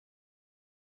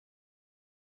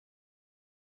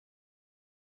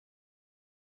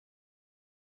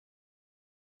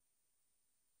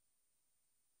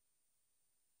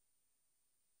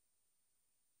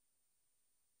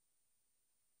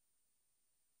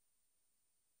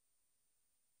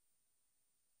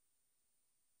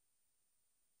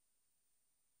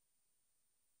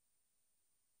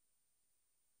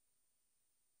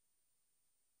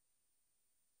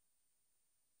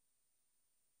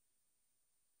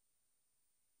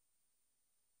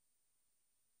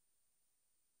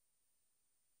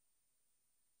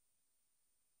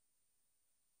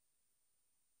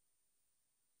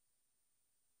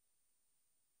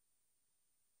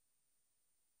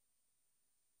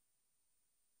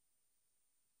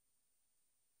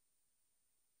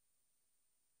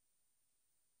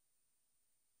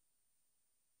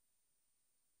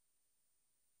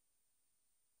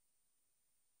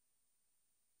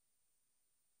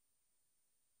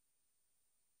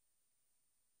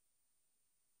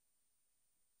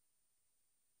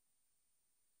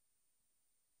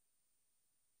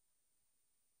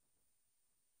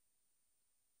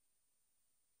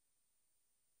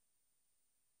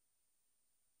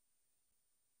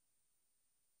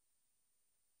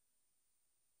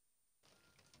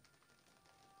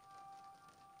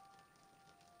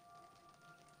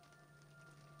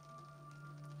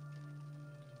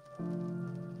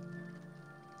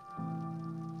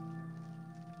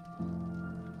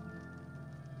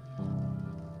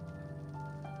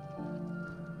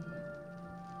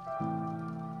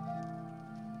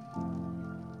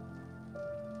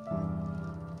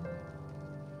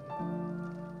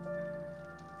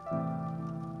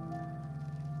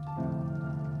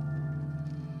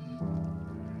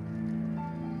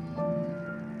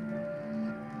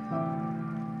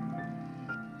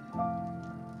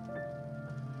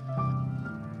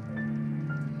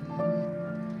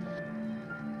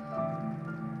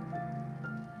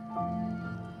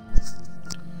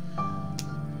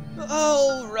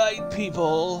Alright,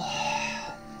 people.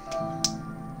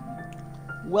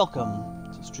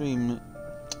 Welcome to stream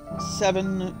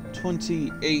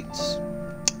 728.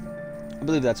 I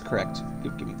believe that's correct.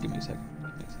 Give me a second.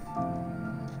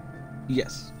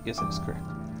 Yes, it is correct.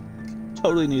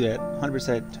 Totally knew that.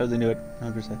 100%. Totally knew it.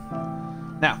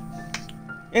 100%. Now,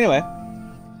 anyway,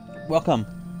 welcome.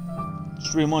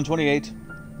 Stream 128,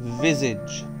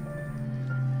 Visage.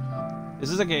 This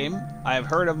is a game I have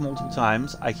heard of multiple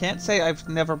times. I can't say I've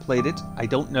never played it. I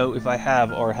don't know if I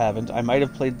have or haven't. I might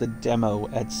have played the demo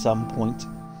at some point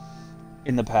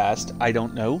in the past. I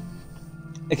don't know.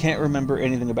 I can't remember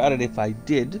anything about it if I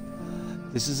did.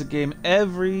 This is a game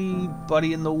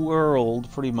everybody in the world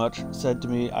pretty much said to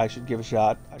me I should give a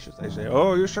shot. They say,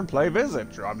 oh, you should play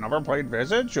Visage. I've never played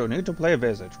Visage. You need to play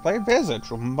Visage. Play Visage.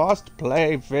 You must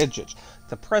play Visage.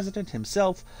 The president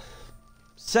himself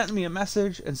sent me a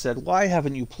message and said, why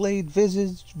haven't you played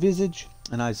Visage?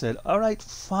 And I said, alright,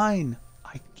 fine.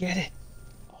 I get it.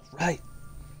 Alright.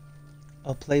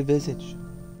 I'll play Visage.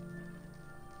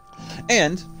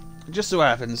 And it just so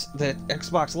happens that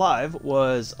Xbox Live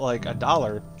was like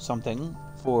 $1 something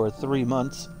for 3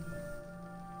 months.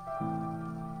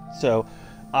 So,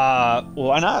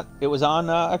 why not? It was on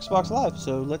Xbox Live,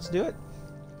 so let's do it.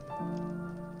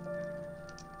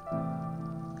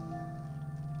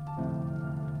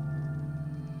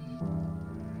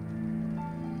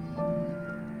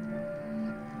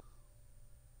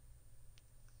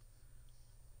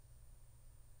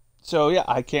 So yeah,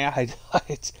 I can't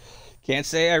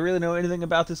say I really know anything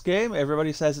about this game.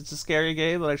 Everybody says it's a scary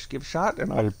game that I should give a shot,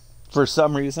 and for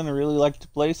some reason, I really like to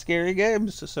play scary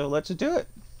games, so let's do it.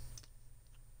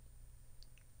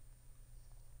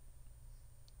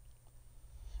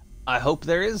 I hope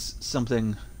there is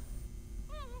something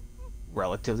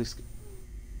relatively scary.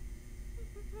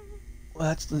 Well,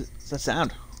 that's the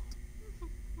sound.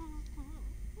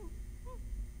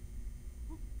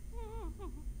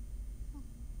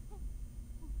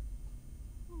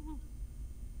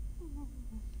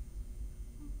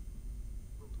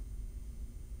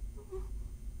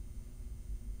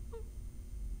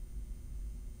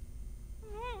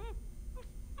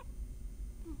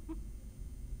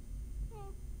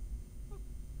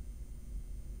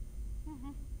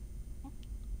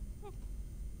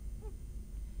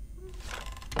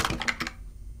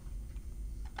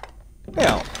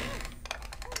 Hell.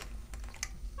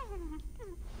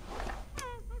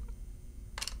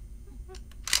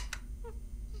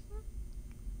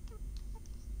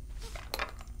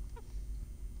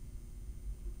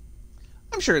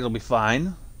 I'm sure it'll be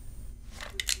fine.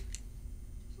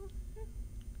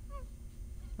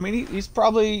 I mean, he's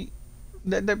probably...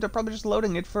 They're probably just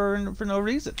loading it for no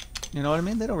reason. You know what I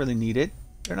mean? They don't really need it.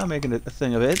 They're not making a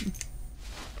thing of it.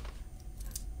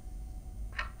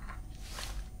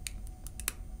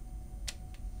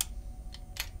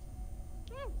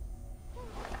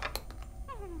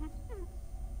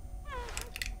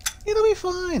 It'll be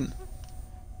fine.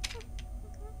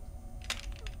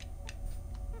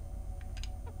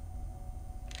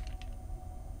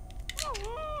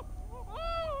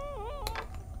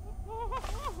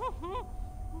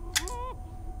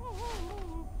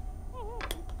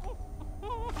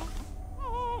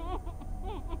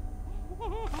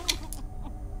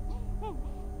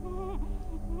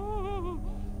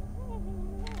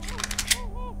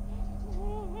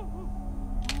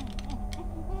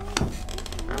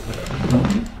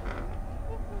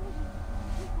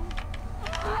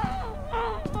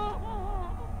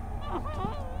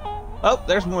 Oh,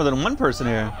 there's more than one person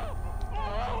here.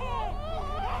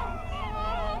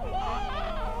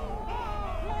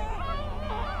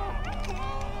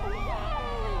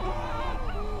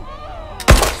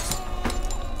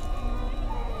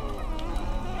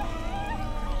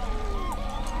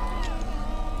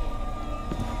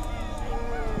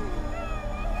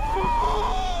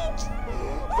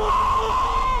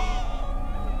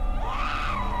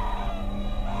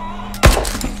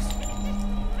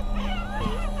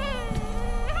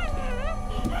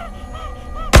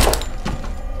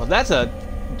 Well, that's a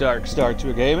dark start to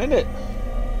a game, isn't it?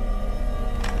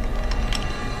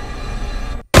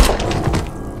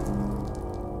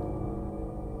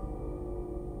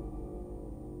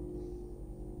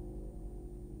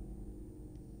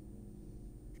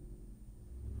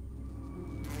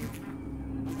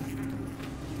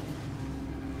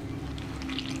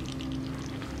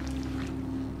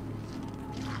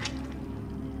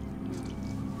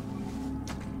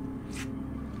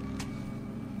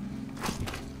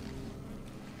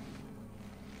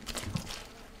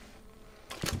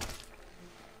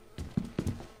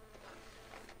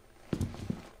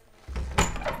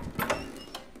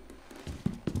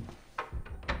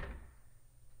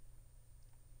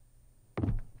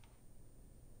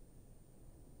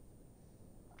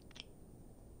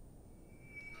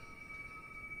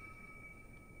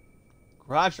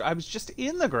 Garage? I was just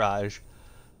in the garage.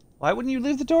 Why wouldn't you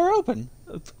leave the door open?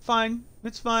 It's fine.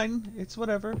 It's fine. It's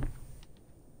whatever.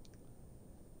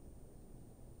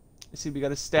 I see we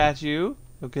got a statue.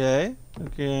 Okay.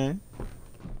 Okay.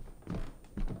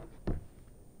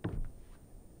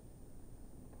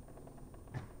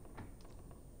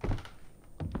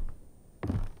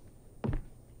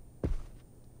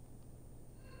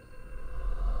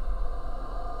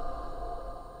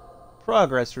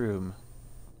 Progress room.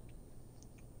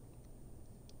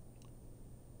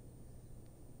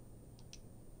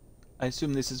 I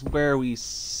assume this is where we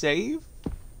save,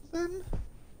 then?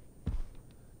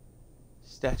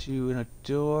 Statue and a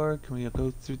door. Can we go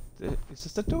through the... Is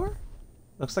this a door?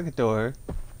 Looks like a door.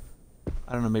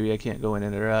 I don't know, maybe I can't go in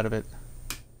it or out of it.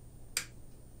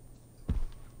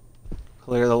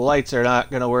 Clear, the lights are not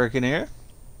gonna work in here.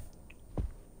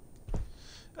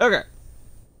 Okay.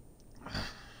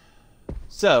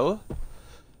 So,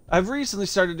 I've recently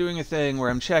started doing a thing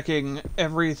where I'm checking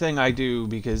everything I do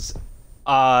because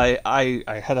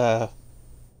I had an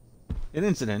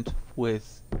incident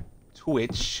with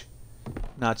Twitch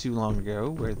not too long ago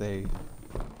where they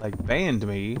like banned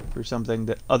me for something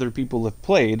that other people have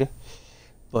played,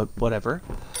 but whatever.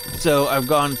 So I've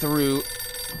gone through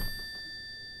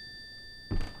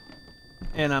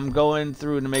and I'm going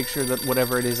through to make sure that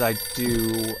whatever it is I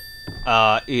do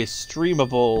is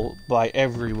streamable by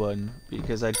everyone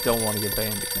because I don't want to get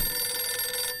banned again.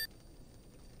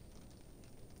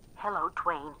 Hello,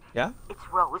 Dwayne. Yeah? It's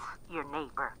Rose, your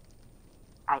neighbor.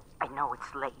 I know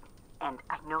it's late, and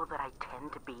I know that I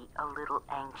tend to be a little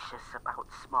anxious about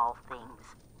small things.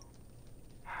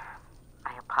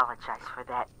 I apologize for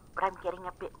that, but I'm getting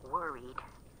a bit worried.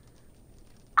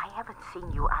 I haven't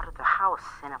seen you out of the house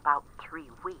in about 3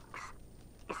 weeks.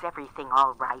 Is everything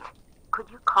all right?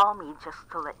 Could you call me just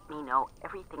to let me know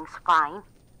everything's fine?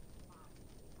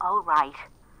 All right.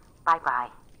 Bye-bye.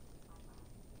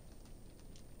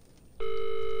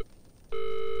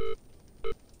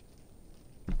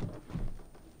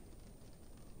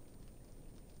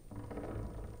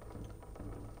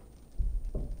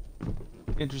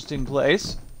 Interesting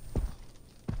place.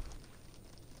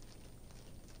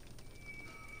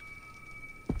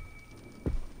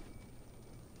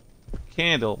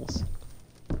 Candles.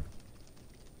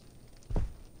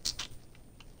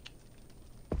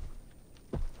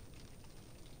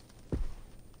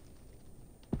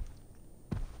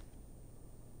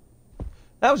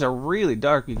 That was a really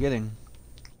dark beginning.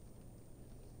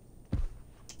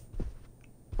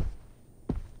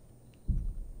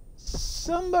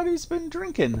 Somebody's been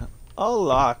drinking a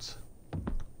lot.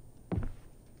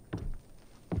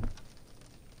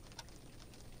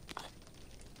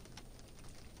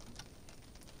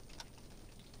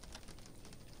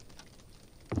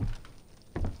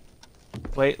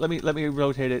 Wait, let me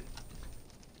rotate it.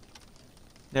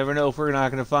 Never know if we're not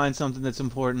gonna find something that's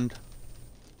important.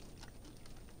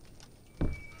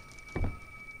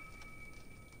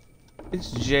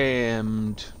 It's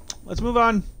jammed. Let's move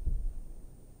on.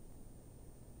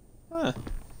 Huh.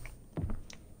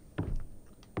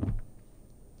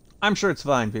 I'm sure it's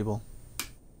fine, people.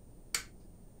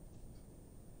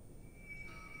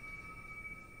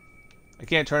 I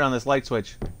can't turn on this light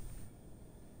switch.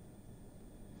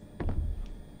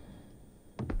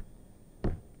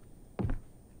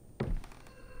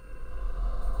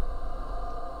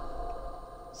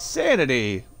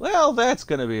 Sanity. Well, that's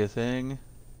gonna be a thing.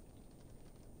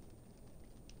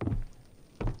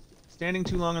 Standing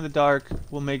too long in the dark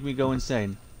will make me go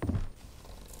insane.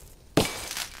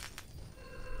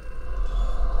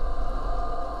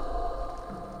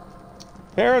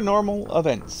 Paranormal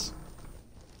events.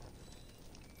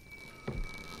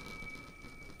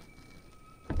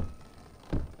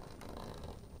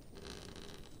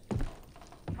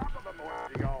 Top of the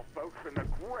morning, y'all folks in the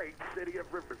great city of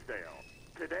Riversdale.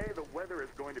 Today, the weather is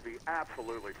going to be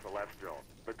absolutely celestial.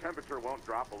 The temperature won't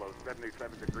drop below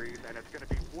 77 degrees, and it's going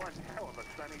to be one hell of a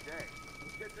sunny day.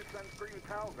 Get your sunscreen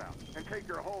towels out and take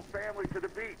your whole family to the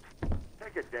beach.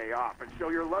 Take a day off and show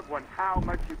your loved ones how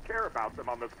much you care about them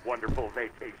on this wonderful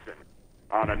vacation.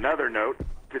 On another note,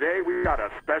 today we got a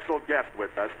special guest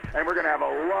with us, and we're going to have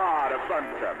a lot of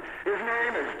fun with him. His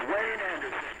name is Dwayne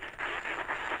Anderson.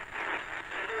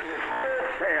 His whole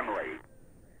family.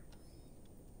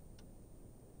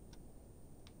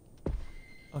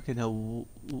 Okay, now...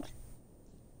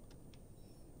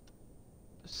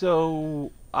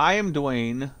 So, I am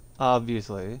Dwayne,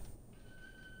 obviously.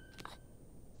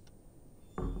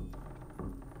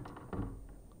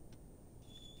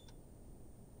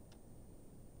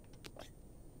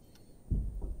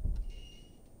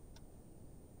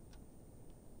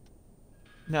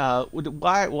 Now,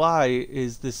 why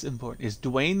is this important? Is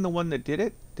Dwayne the one that did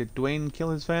it? Did Dwayne kill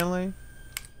his family?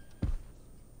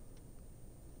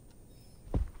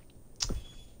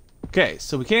 Okay,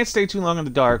 so we can't stay too long in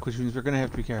the dark, which means we're going to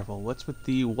have to be careful. What's with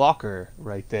the walker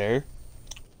right there?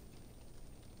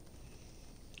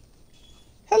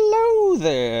 Hello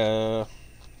there.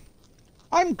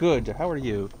 I'm good. How are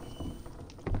you?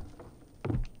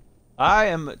 I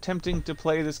am attempting to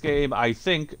play this game, I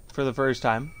think, for the first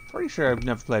time. Pretty sure I've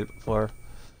never played it before.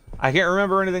 I can't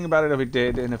remember anything about it if I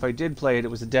did, and if I did play it, it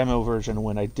was a demo version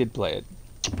when I did play it.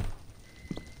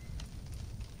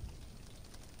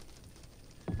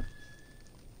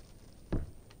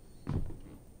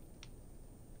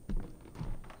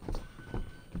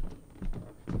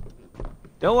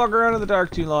 Don't walk around in the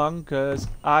dark too long, because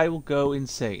I will go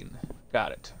insane.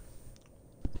 Got it.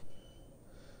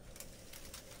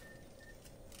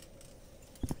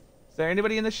 Is there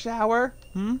anybody in the shower?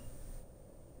 Hmm?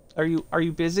 Are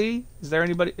you busy? Is there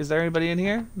anybody in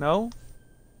here? No?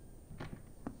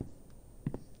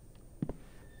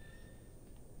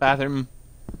 Bathroom.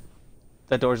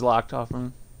 That door's locked off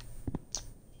from.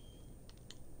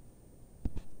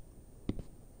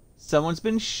 Someone's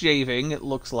been shaving, it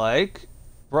looks like.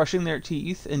 Brushing their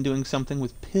teeth and doing something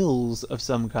with pills of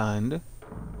some kind.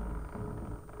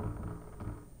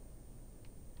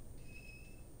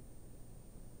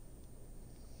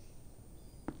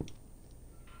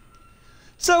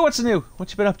 So, what's new? What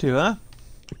you been up to, huh?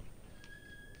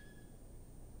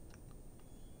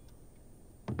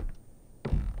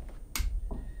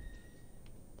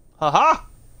 Haha!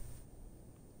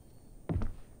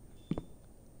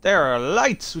 There are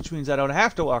lights, which means I don't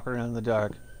have to walk around in the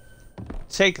dark.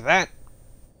 Take that,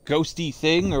 ghosty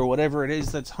thing, or whatever it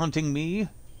is that's hunting me.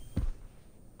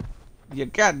 You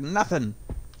got nothing.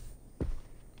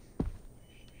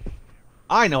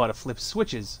 I know how to flip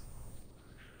switches.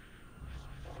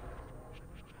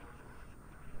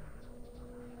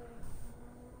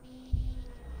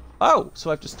 Oh, so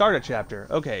I have to start a chapter.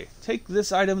 Okay, take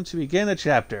this item to begin a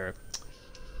chapter.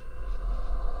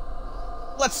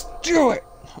 Let's do it!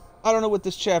 I don't know what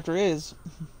this chapter is.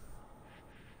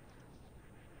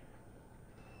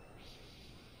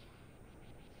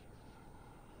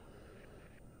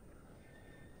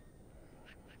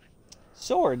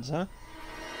 Swords, huh?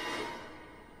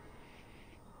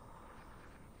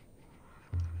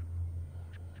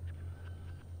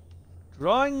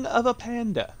 Drawing of a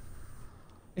panda.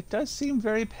 It does seem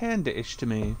very panda-ish to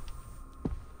me.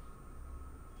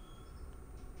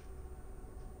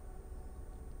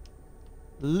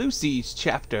 Lucy's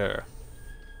chapter.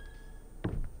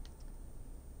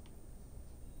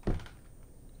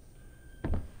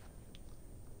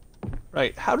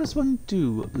 Right, how does one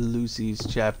do Lucy's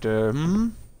chapter, hmm?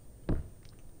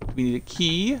 We need a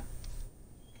key.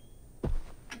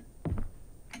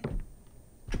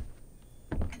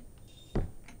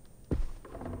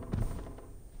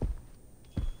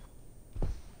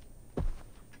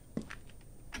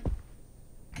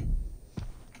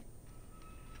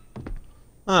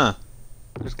 Huh.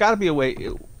 There's gotta be a way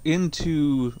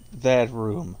into that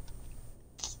room.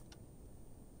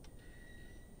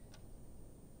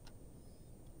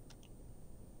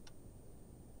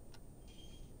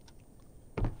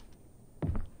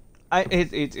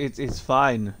 It's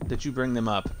fine that you bring them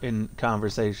up in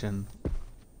conversation.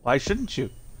 Why shouldn't you?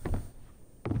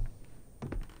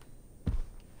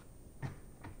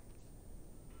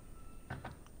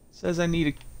 Says I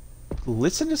need to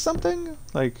listen to something?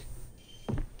 Like,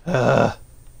 alright,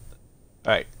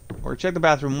 we're gonna check the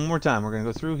bathroom one more time. We're gonna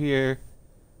go through here,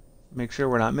 make sure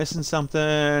we're not missing something,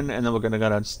 and then we're gonna go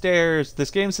downstairs.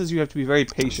 This game says you have to be very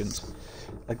patient.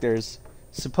 Like, there's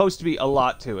supposed to be a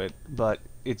lot to it, but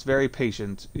it's very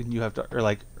patient, and you have to,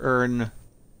 like, earn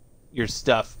your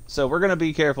stuff. So we're gonna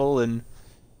be careful and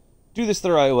do this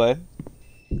the right way.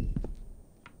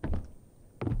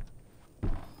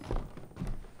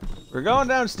 We're going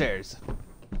downstairs.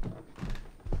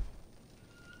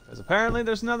 Because apparently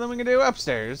there's nothing we can do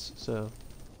upstairs, so...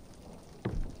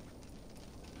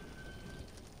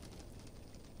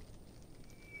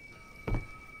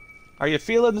 Are you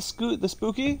feeling the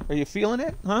spooky? Are you feeling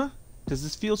it, huh? Does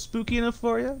this feel spooky enough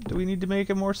for you? Do we need to make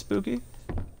it more spooky?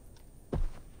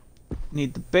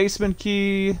 Need the basement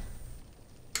key.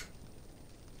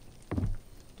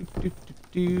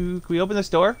 Can we open this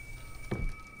door?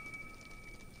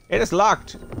 It is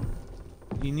locked.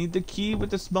 You need the key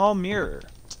with the small mirror.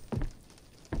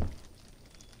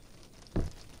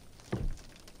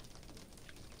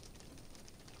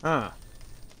 Huh.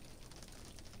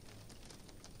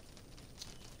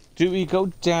 Do we go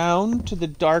down to the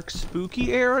dark,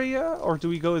 spooky area, or do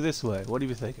we go this way? What are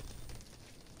you thinking?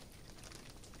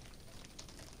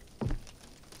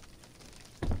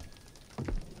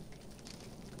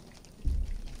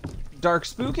 Dark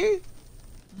spooky?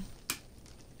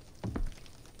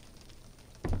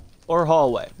 Or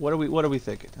hallway? What are we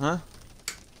thinking, huh?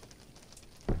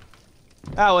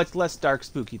 Oh, it's less dark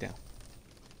spooky now.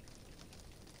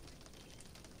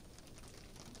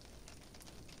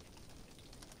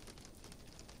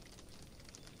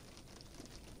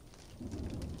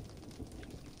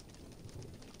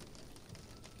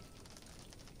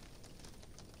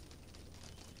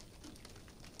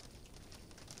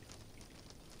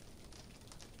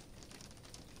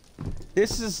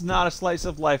 This is not a slice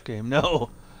of life game, no.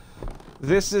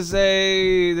 This is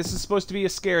supposed to be a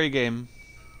scary game.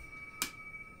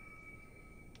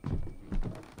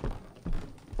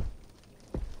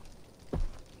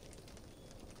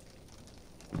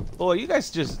 Boy, you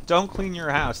guys just don't clean your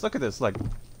house. Look at this, like,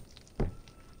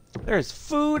 there's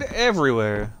food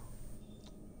everywhere.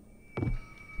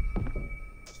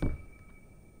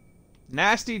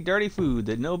 Nasty, dirty food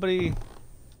that nobody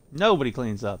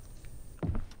cleans up.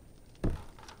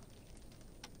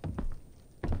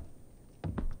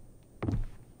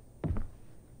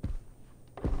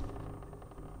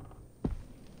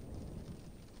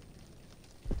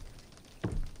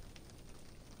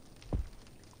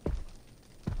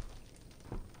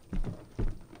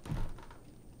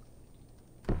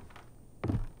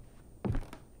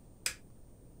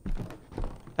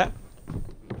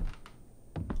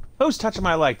 Who's touching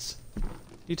my lights?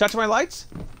 You touching my lights?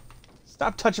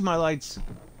 Stop touching my lights.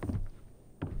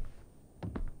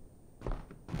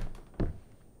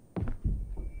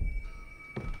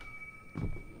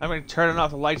 I'm going to turn off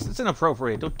the lights. It's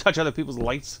inappropriate. Don't touch other people's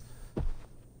lights.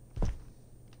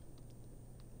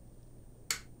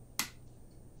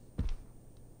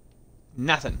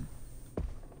 Nothing.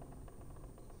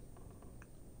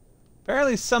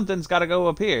 Apparently something's got to go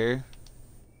up here.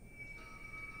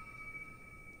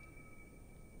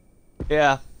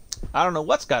 Yeah, I don't know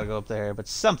what's got to go up there, but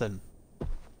something.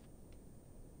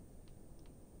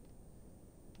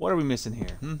 What are we missing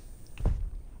here?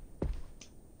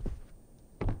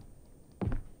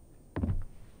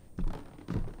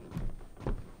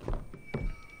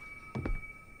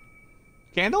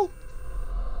 Candle?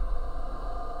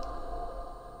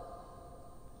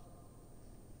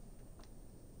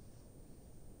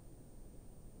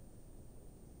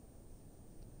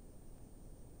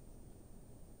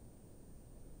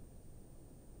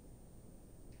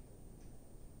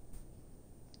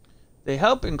 They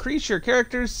help increase your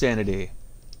character's sanity.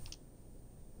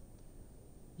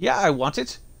 Yeah, I want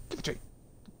it. Give it to me.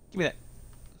 Give me that.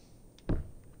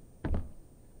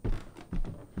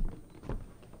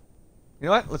 You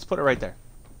know what? Let's put it right there.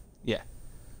 Yeah.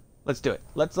 Let's do it.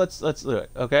 Let's do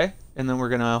it, okay? And then we're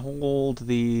gonna hold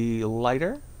the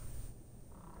lighter.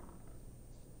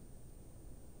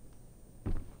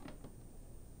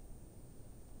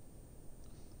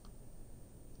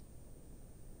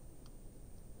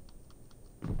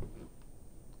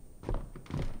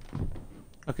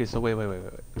 Okay, so wait.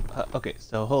 Okay,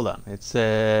 so hold on. It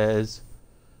says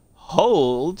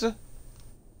hold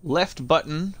left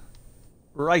button,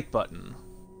 right button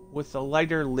with the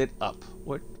lighter lit up.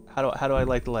 What? How do I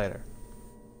light the lighter?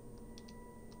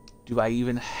 Do I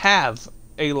even have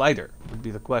a lighter? Would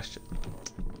be the question.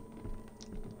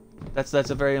 That's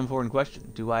a very important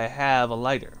question. Do I have a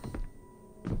lighter?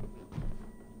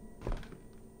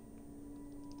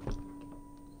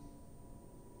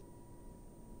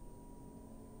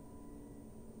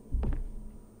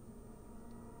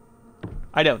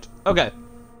 I don't. Okay.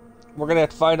 We're gonna have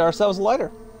to find ourselves a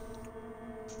lighter.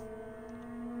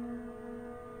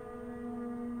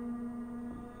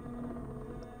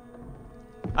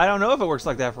 I don't know if it works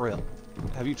like that for real.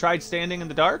 Have you tried standing in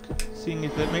the dark? Seeing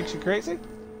if it makes you crazy?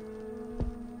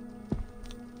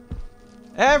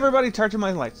 Everybody touching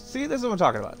my lights. See, this is what I'm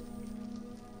talking about.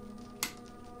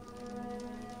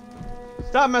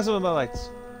 Stop messing with my lights.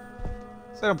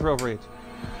 It's inappropriate.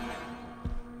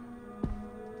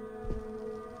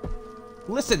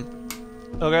 Listen,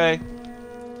 okay?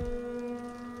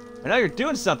 I know you're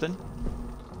doing something.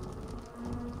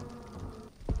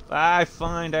 I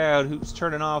find out who's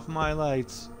turning off my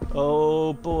lights.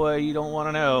 Oh boy, you don't want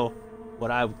to know what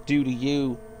I would do to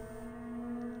you.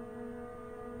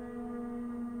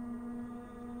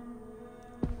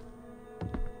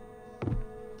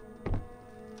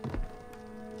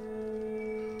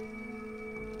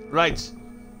 Right.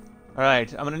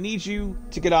 Alright, I'm gonna need you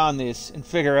to get on this and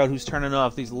figure out who's turning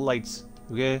off these lights,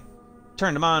 okay?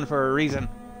 Turned them on for a reason.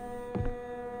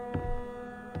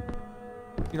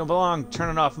 You don't belong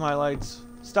turning off my lights.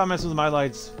 Stop messing with my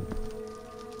lights.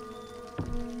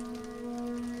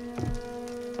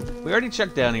 We already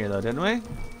checked down here though, didn't we?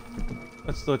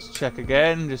 Let's check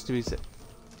again just to be safe.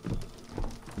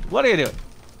 What are you doing?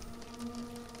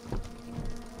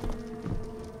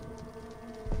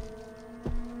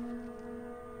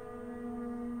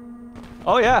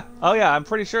 Oh yeah, I'm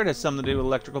pretty sure it has something to do with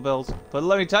electrical bills. But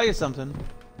let me tell you something.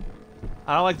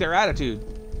 I don't like their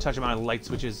attitude. Touching my light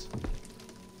switches.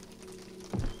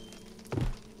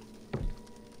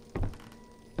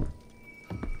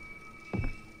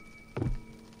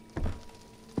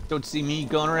 Don't see me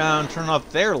going around turning off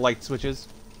their light switches.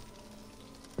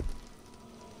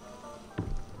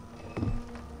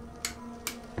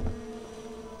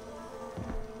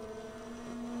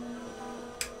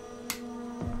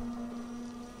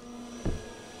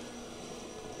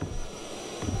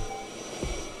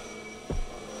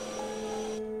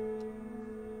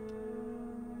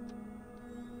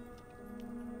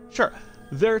 Sure,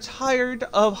 they're tired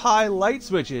of high light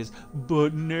switches,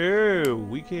 but no,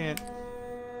 we can't.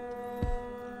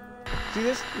 See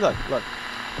this? Look.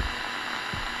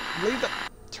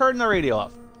 Turn the radio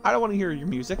off. I don't want to hear your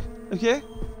music, okay?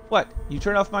 What, you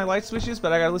turn off my light switches,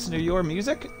 but I gotta listen to your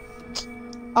music?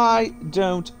 I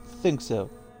don't think so.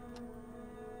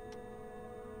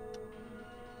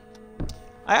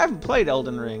 I haven't played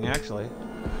Elden Ring, actually.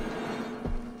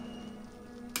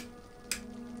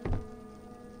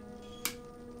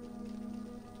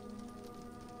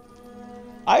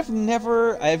 I've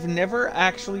never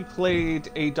actually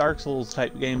played a Dark Souls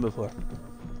type game before.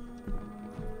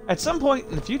 At some point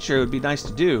in the future, it would be nice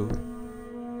to do.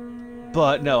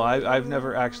 But no, I've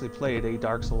never actually played a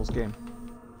Dark Souls game.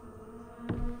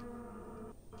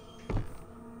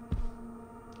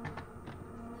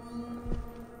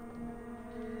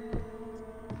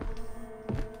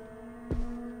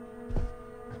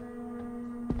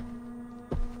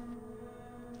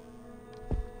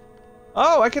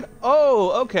 Oh, I can...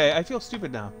 Oh, okay. I feel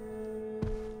stupid now.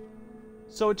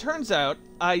 So it turns out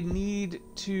I need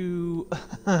to...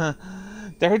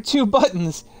 There are 2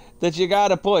 buttons that you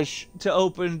gotta push to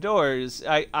open doors.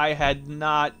 I had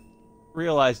not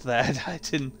realized that. I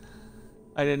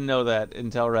didn't know that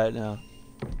until right now.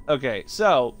 Okay,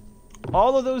 so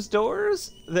all of those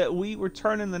doors that we were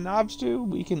turning the knobs to,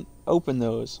 we can open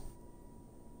those.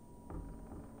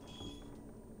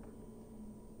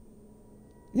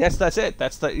 Yes, that's it.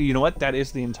 That's the... You know what? That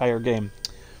is the entire game.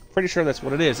 Pretty sure that's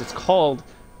what it is. It's called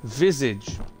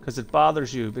Visage, because it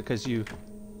bothers you, because you...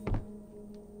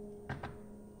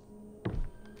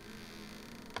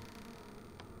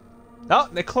 Oh,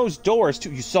 they closed doors,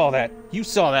 too. You saw that. You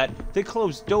saw that. They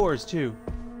closed doors, too.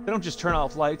 They don't just turn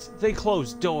off lights. They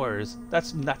close doors.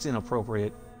 That's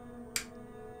inappropriate.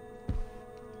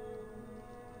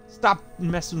 Stop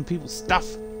messing with people's stuff.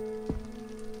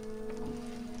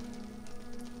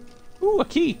 Ooh, a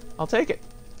key. I'll take it.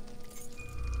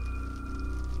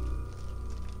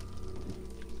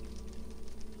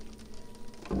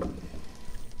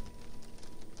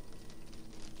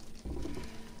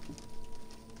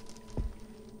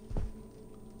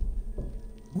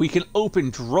 We can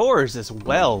open drawers as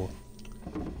well.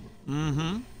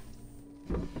 Mm-hmm.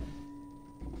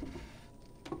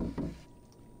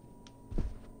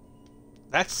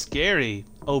 That's scary,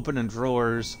 opening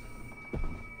drawers.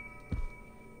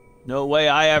 No way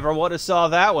I ever would have saw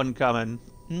that one coming.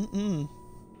 Mm-mm.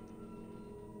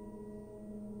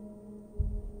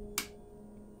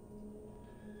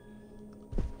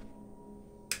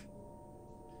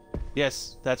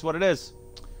 Yes, that's what it is.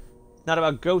 Not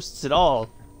about ghosts at all.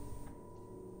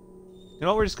 You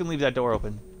know what? We're just gonna leave that door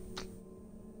open.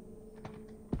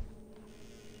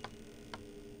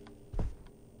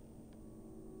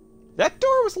 That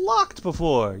door was locked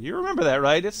before. You remember that,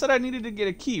 right? It said I needed to get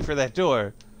a key for that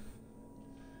door.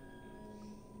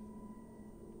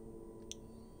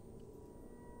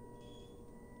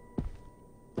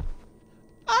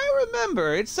 I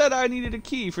remember. It said I needed a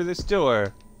key for this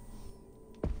door.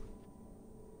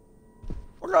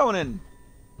 We're going in.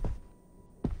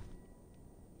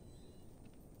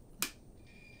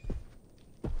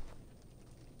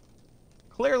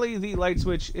 Clearly, the light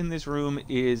switch in this room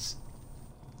is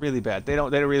really bad. They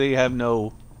really have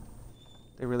no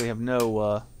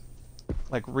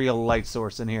like real light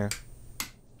source in here.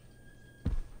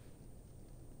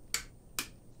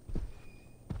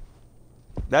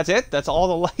 That's it? That's all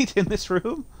the light in this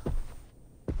room?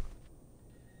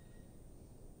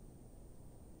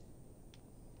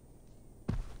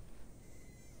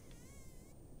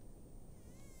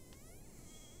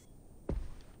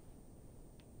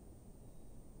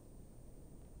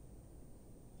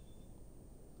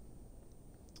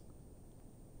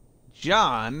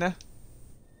 John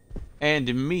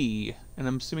and me, and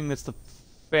I'm assuming that's the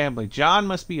family. John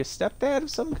must be a stepdad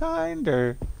of some kind,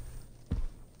 or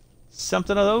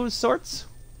something of those sorts.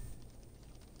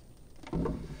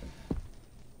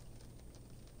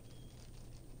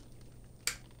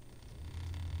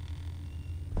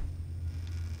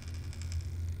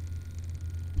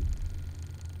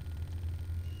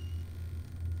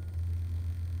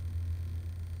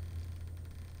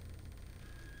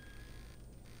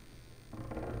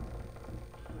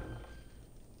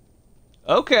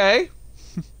 Okay.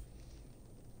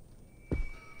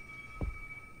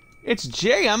 It's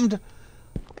jammed.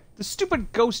 The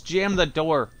stupid ghost jammed the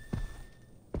door.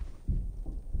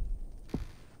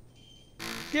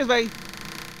 Excuse me.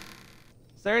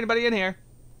 Is there anybody in here?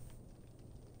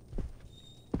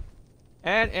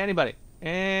 And anybody?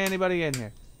 Anybody in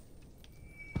here?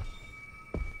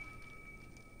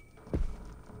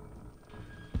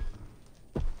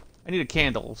 I need a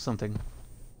candle or something.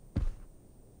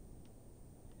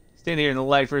 Stand here in the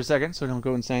light for a second so I don't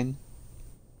go insane.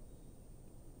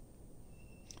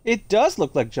 It does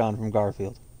look like John from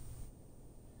Garfield.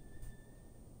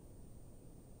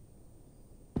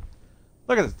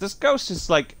 Look at this. This ghost is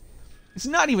like... It's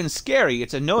not even scary.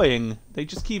 It's annoying. They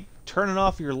just keep turning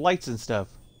off your lights and stuff.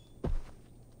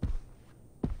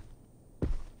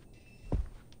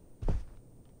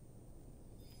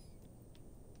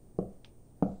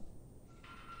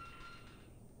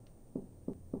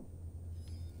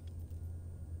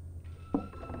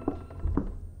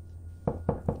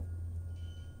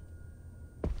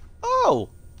 Oh!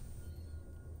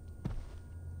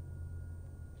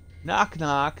 Knock,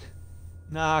 knock.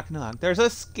 Knock, knock. There's a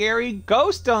scary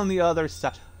ghost on the other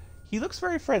side. He looks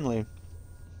very friendly.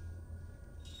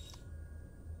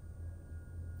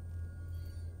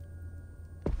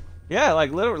 Yeah,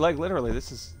 like literally,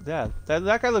 this is... Yeah,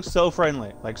 that guy looks so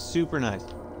friendly. Like, super nice.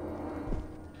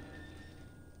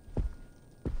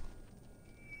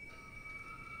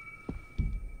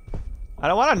 I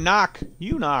don't want to knock.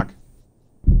 You knock.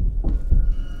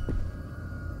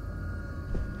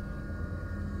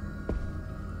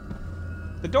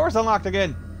 The door's unlocked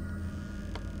again.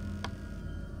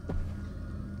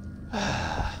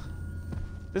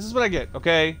 This is what I get,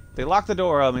 okay? They lock the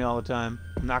door on me all the time.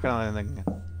 I'm not gonna let anything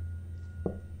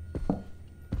in.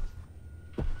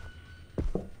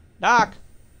 Knock!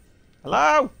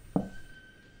 Hello? Are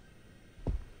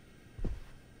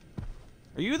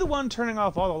you the one turning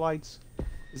off all the lights?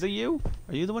 Is it you?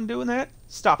 Are you the one doing that?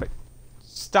 Stop it.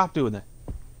 Stop doing that.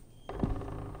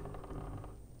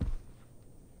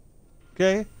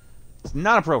 Okay? It's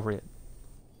not appropriate.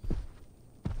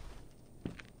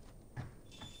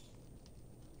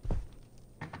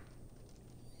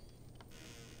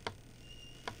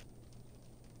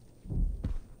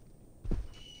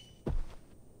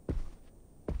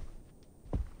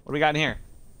 What do we got in here?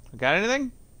 We got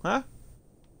anything? Huh?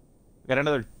 We got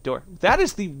another door. That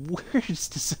is the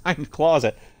weirdest designed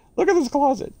closet. Look at this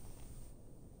closet.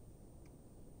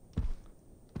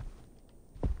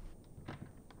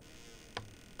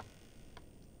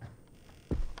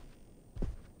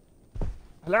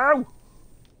 Hello?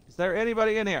 Is there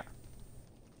anybody in here?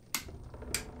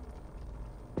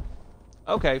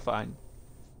 Okay, fine.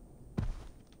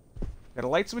 Got a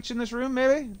light switch in this room,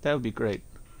 maybe? That would be great.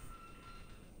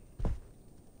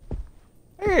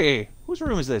 Hey, whose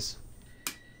room is this?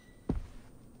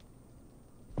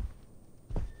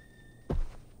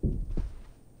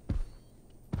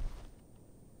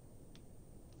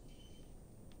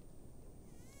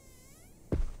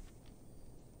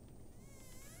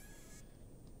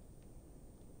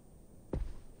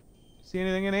 See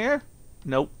anything in here?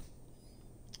 Nope.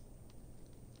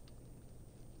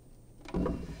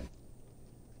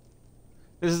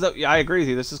 This is the, yeah, I agree with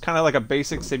you. This is kind of like a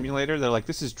basic simulator. They're like,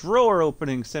 this is drawer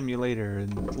opening simulator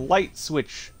and light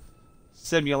switch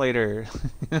simulator.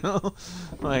 You know?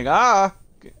 Like,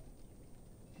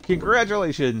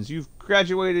 congratulations, you've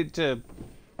graduated to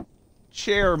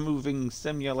chair moving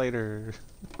simulator.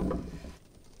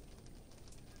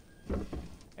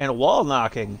 And wall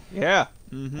knocking. Yeah.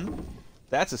 Mm-hmm.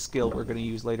 That's a skill we're going to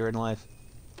use later in life.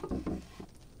 You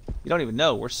don't even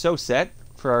know. We're so set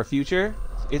for our future.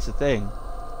 It's a thing.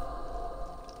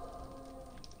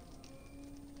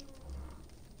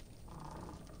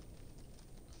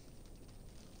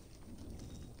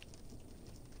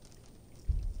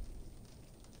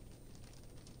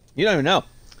 You don't even know.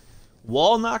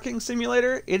 Wall knocking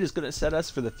simulator, it is going to set us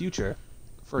for the future.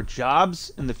 For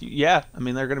jobs in the future. Yeah, I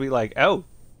mean, they're going to be like, oh,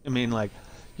 I mean, like,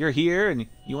 you're here and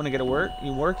you want to get to work?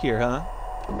 You work here, huh?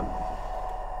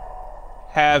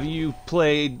 Have you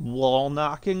played wall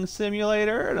knocking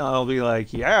simulator? And I'll be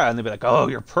like, yeah. And they'll be like, oh,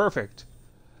 you're perfect.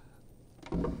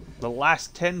 The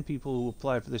last 10 people who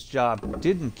applied for this job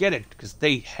didn't get it because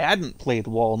they hadn't played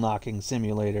wall knocking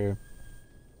simulator.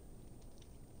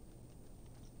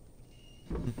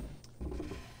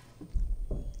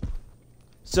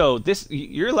 So this,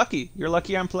 you're lucky. You're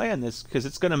lucky I'm playing this because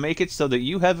it's going to make it so that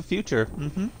you have a future.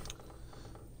 Mm-hmm.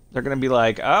 They're going to be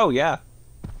like, oh, yeah.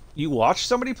 You watch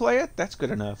somebody play it? That's good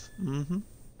enough. Mm-hmm.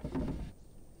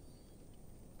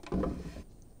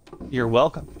 You're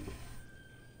welcome.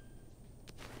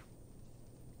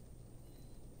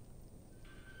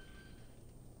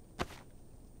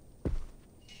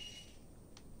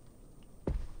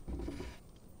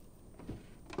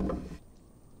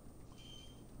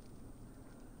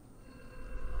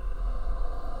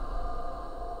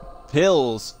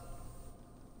 Pills.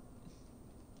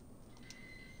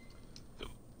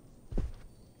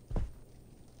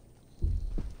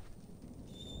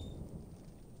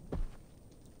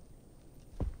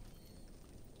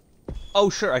 Oh,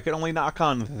 sure, I can only knock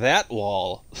on that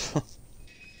wall.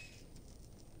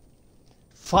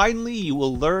 Finally, you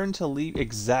will learn to leave...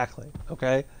 Exactly,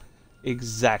 okay?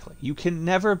 Exactly. You can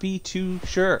never be too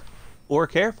sure or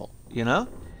careful, you know?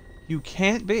 You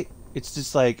can't be. It's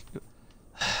just like...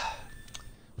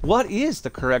 What is the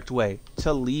correct way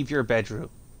to leave your bedroom?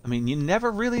 I mean, you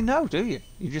never really know, do you?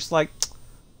 You're just like...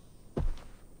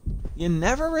 You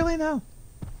never really know.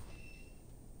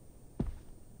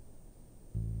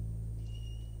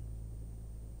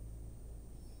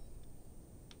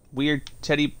 Weird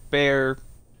teddy bear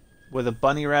with a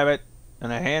bunny rabbit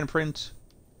and a handprint.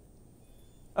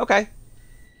 Okay.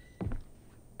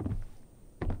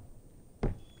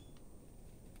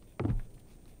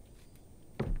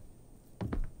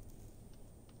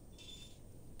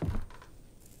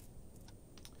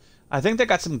 I think they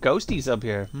got some ghosties up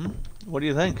here. What do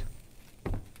you think?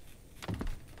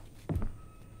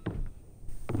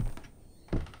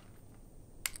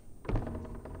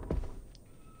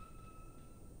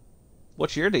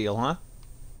 What's your deal, huh?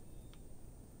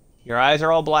 Your eyes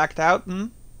are all blacked out,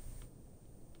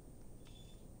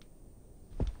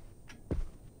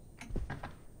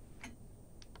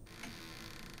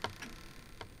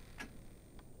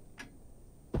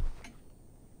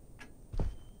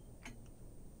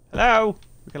 Hello?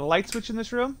 We got a light switch in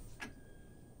this room?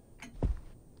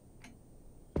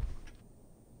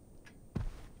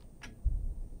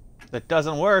 That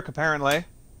doesn't work, apparently.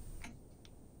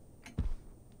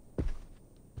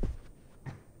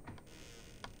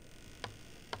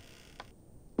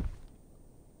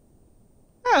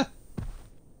 Huh.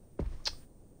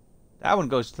 That one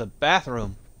goes to the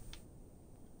bathroom.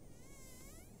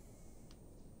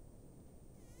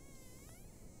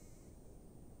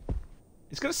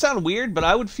 It's gonna sound weird, but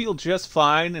I would feel just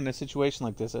fine in a situation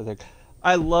like this, I think.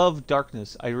 I love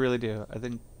darkness. I really do. I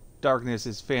think darkness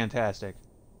is fantastic.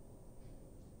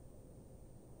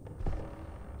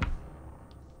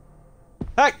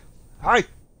 Hey! Hi!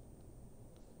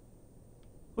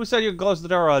 Who said you could close the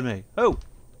door on me? Who?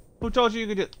 Who told you you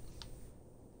could do...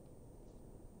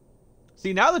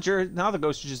 See, now the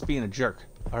ghost is just being a jerk.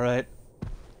 Alright?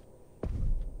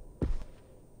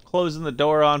 Closing the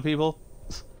door on people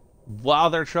while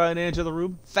they're trying to enter the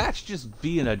room. That's just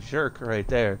being a jerk right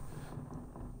there.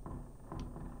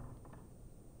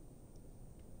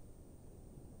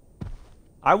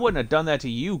 I wouldn't have done that to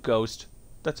you, ghost.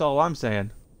 That's all I'm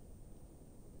saying.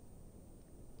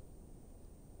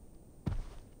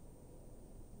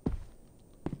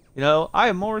 You know, I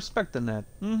have more respect than that.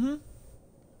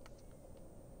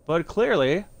 But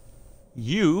clearly,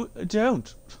 you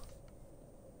don't.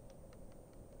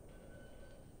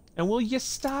 And will you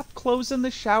stop closing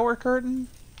the shower curtain?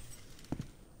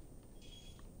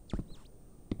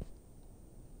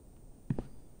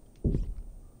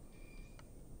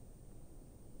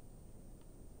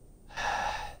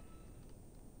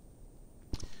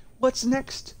 What's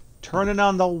next? Turning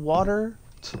on the water?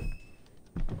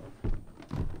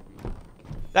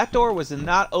 That door was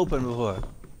not open before.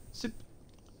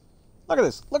 Look at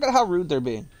this. Look at how rude they're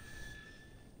being.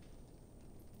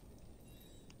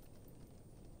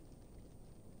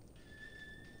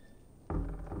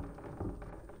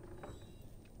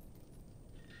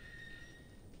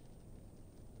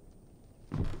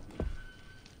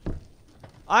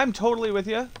 I'm totally with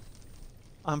you.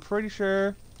 I'm pretty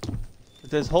sure that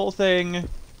this whole thing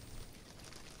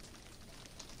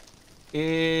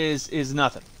is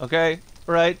nothing, okay?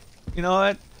 Right? You know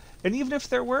what? And even if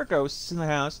there were ghosts in the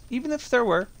house, even if there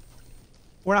were,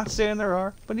 we're not saying there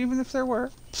are, but even if there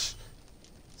were,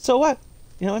 so what?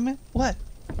 You know what I mean? What?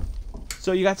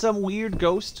 So you got some weird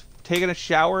ghost taking a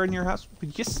shower in your house?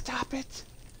 Would you stop it?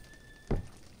 I'm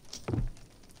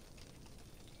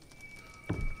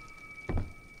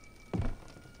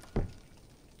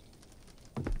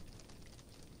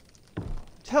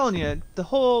telling you, the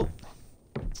whole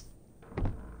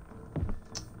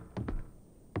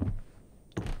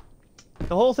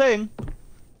thing,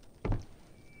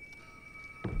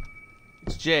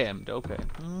 it's jammed. Okay.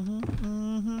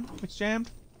 It's jammed.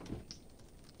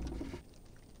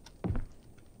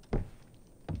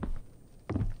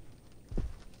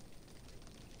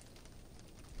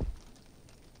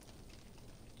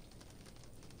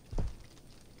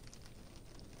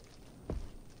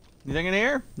 Anything in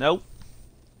here? Nope.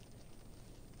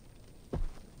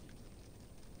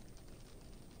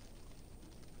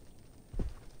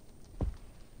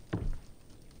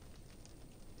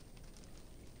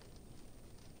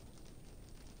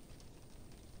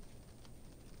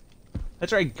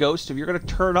 That's right, Ghost. If you're gonna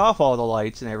turn off all the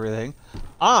lights and everything,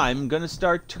 I'm gonna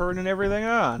start turning everything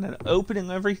on and opening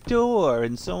every door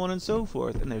and so on and so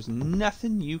forth. And there's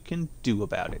nothing you can do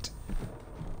about it.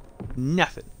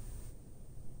 Nothing.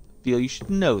 Feel you should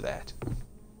know that.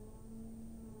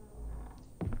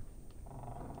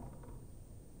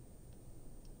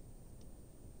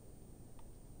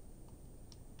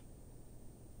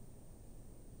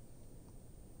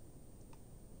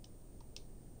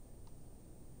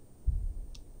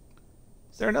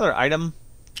 Is there another item?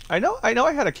 I know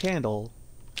I had a candle.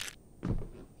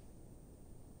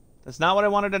 That's not what I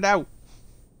wanted to do.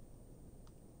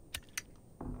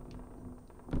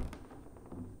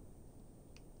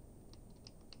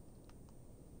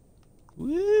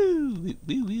 Woo! Woo! Woo!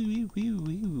 Woo!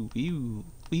 Woo! Woo! Woo!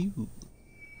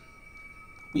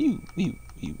 Woo! Woo!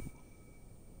 Woo!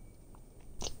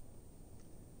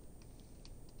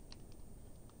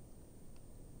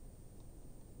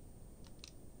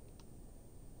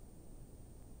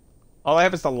 All I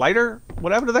have is the lighter?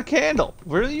 What happened to the candle?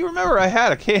 Where do you remember I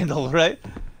had a candle, right?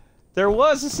 There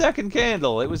was a second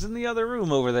candle. It was in the other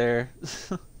room over there.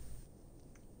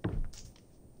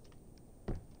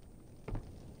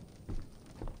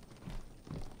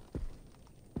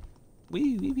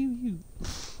 Wee, wee, wee, wee.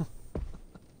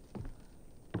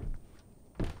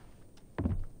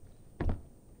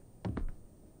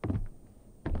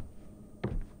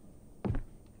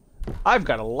 I've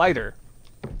got a lighter.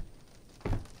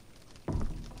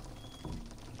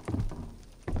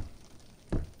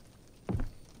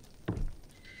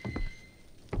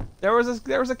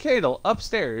 There was a candle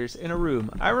upstairs in a room.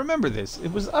 I remember this.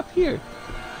 It was up here.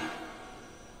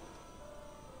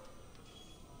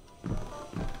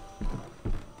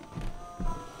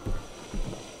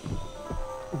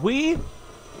 We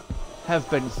have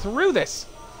been through this.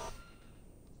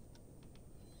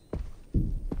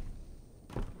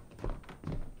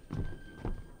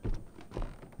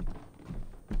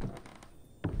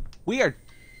 We are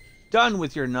done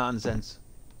with your nonsense.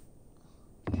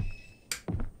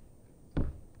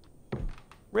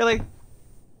 Really?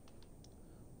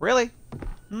 Really?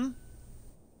 Hmm?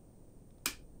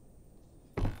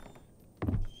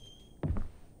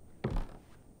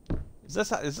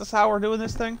 Is this how we're doing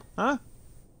this thing? Huh?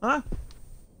 Huh?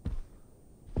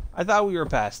 I thought we were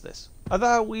past this. I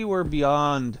thought we were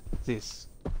beyond this,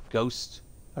 Ghost.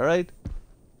 Alright?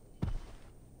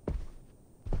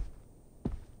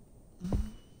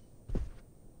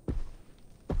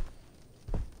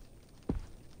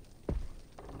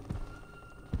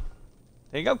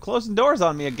 There you go, closing doors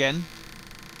on me again.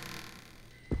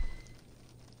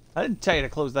 I didn't tell you to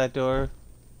close that door.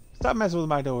 Stop messing with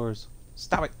my doors.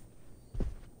 Stop it.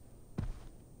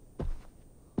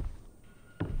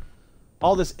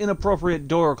 All this inappropriate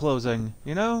door closing,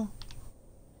 you know?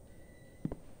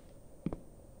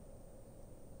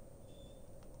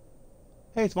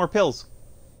 Hey, it's more pills.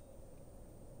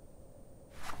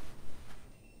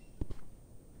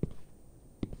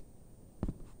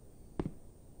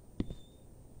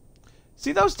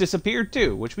 See, those disappeared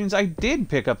too, which means I did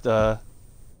pick up the...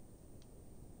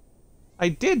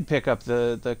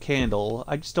 the candle.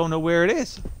 I just don't know where it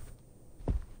is.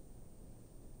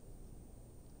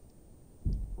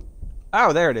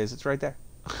 Oh, there it is. It's right there.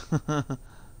 We're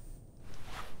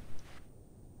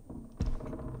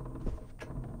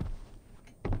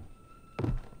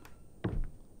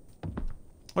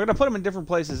gonna put them in different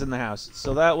places in the house,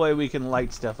 so that way we can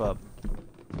light stuff up.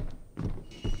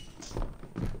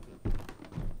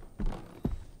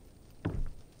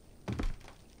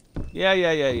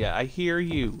 Yeah. I hear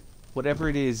you. Whatever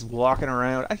it is walking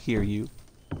around, I hear you.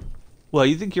 Well,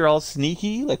 you think you're all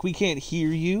sneaky? Like we can't hear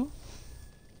you?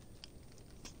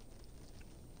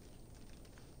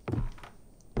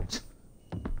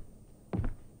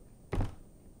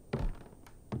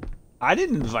 I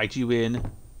didn't invite you in.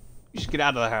 You should get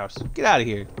out of the house. Get out of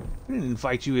here. I didn't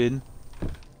invite you in.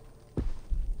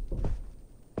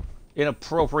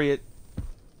 Inappropriate.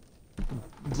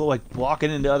 Like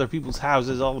walking into other people's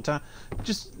houses all the time.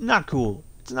 Just not cool.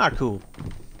 It's not cool.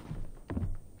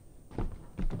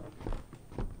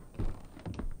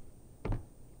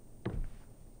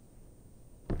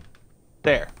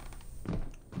 There.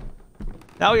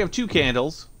 Now we have 2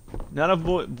 candles.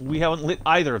 We haven't lit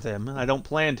either of them. I don't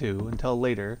plan to until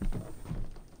later.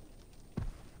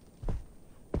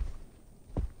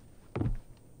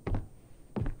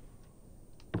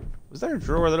 Was there a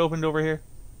drawer that opened over here?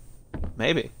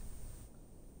 Maybe.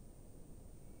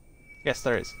 Yes,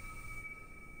 there is.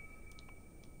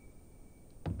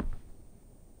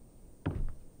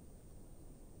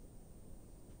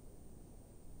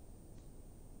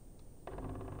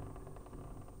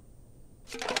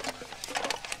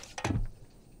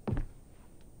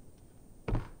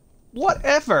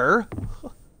 Whatever.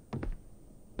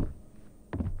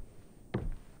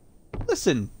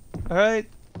 Listen, alright?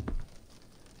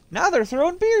 Now they're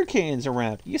throwing beer cans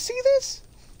around. You see this?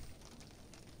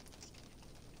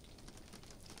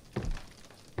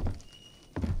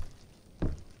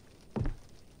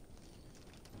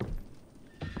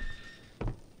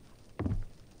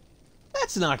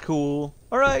 That's not cool.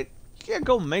 Alright? You can't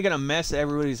go making a mess at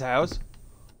everybody's house.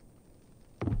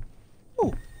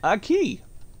 Oh, a key.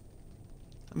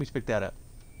 Let me pick that up.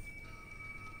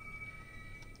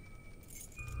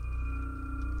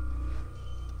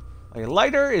 My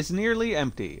lighter is nearly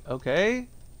empty. Okay.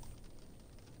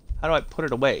 How do I put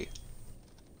it away?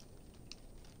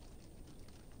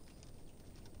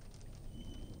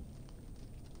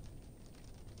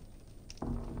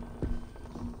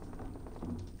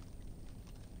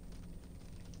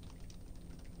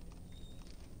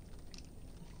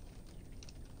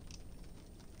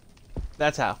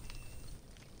 That's how.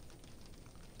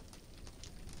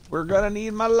 We're gonna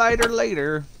need my lighter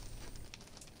later.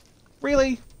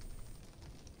 Really?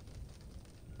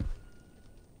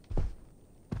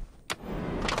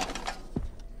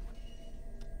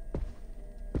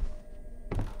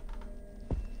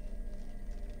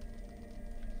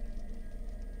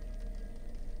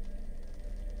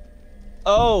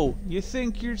 Oh, you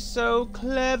think you're so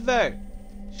clever?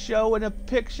 Showing a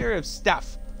picture of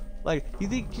stuff. Like, you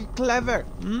think you're clever?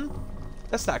 Hmm?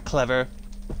 That's not clever.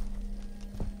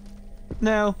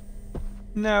 No.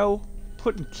 No.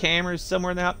 Putting cameras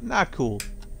somewhere in the house, not cool.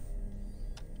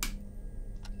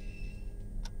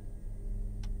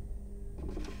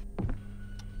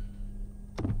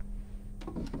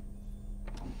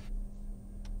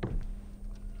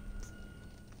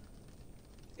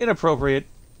 Inappropriate.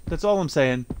 That's all I'm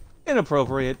saying.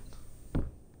 Inappropriate.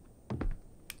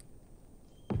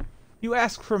 You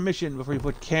ask permission before you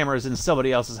put cameras in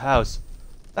somebody else's house.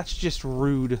 That's just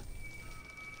rude.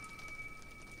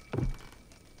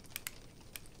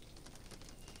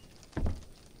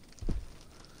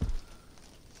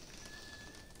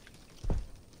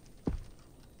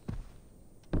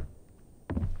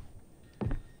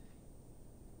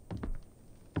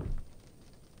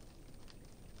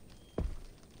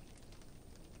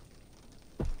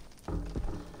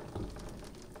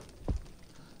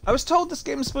 I was told this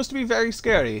game is supposed to be very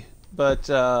scary, but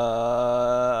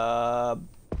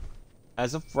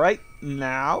as of right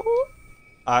now,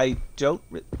 I don't.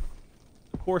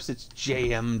 Of course, it's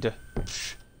jammed.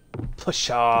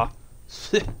 Pusha,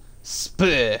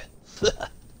 spur,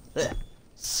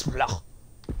 smlah.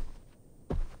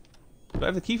 Do I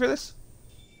have the key for this?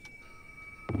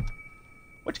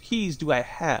 Which keys do I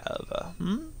have?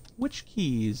 Which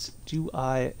keys do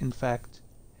I, in fact,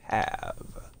 have?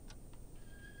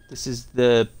 This is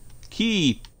the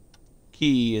key,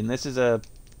 and this is a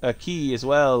key as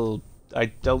well. I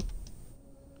don't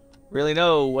really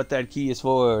know what that key is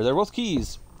for. They're both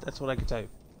keys. That's what I can tell you.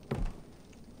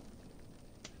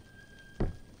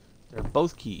 They're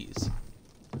both keys.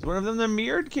 Is one of them the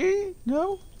mirrored key?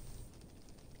 No?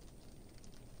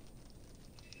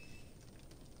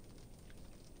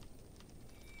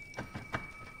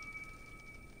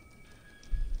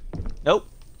 Nope.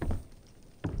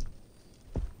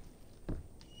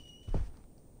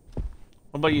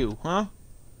 What about you, huh?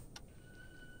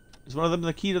 Is one of them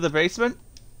the key to the basement?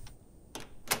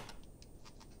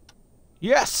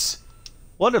 Yes!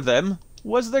 One of them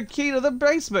was the key to the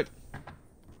basement!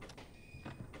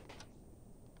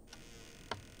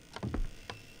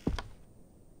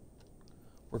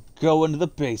 We're going to the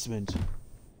basement.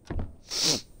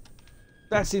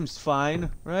 That seems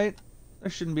fine, right? There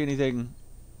shouldn't be anything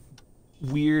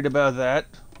weird about that.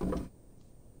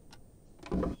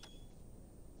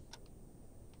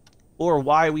 Or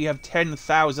why we have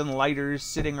 10,000 lighters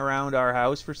sitting around our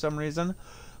house for some reason.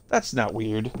 That's not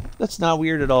weird. That's not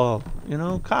weird at all. You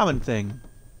know, common thing.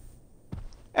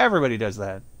 Everybody does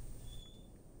that.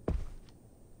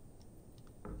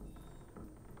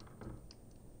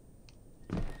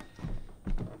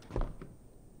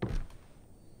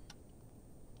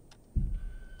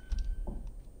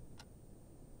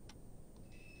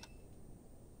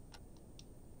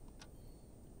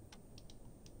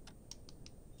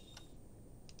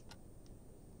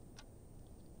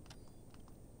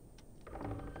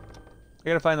 I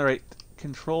gotta find the right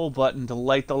control button to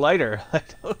light the lighter. I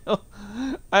don't know.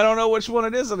 I don't know which one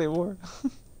it is anymore.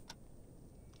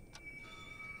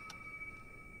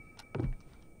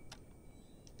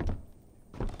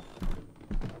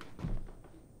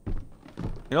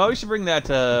 You know, we should bring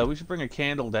that, we should bring a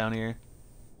candle down here.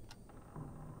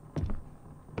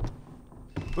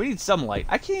 We need some light.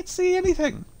 I can't see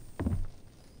anything.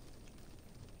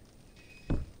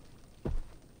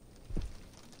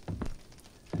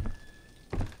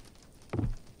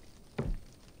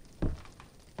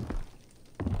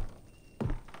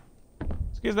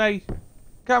 Excuse me.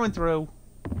 Coming through.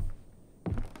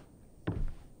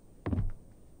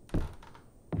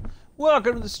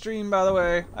 Welcome to the stream, by the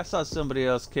way. I saw somebody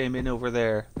else came in over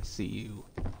there. I see you.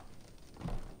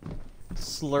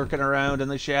 Slurking around in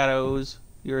the shadows.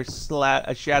 You're a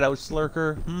shadow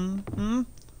slurker. Hmm?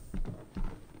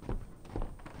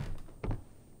 Can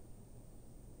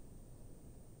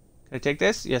I take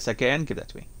this? Yes, I can. Give that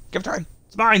to me. Give it to me.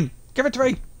 It's mine. Give it to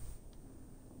me.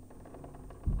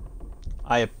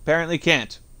 I apparently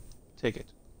can't take it.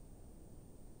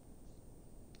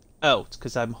 Oh, it's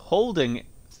because I'm holding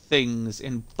things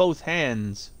in both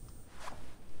hands.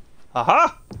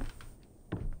 Haha!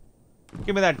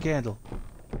 Give me that candle.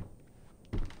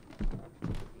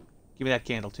 Give me that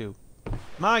candle too.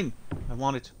 Mine! I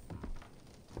want it.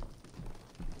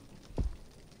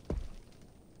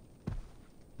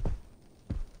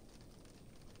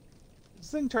 Does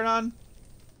this thing turn on?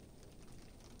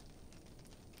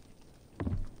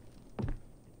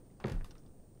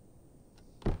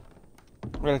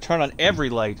 We're gonna turn on every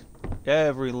light.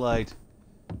 Every light.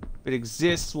 If it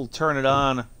exists, we'll turn it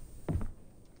on.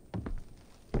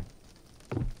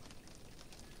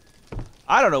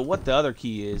 I don't know what the other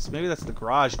key is. Maybe that's the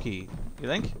garage key. You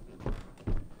think?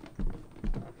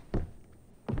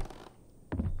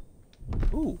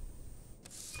 Ooh.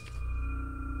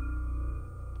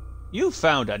 You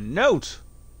found a note!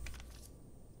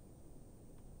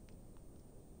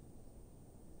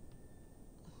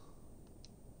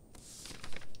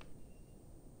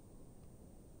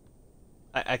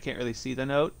 I can't really see the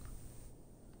note.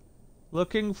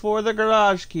 Looking for the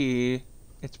garage key.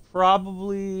 It's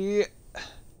probably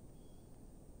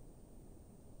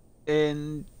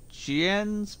in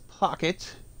Jen's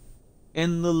pocket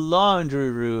in the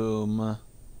laundry room.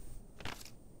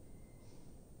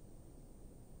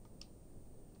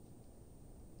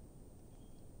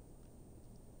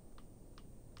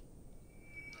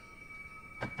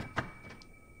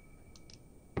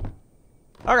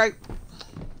 All right.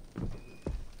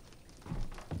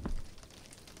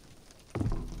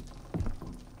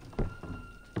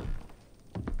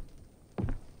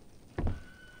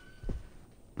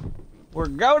 We're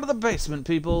going to the basement,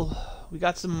 people. We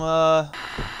got some, No.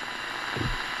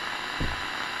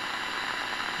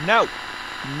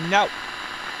 No.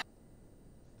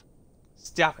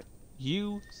 Stop it.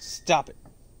 You stop it.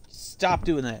 Stop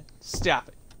doing that. Stop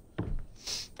it.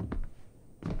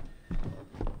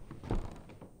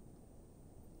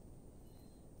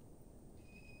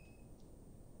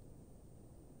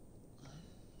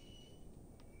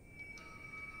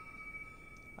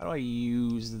 How do I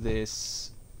use this?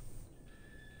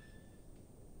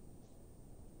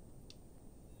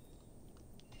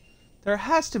 There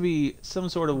has to be some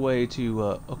sort of way to,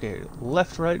 okay,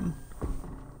 left, right.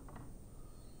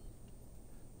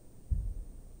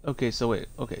 Okay, so wait.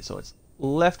 Okay, so it's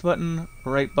left button,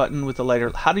 right button with the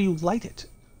lighter. How do you light it?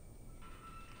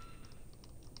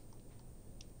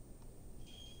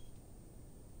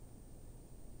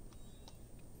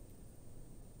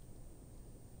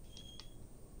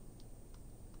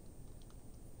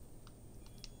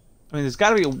 I mean, there's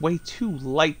got to be a way to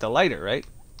light the lighter, right?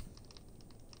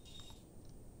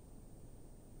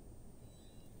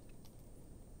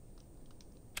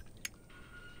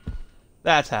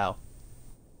 That's how.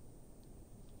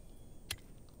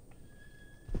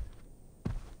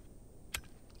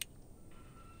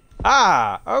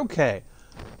 Ah, okay.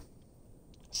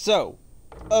 So,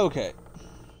 okay.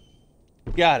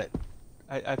 Got it.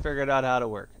 I figured out how to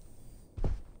work.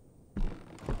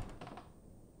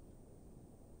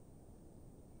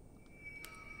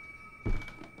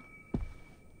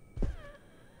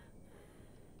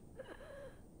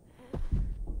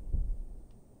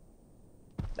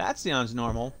 That sounds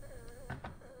normal.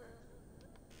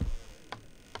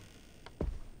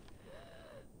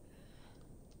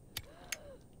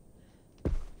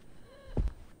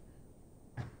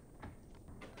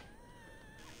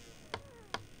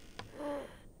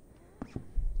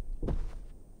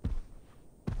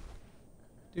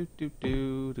 Do do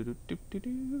do do do do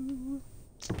do.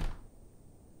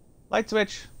 Light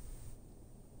switch.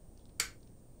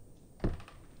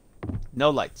 No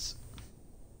lights.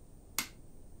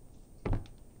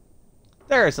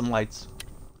 There are some lights.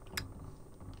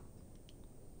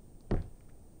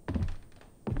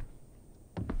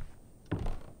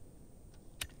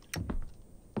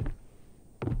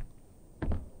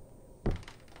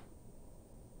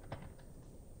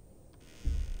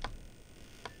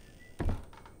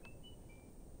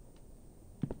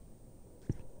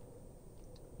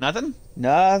 Nothing?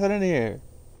 Nothing in here.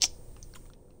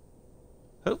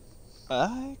 Oh,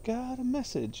 I got a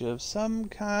message of some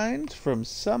kind from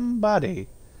somebody.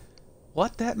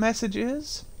 What that message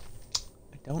is,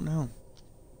 I don't know.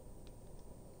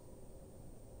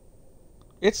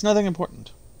 It's nothing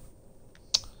important.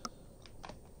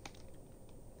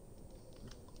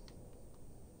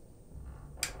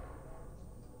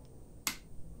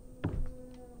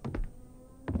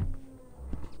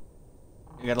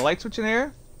 You got a light switch in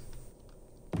here?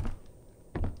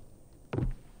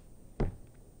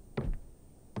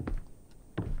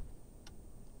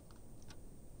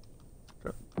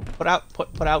 Put out,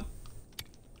 put out.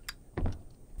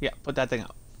 Yeah, put that thing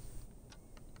out.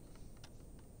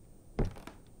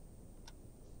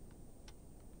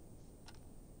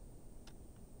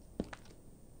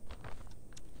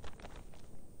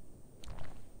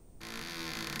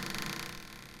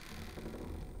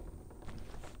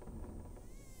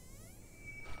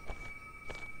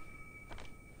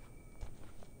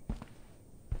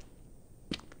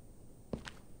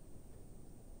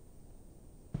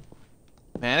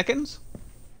 Mannequins?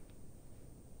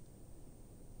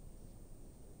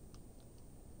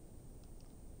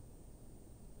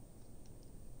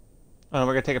 Oh,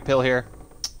 we're gonna take a pill here.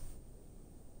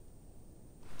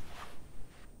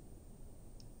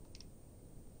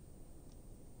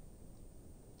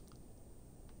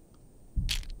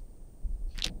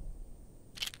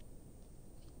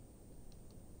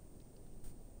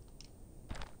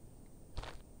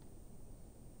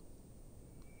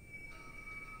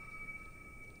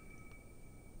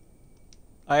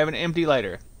 I have an empty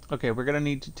lighter. Okay, we're gonna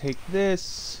need to take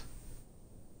this.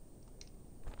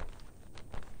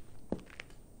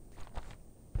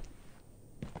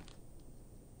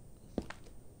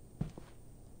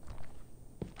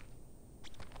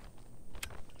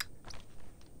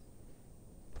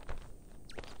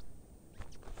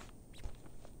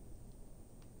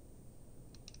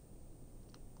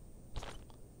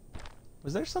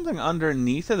 Was there something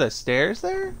underneath of the stairs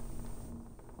there?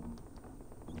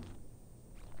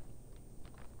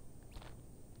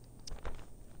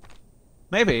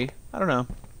 Maybe. I don't know.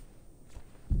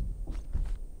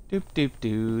 Doop doop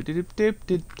doo doop doop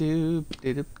doop doop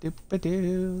doop doop doop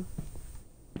doo.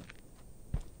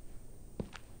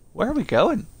 Where are we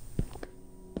going?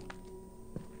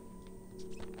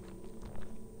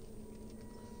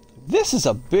 This is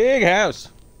a big house.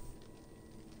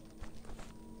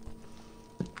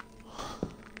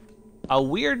 A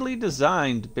weirdly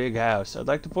designed big house. I'd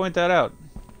like to point that out.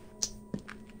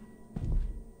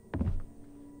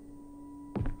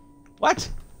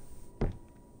 What?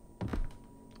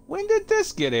 When did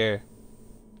this get here?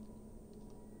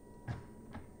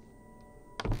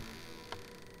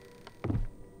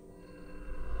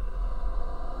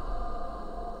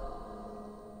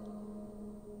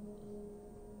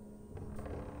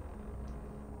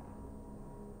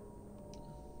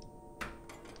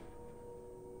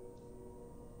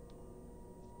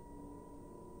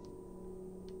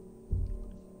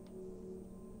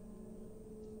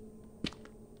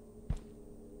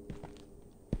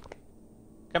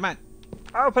 Come on.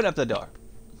 Open up the door.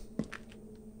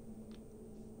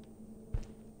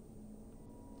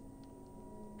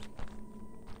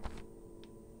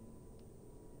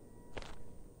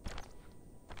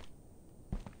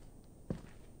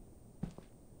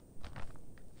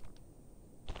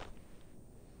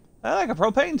 I like a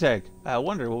propane tank. I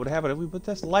wonder what would happen if we put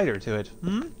this lighter to it.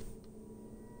 Hmm?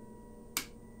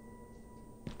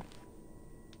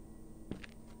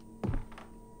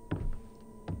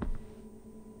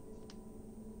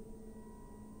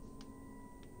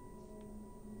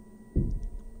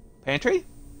 Pantry?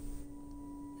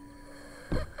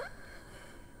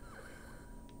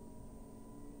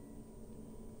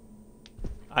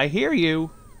 I hear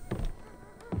you.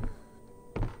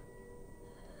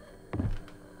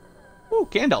 Ooh,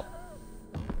 candle.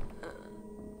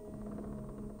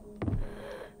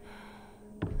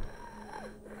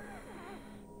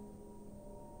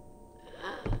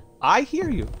 I hear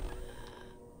you.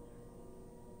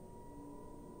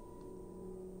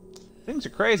 Things are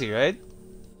crazy, right?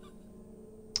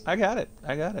 I got it.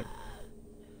 I got it.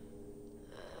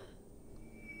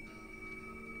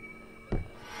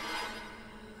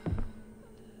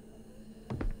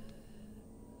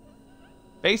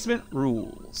 Basement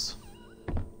rules.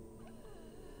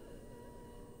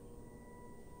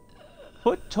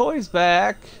 Put toys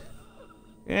back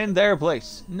in their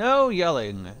place. No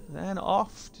yelling. Then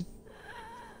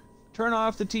turn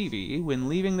off the TV when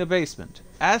leaving the basement.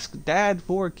 Ask Dad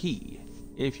for a key.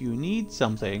 If you need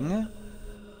something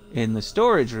in the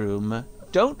storage room,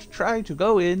 don't try to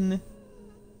go in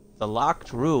the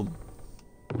locked room.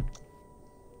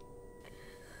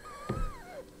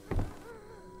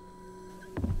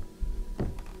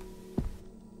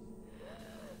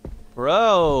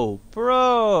 Bro,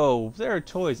 there are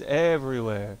toys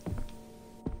everywhere.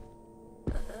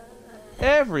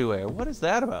 Everywhere. What is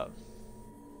that about?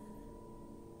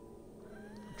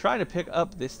 I'm trying to pick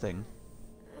up this thing.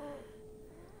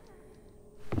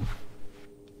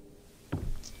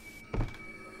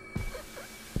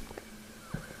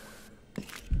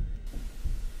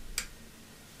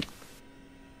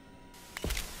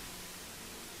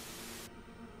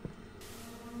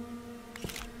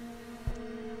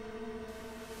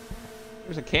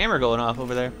 There's a camera going off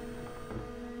over there.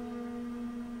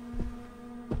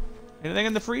 Anything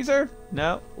in the freezer?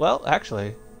 No. Well,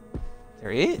 actually,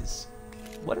 there is.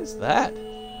 What is that?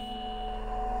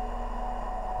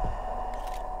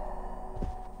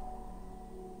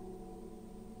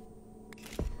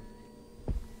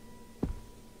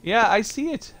 Yeah, I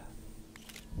see it.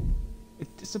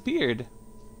 It disappeared.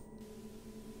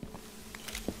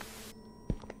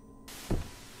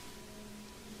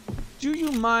 Do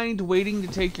you mind waiting to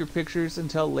take your pictures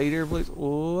until later, please?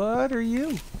 What are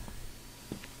you?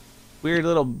 Weird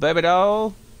little baby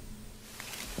doll.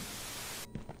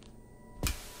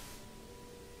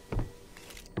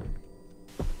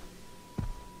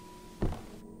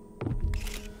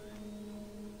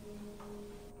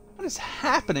 What is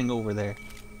happening over there?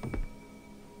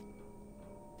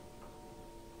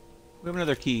 We have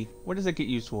another key. What does it get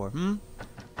used for?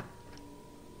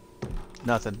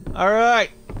 Nothing. Alright.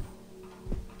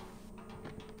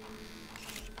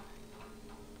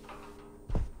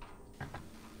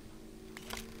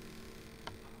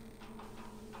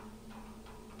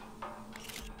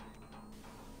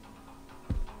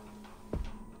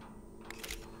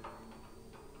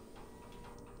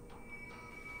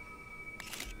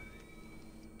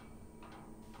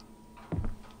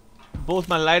 Both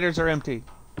my lighters are empty.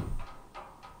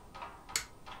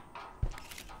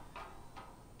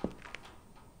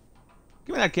 Give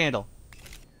me that candle.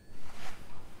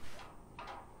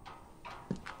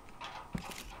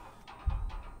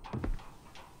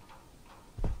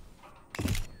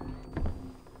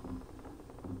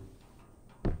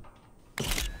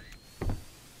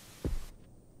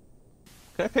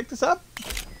 Can I pick this up?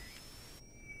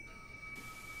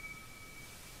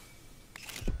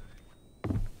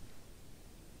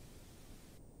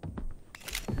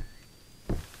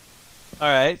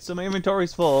 Alright, so my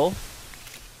inventory's full.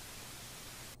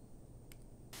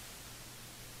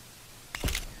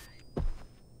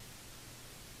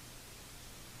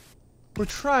 We're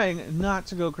trying not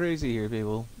to go crazy here,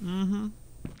 people.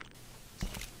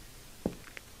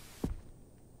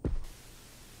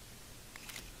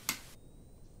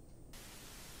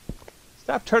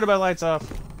 Stop turning my lights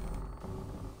off.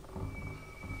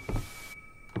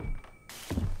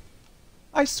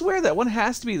 I swear that one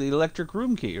has to be the electric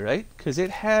room key, right? Because it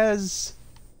has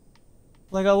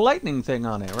like a lightning thing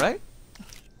on it, right?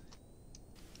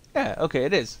 Yeah, okay,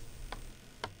 it is.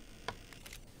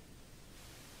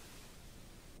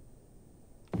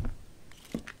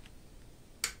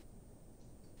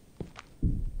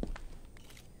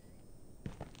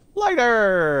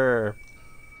 Lighter!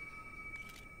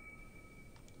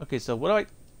 Okay, so what do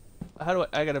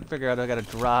I gotta figure out, I gotta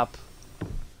drop...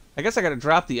 I guess I gotta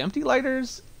drop the empty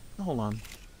lighters? Hold on.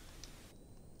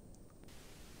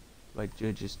 Do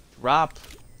I just drop...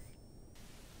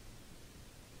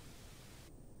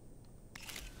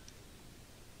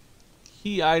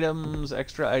 key items,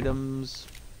 extra items...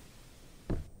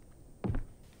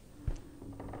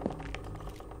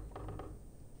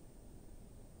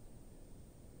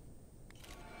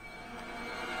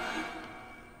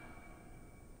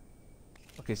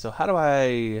 Okay, so how do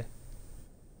I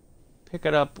pick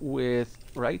it up with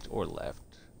right or left?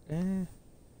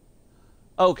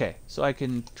 Okay, so I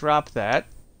can drop that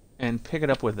and pick it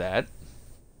up with that.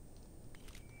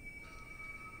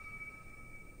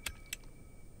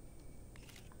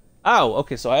 Oh,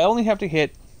 okay, so I only have to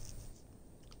hit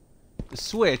the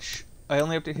switch. I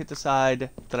only have to hit the side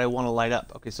that I want to light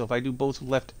up. Okay, so if I do both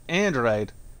left and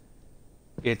right,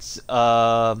 it's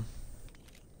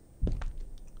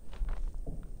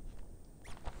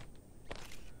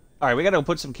Alright, we gotta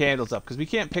put some candles up, because we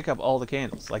can't pick up all the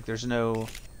candles. Like, there's no...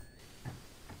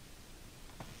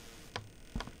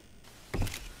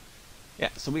 Yeah,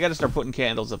 so we gotta start putting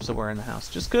candles up somewhere in the house.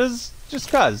 Just cause,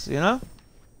 you know?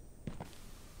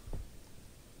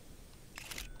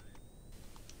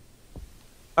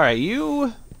 Alright,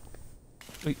 you...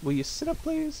 Wait, will you sit up,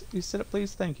 please? Will you sit up,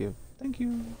 please? Thank you. Thank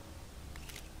you.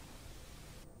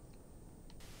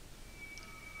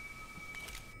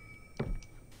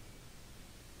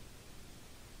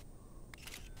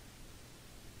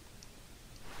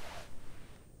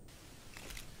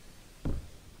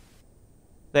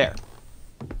 There.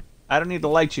 I don't need to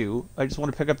light you. I just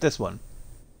want to pick up this one.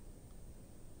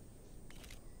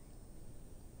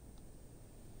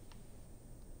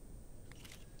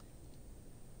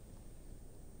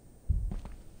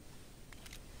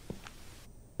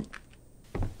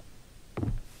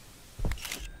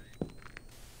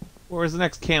 Where's the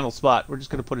next candle spot? We're just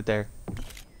gonna put it there.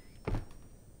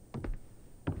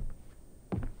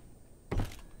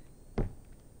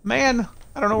 Man,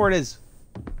 I don't know where it is.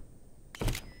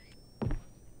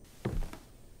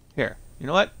 Here, you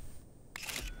know what?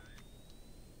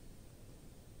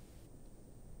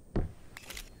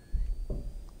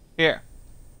 Here.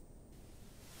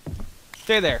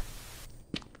 Stay there.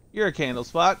 You're a candle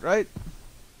spot, right?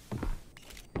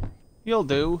 You'll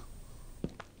do.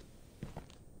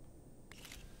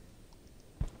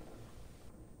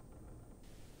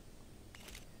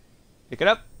 Pick it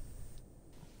up.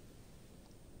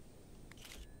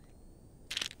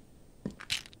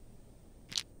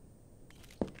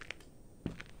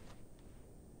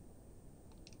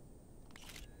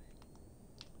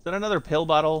 Is that another pill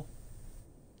bottle?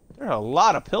 There are a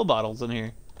lot of pill bottles in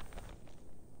here.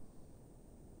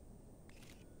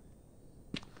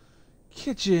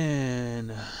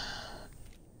 Kitchen.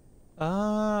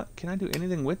 Can I do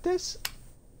anything with this?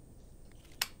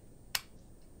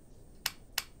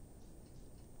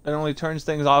 It only turns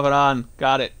things off and on.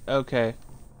 Got it. Okay.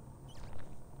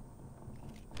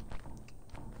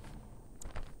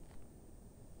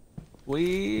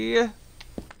 We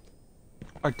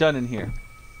are done in here.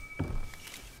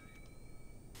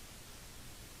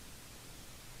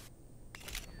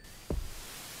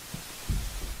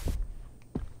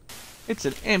 It's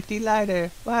an empty lighter.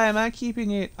 Why am I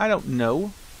keeping it? I don't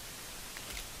know.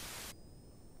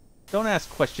 Don't ask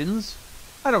questions.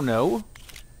 I don't know.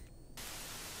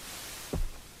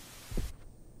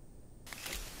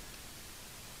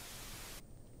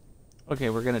 Okay,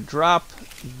 we're gonna drop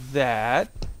that,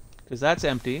 because that's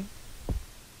empty.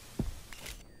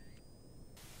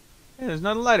 Hey, there's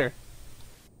another lighter.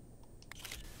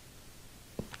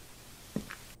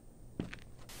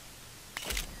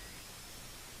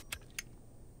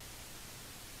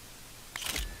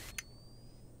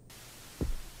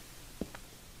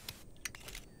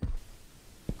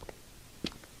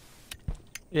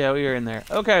 Yeah, we are in there.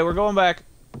 Okay, we're going back.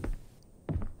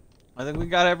 I think we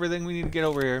got everything we need to get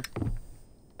over here.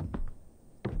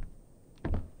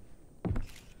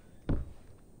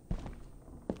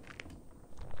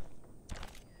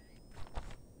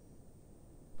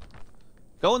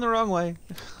 Going the wrong way.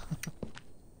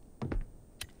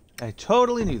 I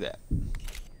totally knew that.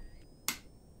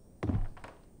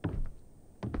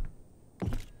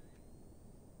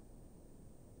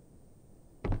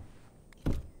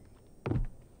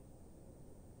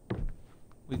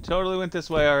 We totally went this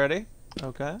way already.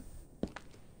 Okay.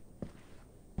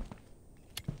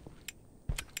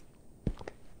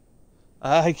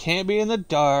 I can't be in the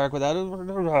dark without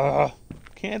a...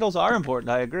 Candles are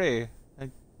important, I agree.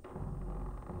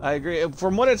 I agree.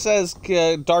 From what it says,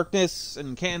 darkness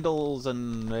and candles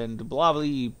and blah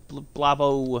blah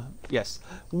blah. Yes.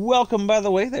 Welcome, by the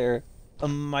way, there,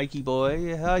 Mikey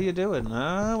boy. How you doing?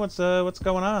 What's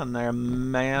going on there,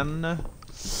 man?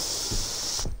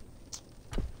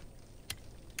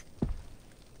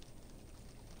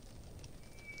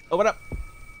 Open up!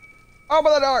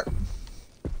 Open the door!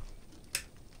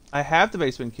 I have the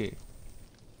basement key.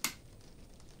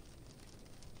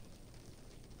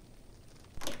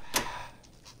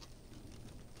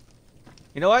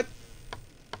 You know what?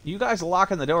 You guys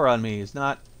locking the door on me is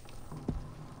not...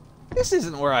 This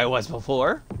isn't where I was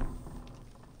before.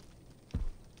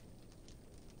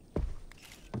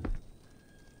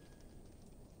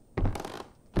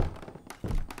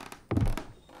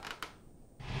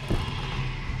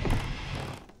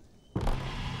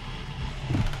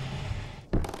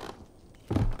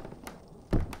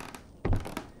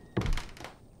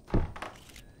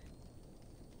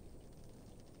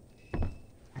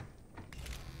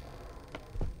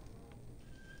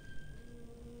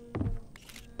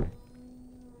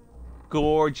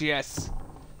 Gorgeous.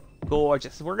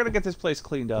 Gorgeous. We're gonna get this place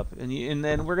cleaned up, and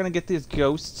then we're gonna get these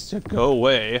ghosts to go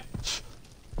away.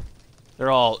 They're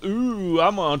all, ooh,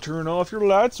 I'm gonna turn off your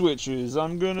light switches.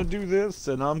 I'm gonna do this,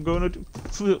 and I'm gonna do...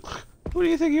 Who do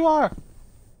you think you are?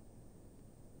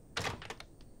 You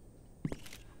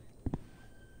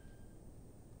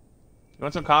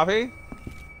want some coffee?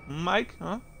 Mike,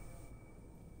 huh?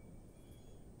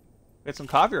 Get some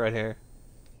coffee right here.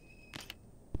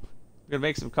 We're gonna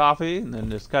make some coffee and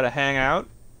then just kind of hang out.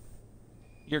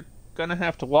 You're gonna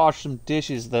have to wash some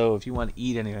dishes though if you want to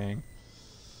eat anything.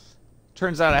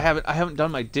 Turns out I haven't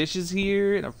done my dishes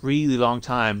here in a really long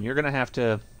time. You're gonna have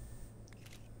to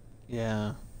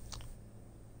Yeah.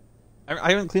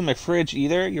 I haven't cleaned my fridge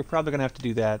either. You're probably gonna have to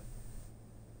do that.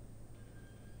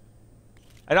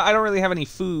 I don't really have any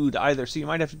food either, so you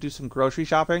might have to do some grocery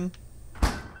shopping.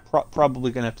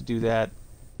 Probably gonna have to do that.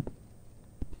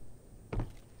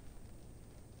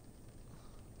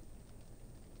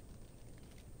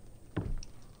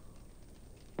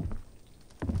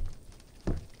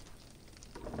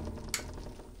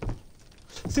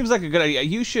 Seems like a good idea.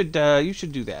 You should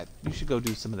do that. You should go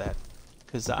do some of that,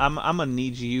 because I'm gonna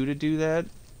need you to do that.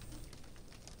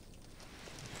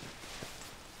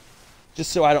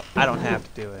 Just so I don't have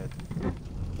to do it.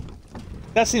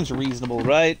 That seems reasonable,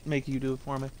 right? Make you do it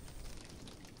for me.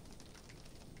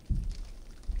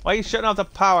 Why are you shutting off the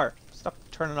power? Stop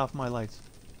turning off my lights.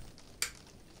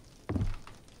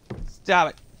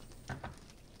 Stop it.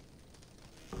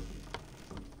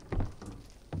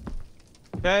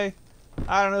 Okay?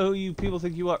 I don't know who you people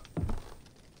think you are.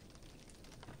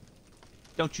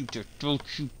 Don't you dare. Don't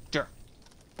you dare.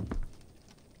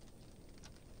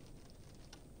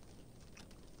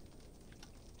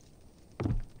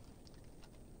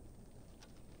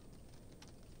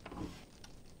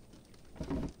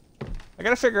 I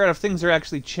gotta figure out if things are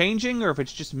actually changing or if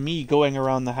it's just me going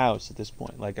around the house at this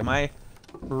point. Like, am I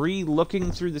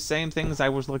re-looking through the same things I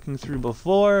was looking through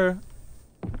before?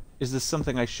 Is this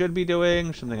something I should be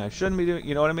doing? Something I shouldn't be doing?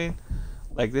 You know what I mean?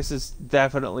 Like, this is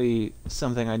definitely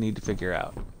something I need to figure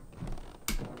out.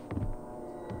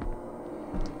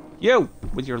 You!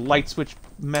 With your light switch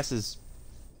messes.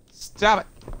 Stop it!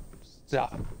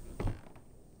 Stop.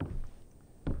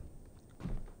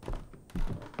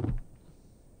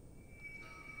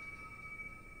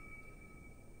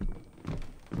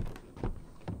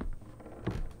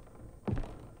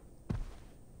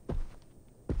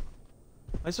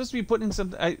 Am I supposed to be putting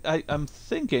something? I'm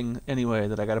thinking, anyway,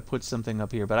 that I gotta put something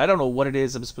up here, but I don't know what it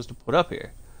is I'm supposed to put up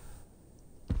here.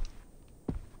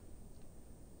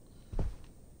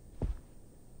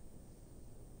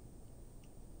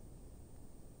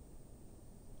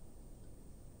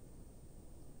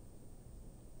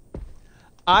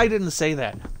 I didn't say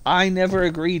that. I never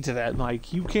agreed to that,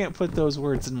 Mike. You can't put those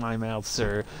words in my mouth,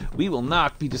 sir. We will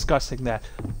not be discussing that.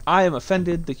 I am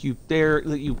offended that you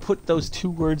put those two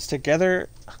words together.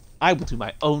 I will do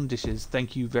my own dishes.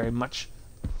 Thank you very much.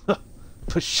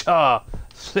 Pshaw.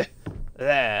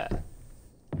 There.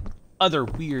 Other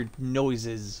weird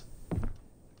noises.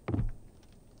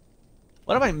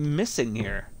 What am I missing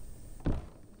here?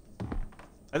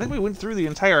 I think we went through the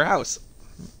entire house.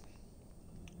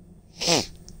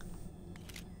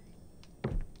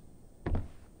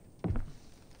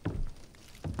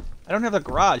 I don't have the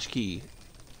garage key.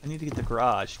 I need to get the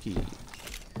garage key.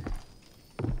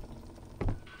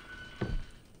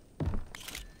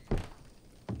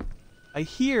 I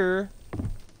hear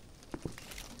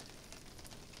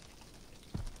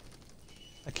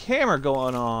a camera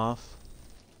going off,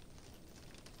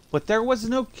 but there was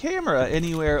no camera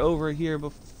anywhere over here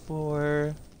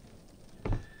before.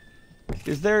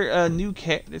 Is there a new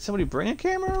did somebody bring a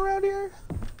camera around here?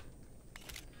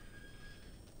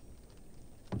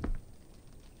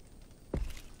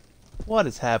 What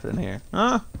is happening here?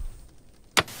 Huh?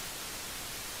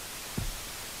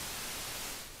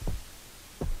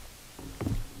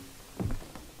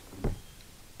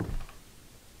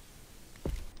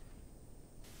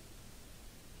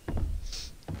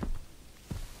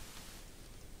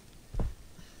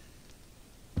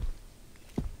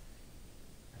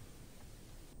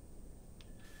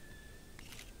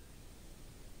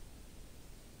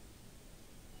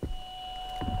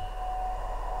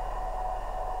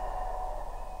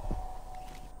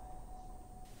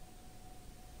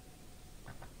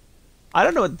 I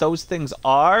don't know what those things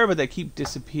are, but they keep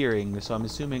disappearing, so I'm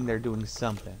assuming they're doing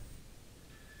something.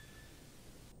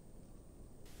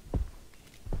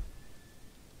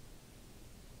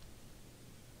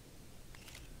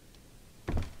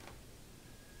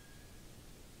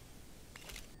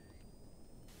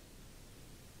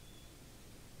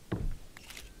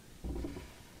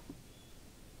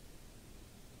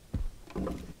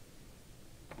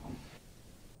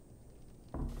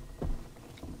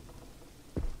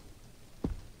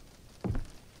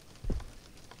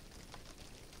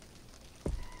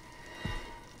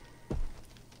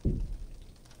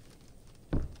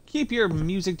 Keep your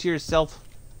music to yourself.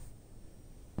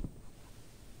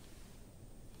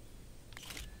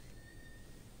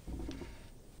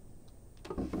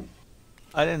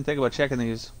 I didn't think about checking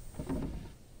these.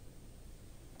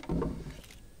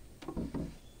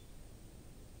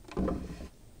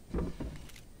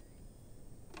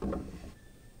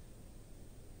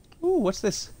 Ooh, what's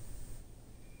this?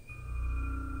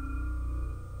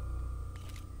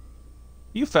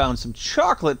 You found some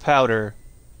chocolate powder.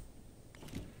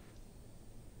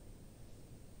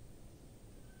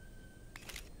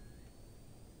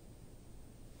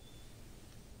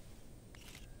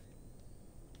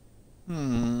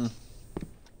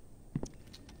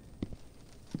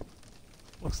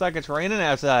 Looks like it's raining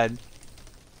outside.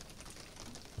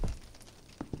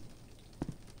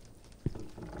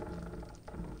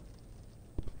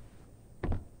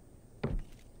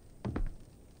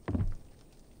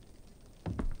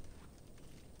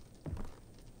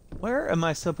 Where am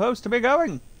I supposed to be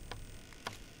going?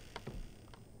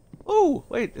 Oh,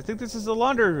 wait, I think this is the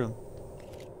laundry room.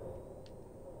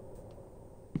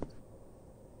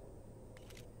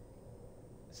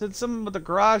 Said something about the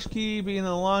garage key being in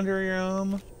the laundry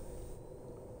room.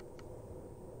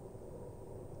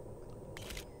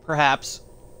 Perhaps.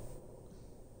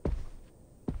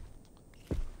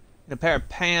 A pair of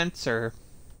pants or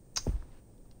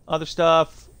other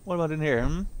stuff. What about in here?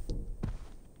 Hmm?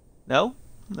 No?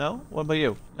 No? What about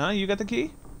you? Huh? You got the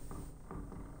key?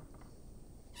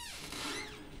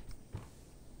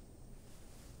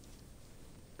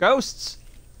 Ghosts!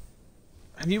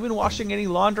 Have you been washing any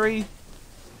laundry?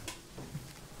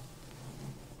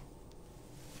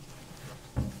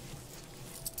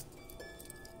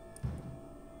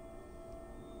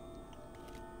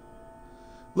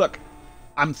 Look,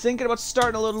 I'm thinking about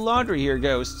starting a little laundry here,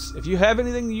 ghosts. If you have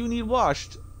anything you need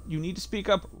washed, you need to speak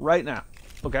up right now.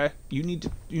 Okay? You need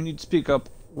to speak up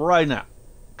right now.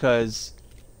 'Cause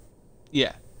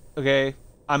yeah, okay?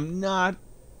 I'm not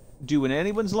doing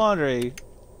anyone's laundry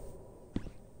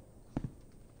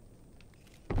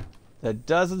that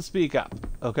doesn't speak up,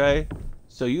 okay?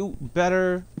 So you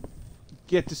better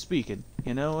get to speaking.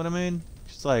 You know what I mean?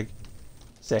 Just like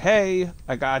say, hey,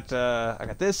 I got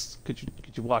this. Could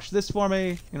you wash this for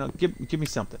me? You know, give me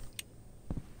something.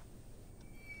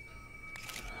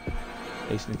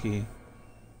 Basement key.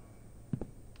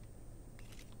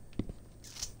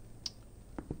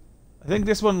 I think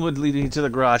this one would lead me to the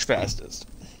garage fastest.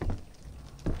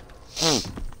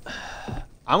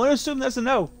 I'm gonna assume that's a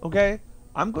no, okay?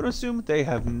 I'm gonna assume they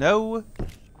have no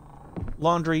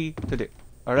laundry to do.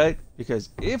 Alright? Because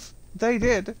if they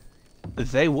did,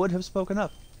 they would have spoken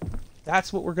up.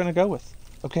 That's what we're gonna go with.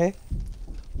 Okay?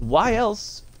 Why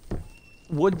else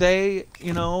would they,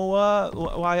 you know,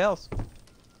 why else?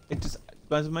 It just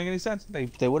doesn't make any sense.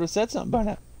 They would have said something by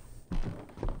now.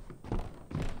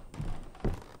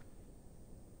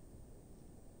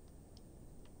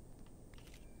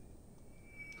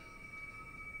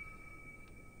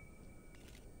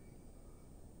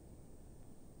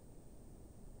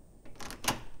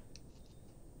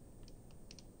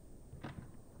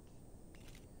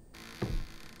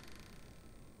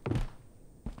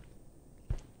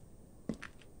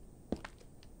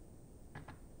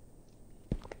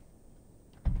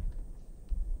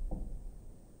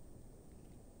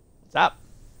 What's up?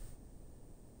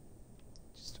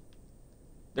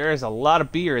 There is a lot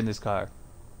of beer in this car.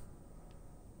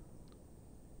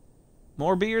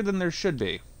 More beer than there should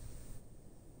be.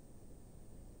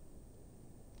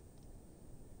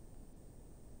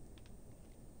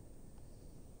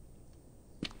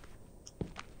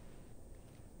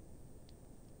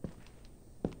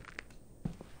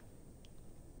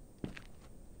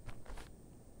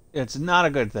 It's not a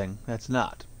good thing. That's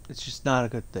not. It's just not a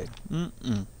good thing.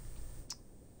 Mm-mm.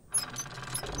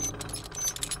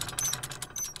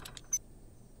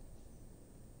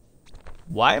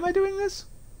 Why am I doing this?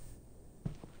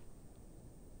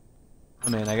 I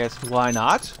mean, I guess why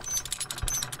not?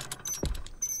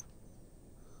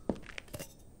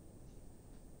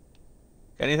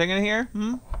 Anything in here?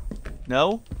 Hmm?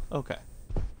 No? Okay.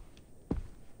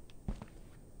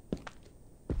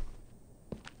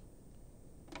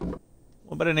 What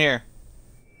about in here?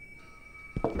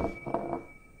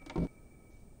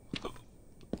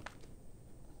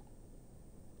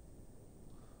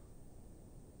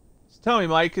 Tell me,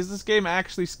 Mike, is this game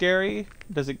actually scary?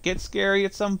 Does it get scary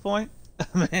at some point?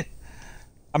 I mean,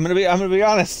 I'm gonna be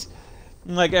honest.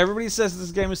 Like, everybody says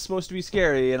this game is supposed to be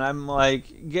scary, and I'm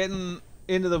like getting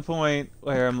into the point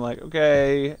where I'm like,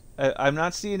 okay, I'm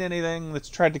not seeing anything that's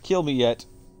tried to kill me yet.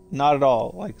 Not at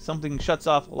all. Like, something shuts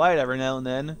off a light every now and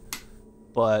then,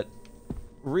 but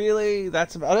really,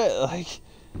 that's about it.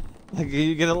 Like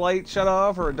you get a light shut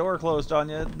off or a door closed on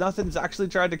you. Nothing's actually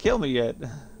tried to kill me yet.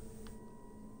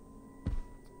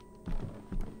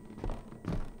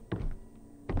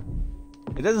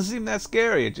 It doesn't seem that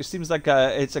scary. It just seems like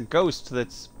it's a ghost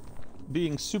that's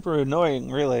being super annoying,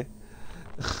 really.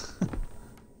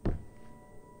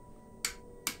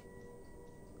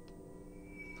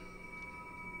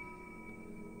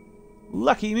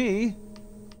 Lucky me.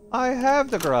 I have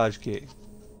the garage key.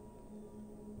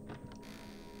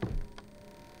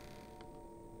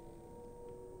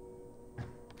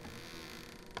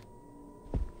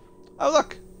 Oh,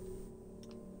 look!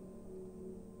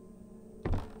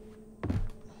 Can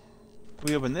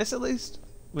we open this at least?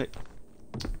 Wait.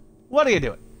 What are you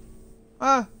doing?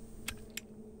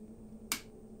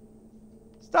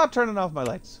 Stop turning off my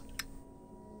lights.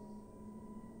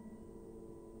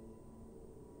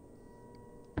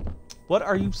 What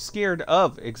are you scared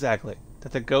of, exactly?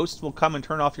 That the ghost will come and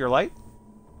turn off your light?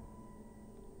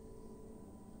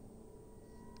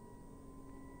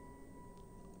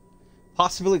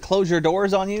 Possibly close your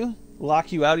doors on you?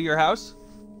 Lock you out of your house?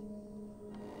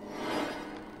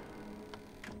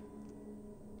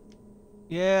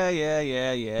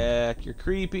 Yeah. You're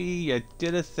creepy, you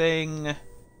did a thing.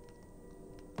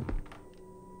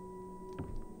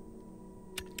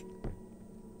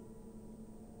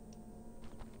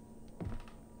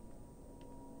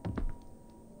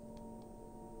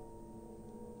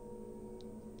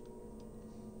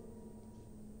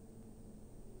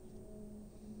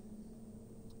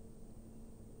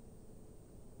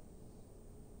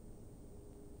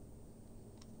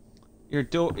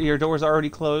 Your door's already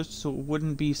closed, so it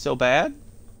wouldn't be so bad?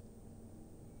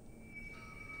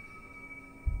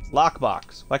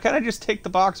 Lockbox. Why can't I just take the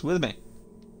box with me?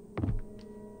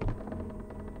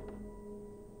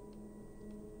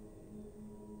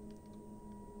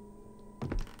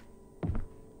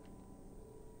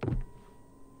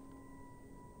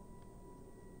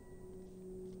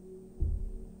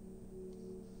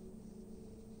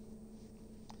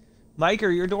 Mike,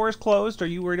 are your doors closed? Are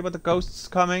you worried about the ghosts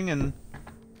coming and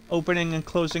opening and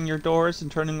closing your doors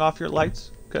and turning off your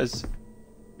lights? Because,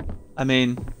 I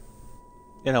mean,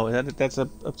 you know, that's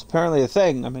apparently a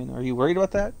thing. I mean, are you worried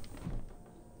about that?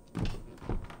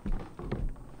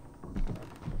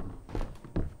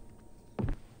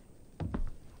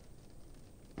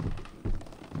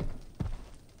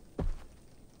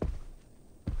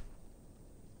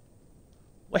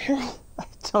 Where? I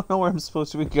don't know where I'm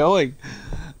supposed to be going.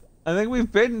 I think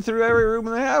we've been through every room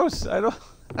in the house. I don't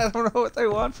know what they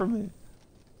want from me.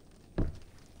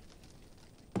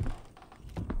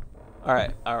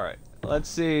 Alright. Let's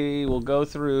see. We'll go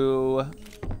through.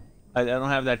 I don't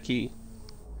have that key.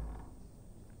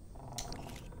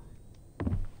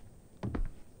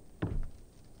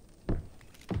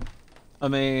 I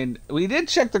mean, we did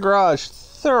check the garage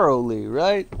thoroughly,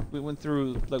 right? We went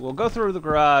through, like, we'll go through the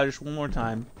garage one more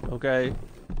time, okay?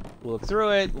 We'll look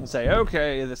through it, we'll say,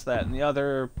 okay, this, that, and the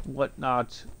other,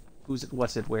 whatnot. Who's it,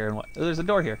 what's it, where, and what. Oh, there's a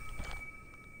door here.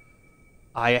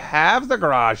 I have the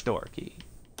garage door key.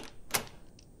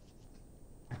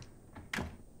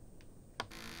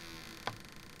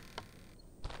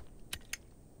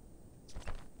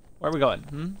 Where are we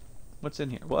going? What's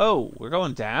in here? Whoa, we're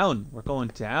going down. We're going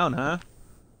down, huh?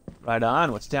 Right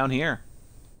on. What's down here?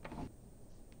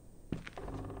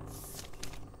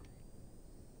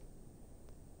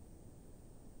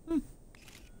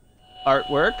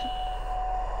 Artwork.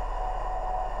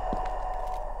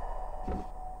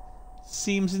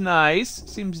 Seems nice.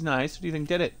 Seems nice. What do you think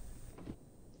did it?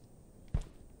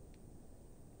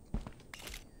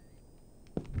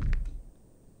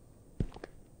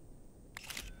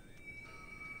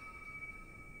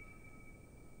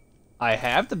 I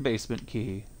have the basement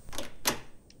key.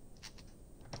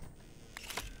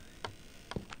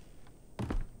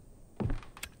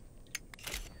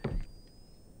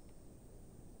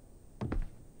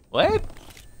 What?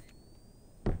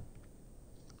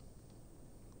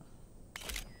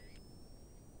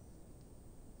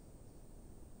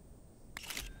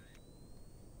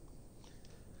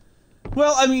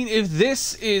 Well, I mean, if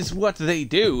this is what they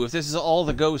do, if this is all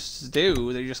the ghosts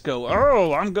do, they just go,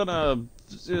 oh, I'm gonna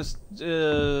just,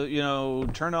 you know,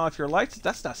 turn off your lights.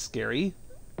 That's not scary.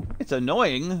 It's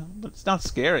annoying, but it's not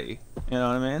scary. You know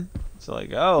what I mean? It's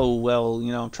like, oh, well,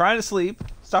 you know, I'm trying to sleep.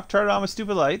 Stop turning on my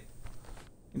stupid light.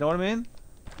 You know what I mean?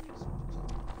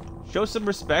 Show some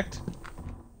respect.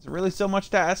 Is it really so much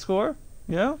to ask for?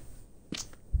 You know?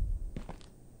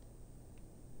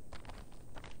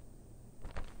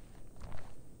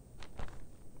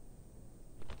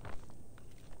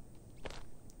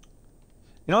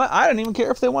 You know what? I don't even care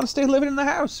if they want to stay living in the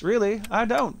house. Really, I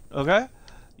don't. Okay?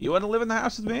 You want to live in the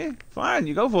house with me? Fine,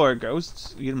 you go for it,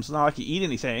 ghosts. It's not like you eat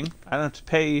anything. I don't have to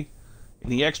pay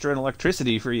any extra in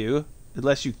electricity for you.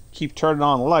 Unless you keep turning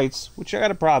on the lights, which I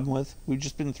got a problem with. We've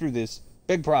just been through this.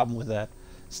 Big problem with that.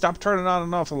 Stop turning on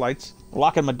and off the lights.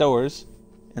 Locking my doors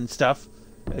and stuff.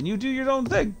 And you do your own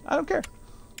thing. I don't care.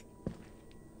 You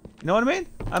know what I mean?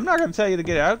 I'm not going to tell you to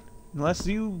get out unless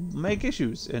you make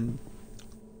issues. And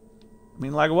I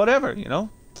mean, like, whatever, you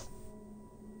know?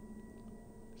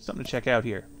 Something to check out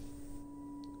here.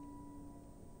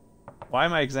 Why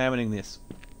am I examining this?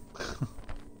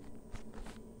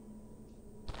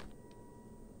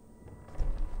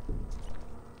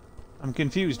 I'm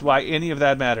confused why any of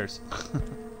that matters.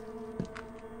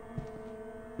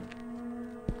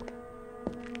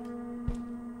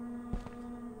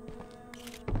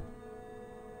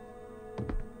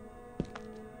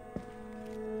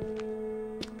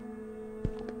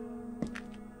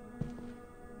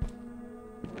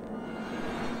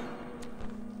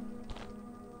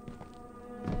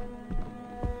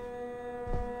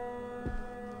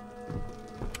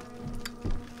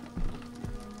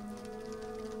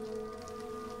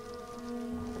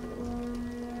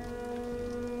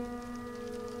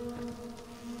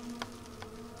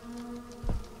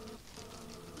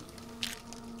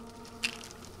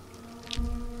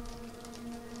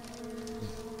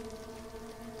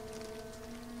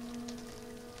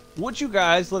 Would you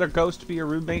guys let a ghost be your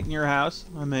roommate in your house?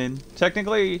 I mean,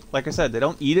 technically, like I said, they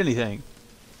don't eat anything.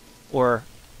 Or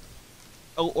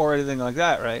anything like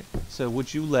that, right? So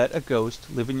would you let a ghost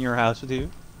live in your house with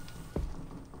you?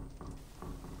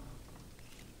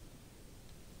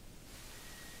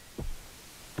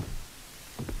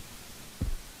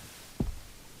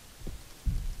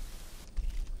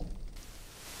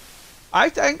 I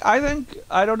don't think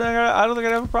I'd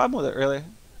have a problem with it, really.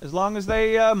 As long as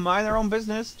they mind their own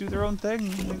business, do their own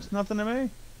thing, it's nothing to me.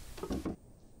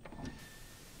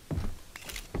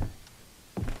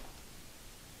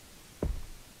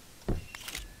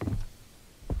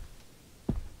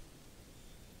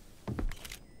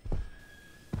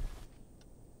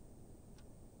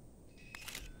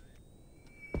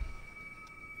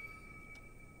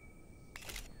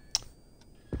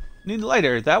 Need a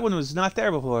lighter. That one was not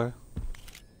there before.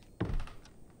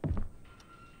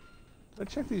 Did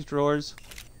I check these drawers?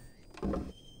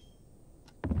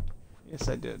 Yes,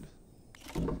 I did.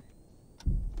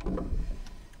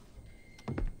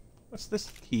 What's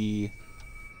this key?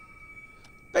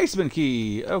 Basement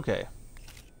key. Okay.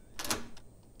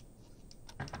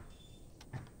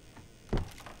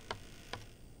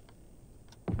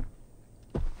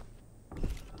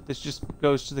 This just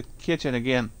goes to the kitchen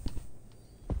again.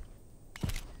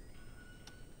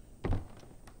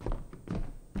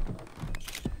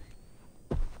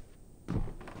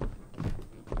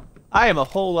 I am a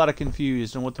whole lot of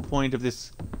confused on what the point of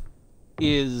this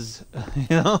is, you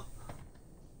know?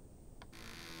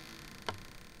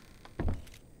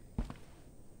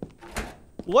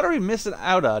 What are we missing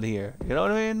out on here? You know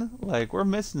what I mean? Like, we're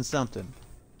missing something.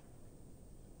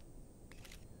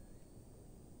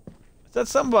 Is that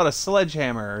something about a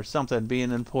sledgehammer or something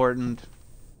being important?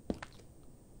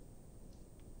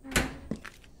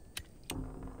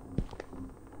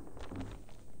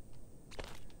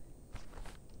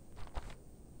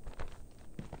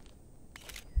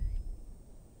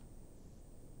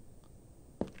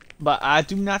 But I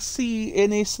do not see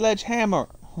any sledgehammer.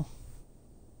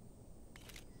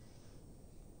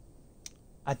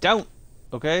 I don't,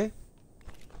 okay?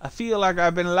 I feel like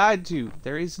I've been lied to.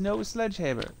 There is no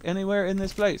sledgehammer anywhere in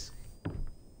this place.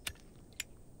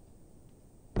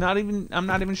 I'm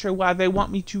not even sure why they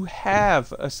want me to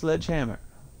have a sledgehammer.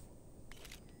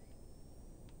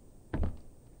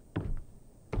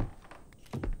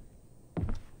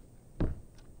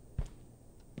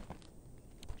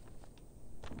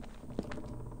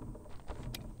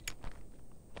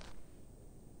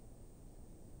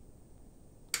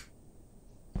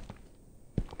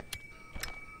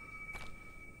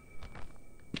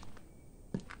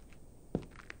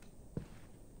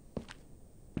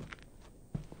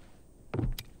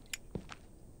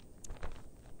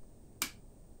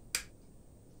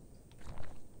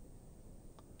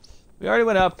 We already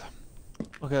went up.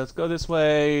 Okay, let's go this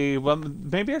way. Well,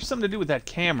 maybe there's something to do with that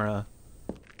camera.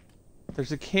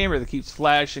 There's a camera that keeps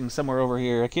flashing somewhere over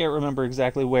here. I can't remember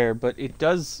exactly where, but it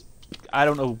does... I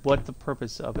don't know what the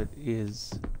purpose of it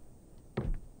is.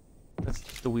 That's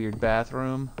just the weird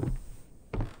bathroom.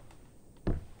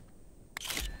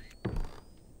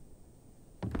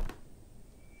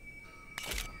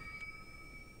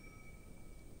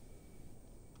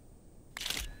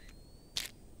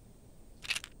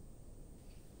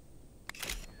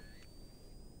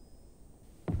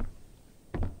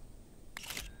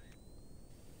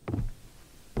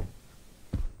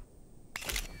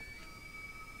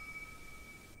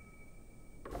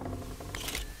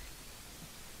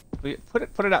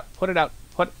 Put it out. Put it out.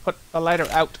 Put the lighter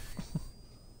out.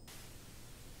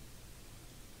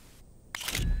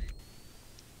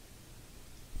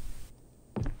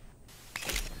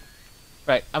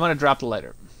 Right, I'm gonna drop the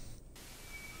lighter.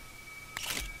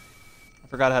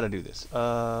 forgot how to do this.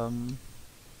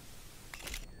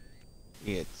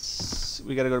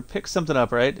 We gotta go pick something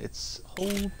up, right? It's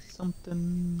hold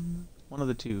something. One of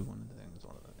the two. One of the things.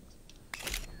 One of the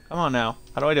things. Come on now.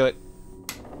 How do I do it?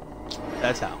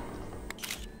 That's how.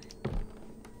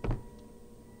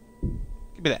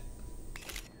 Give me that.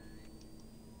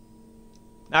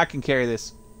 Now I can carry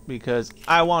this because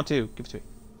I want to. Give it to me.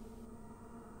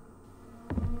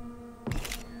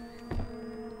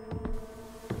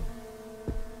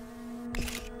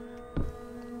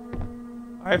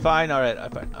 Alright, fine. Alright,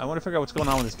 fine. I want to figure out what's going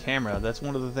on with this camera. That's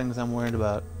one of the things I'm worried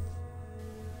about.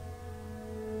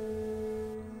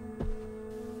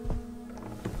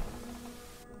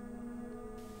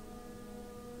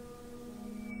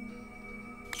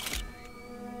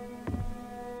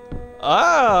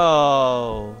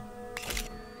 Oh!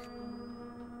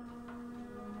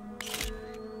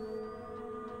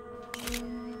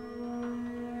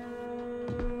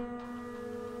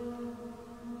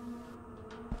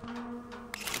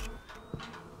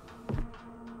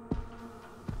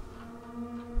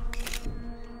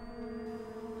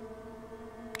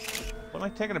 What am I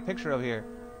taking a picture of here?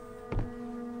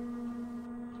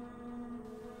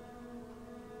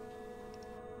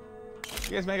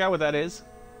 You guys make out what that is?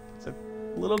 It's a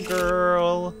little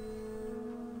girl.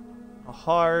 A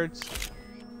heart.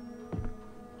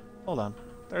 Hold on.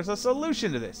 There's a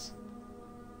solution to this.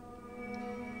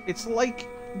 It's like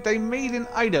they made an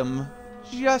item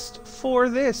just for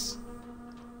this.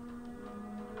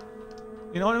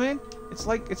 You know what I mean? It's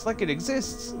like it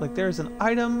exists. Like there's an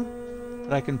item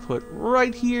that I can put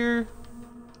right here.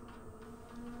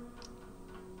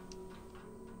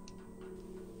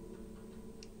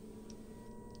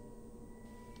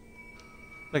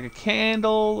 Like a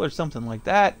candle or something like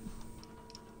that.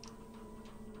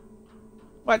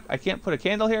 What? I can't put a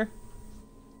candle here?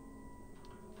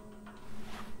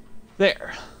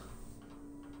 There.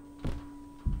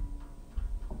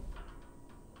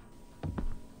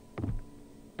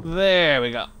 There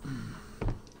we go.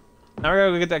 Now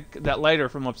we're gonna get that lighter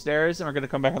from upstairs, and we're gonna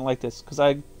come back and light this, because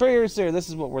I'm pretty sure this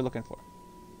is what we're looking for.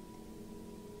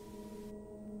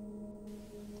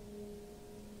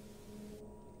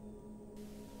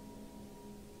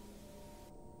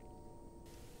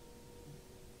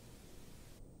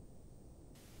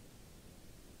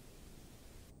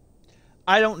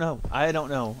 I don't know. I don't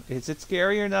know. Is it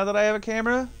scarier now that I have a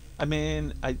camera? I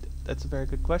mean, that's a very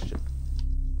good question.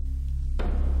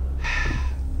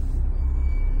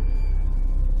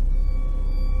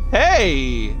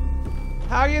 Hey!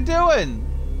 How you doing?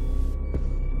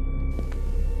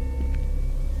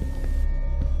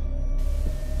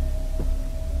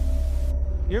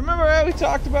 You remember how we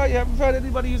talked about you haven't found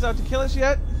anybody who's out to kill us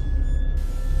yet?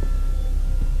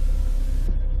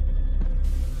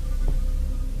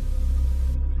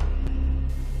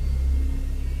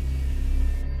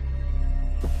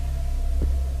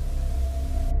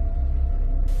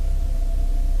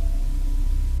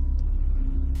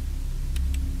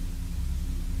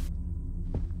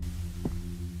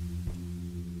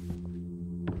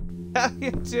 How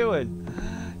you doing?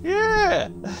 Yeah!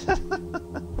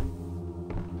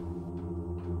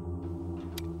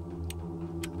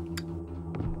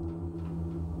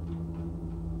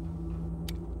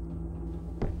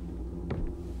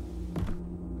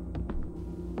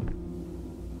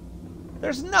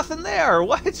 There's nothing there!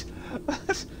 What?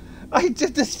 I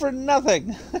did this for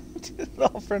nothing! I did it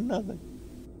all for nothing.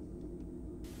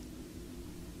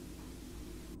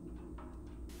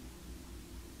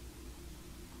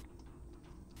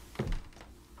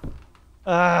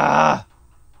 Ah!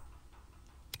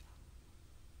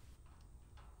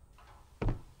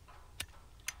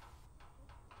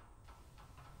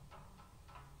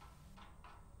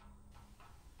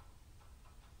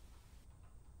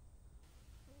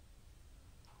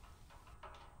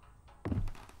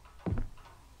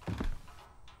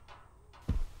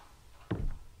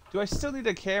 Do I still need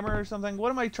a camera or something?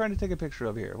 What am I trying to take a picture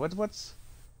of here? What's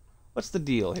the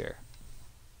deal here?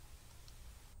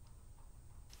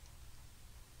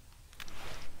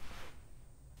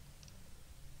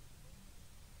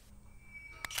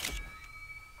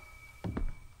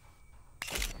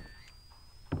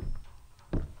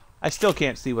 I still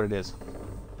can't see what it is.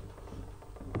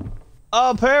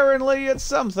 Apparently it's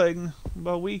something,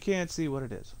 but we can't see what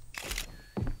it is.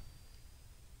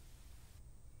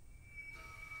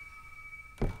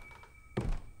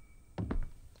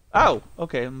 Oh,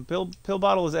 okay. Pill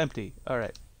bottle is empty. All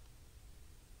right.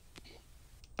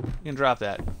 You can drop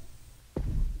that.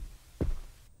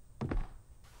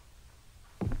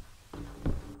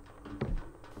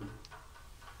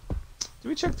 Do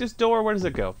we check this door? Where does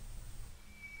it go?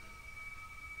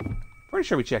 pretty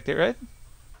sure we checked it, right?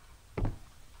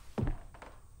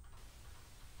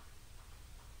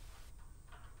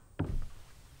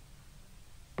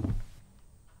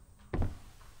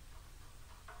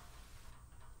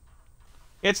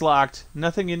 It's locked.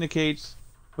 Nothing indicates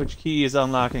which key is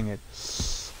unlocking it.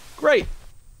 Great!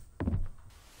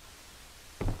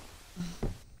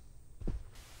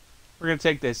 We're gonna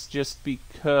take this just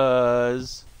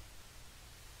because...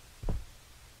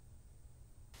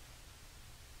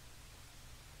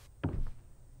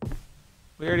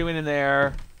 we already went in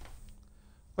there.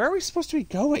 Where are we supposed to be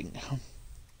going now?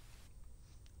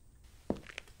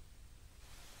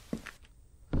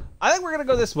 I think we're gonna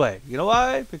go this way. You know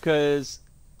why? Because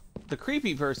the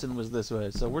creepy person was this way,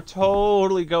 so we're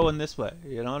totally going this way.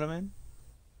 You know what I mean?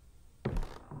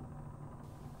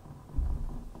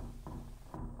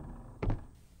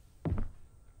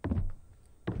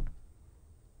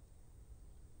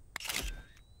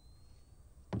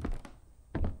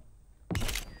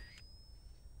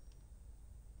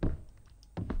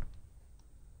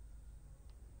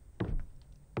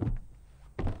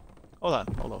 Hold on.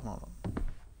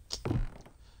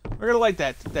 We're gonna light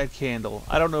that candle.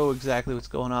 I don't know exactly what's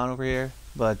going on over here,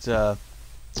 but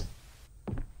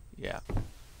yeah.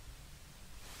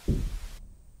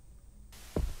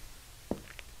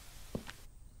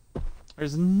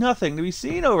 There's nothing to be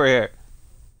seen over here.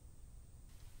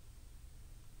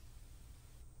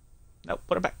 No,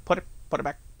 put it back. Put it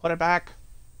back. Put it back.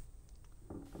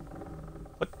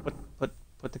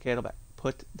 Put the candle back.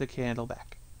 Put the candle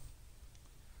back.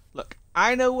 Look,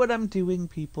 I know what I'm doing,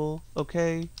 people,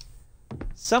 okay?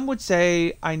 Some would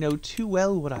say I know too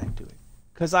well what I'm doing,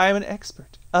 because I am an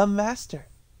expert, a master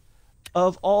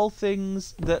of all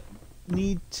things that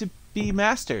need to be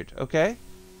mastered, okay?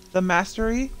 The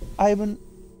mastery, I'm an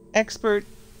expert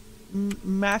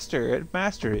master at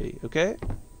mastery, okay?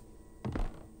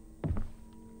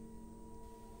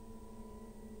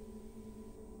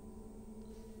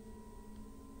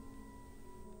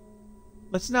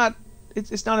 Let's not...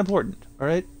 It's not important,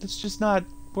 alright? Let's just not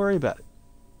worry about it.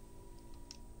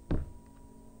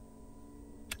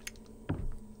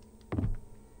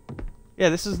 Yeah,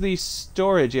 this is the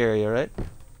storage area, right?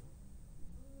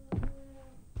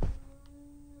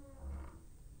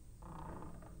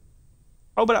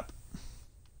 Open up!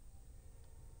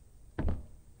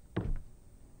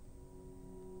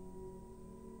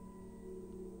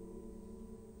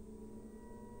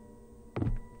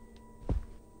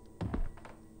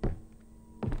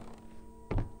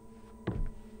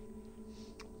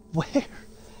 Where?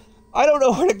 I don't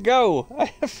know where to go. I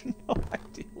have no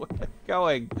idea where I'm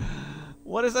going.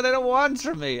 What is it it wants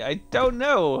from me? I don't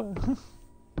know.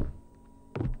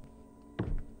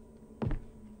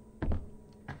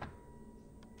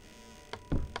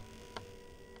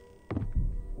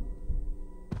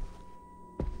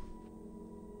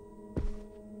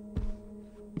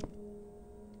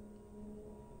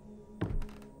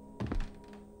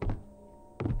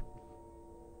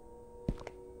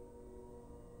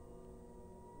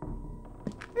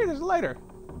 Hey, there's a lighter.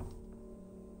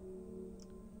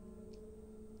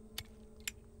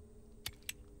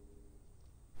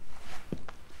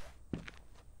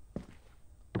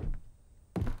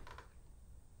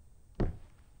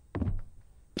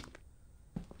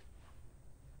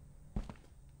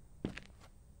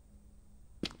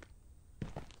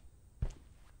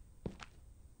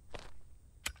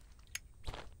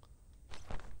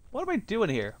 What am I doing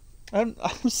here? I'm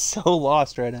so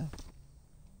lost right now.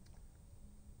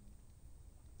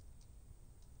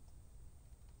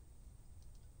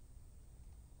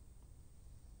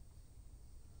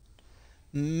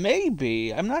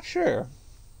 Maybe. I'm not sure.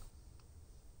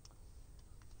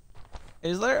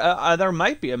 Is there... there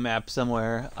might be a map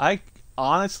somewhere. I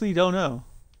honestly don't know.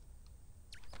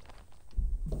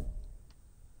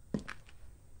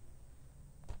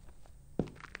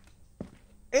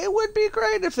 It would be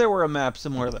great if there were a map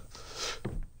somewhere.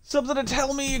 Something to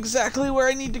tell me exactly where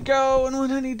I need to go and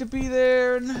when I need to be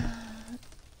there. And...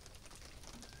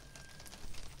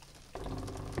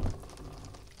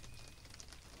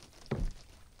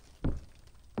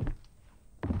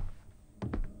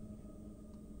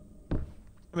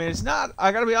 I mean, it's not...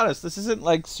 I gotta be honest, this isn't,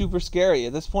 like, super scary.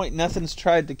 At this point, nothing's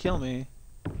tried to kill me.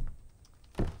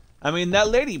 I mean, that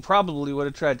lady probably would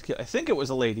have tried to kill... I think it was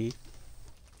a lady.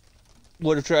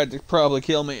 Would have tried to probably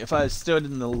kill me if I had stood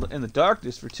in the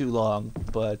darkness for too long.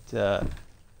 But,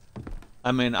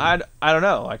 I mean, I don't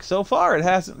know. Like, so far, it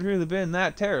hasn't really been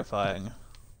that terrifying.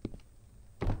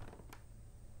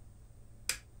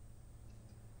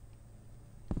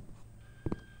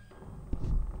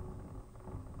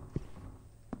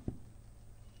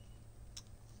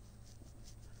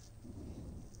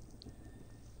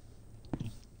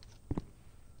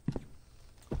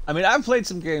 I mean, I've played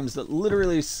some games that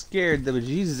literally scared the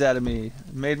bejesus out of me,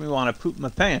 and made me want to poop my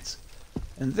pants.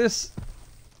 And this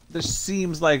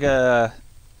seems like they're.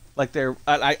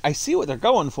 I see what they're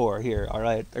going for here. All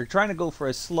right, they're trying to go for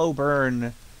a slow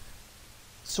burn,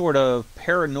 sort of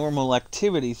paranormal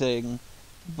activity thing.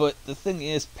 But the thing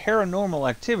is, paranormal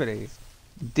activity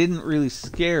didn't really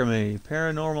scare me.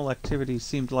 Paranormal activity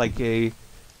seemed like a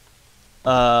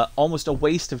almost a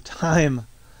waste of time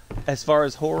as far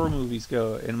as horror movies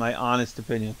go, in my honest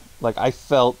opinion. Like, I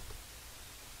felt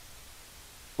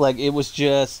like it was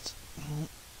just...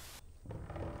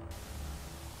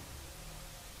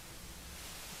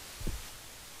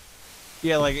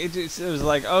 Yeah, like, it was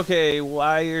like, okay,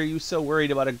 why are you so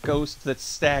worried about a ghost that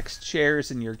stacks chairs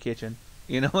in your kitchen?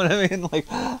 You know what I mean? Like,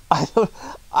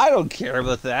 I don't care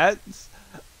about that.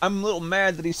 I'm a little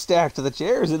mad that he stacked the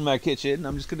chairs in my kitchen.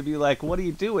 I'm just going to be like, what are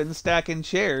you doing stacking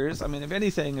chairs? I mean, if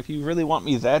anything, if you really want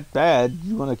me that bad,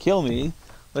 you want to kill me,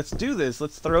 let's do this.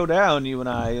 Let's throw down, you and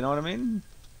I, you know what I mean?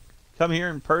 Come here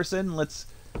in person, let's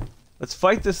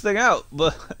fight this thing out.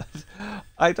 But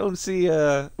I don't see,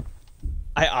 I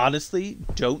honestly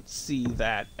don't see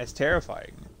that as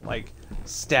terrifying. Like,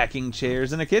 stacking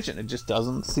chairs in a kitchen. It just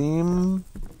doesn't seem...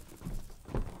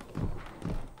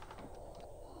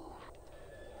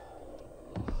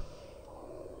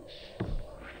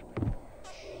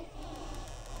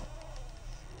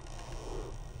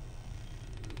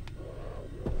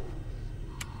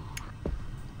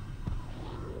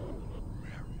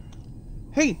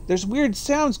 Hey, there's weird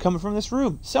sounds coming from this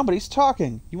room. Somebody's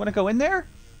talking. You want to go in there?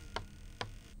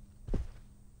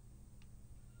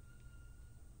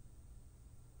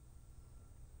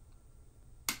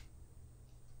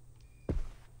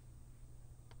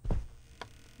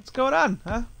 What's going on,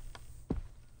 huh?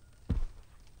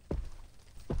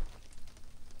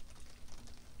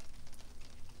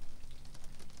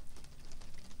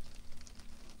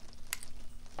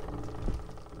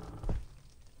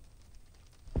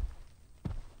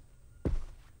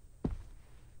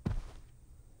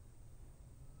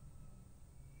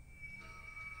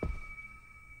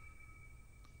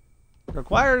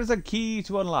 Requires a key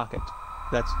to unlock it.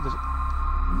 That's...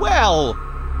 Well!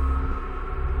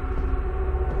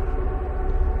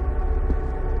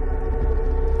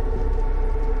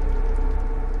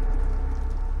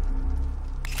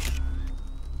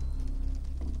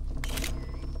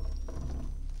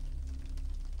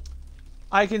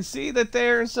 I can see that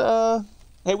there's,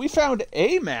 Hey, we found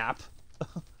a map.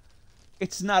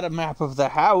 It's not a map of the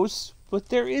house, but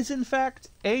there is, in fact,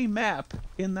 a map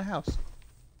in the house.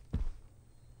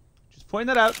 Just point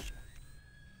that out.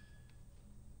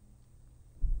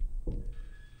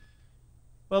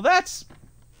 Well, that's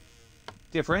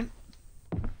different.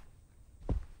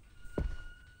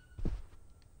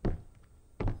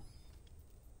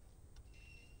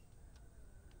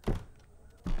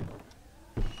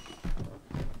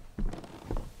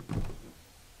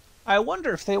 I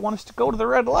wonder if they want us to go to the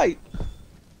red light.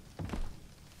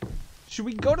 Should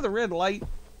we go to the red light?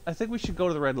 I think we should go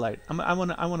to the red light. I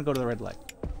want to go to the red light.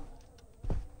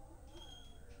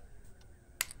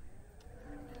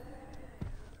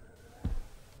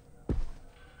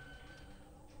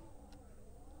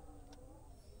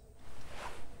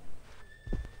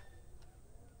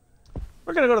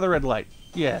 We're gonna go to the red light.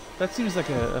 Yeah, that seems like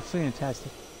a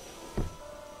fantastic.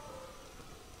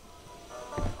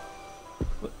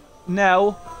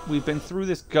 Now, we've been through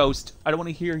this ghost. I don't want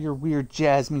to hear your weird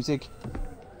jazz music.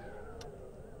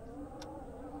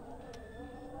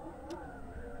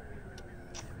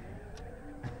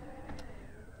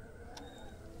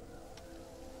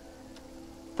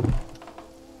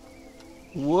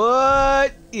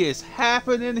 What is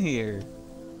happening here?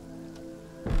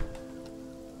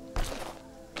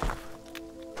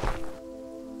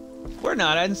 We're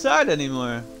not inside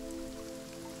anymore.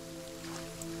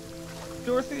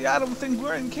 Dorothy, I don't think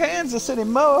we're in Kansas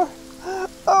anymore.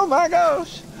 Oh my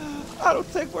gosh. I don't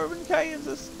think we're in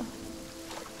Kansas.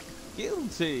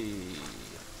 Guilty.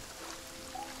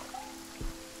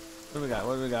 What do we got?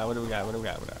 What do we got? What do we got? What do we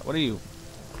got? What are you?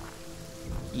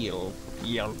 Yield.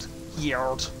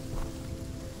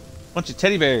 Bunch of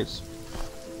teddy bears.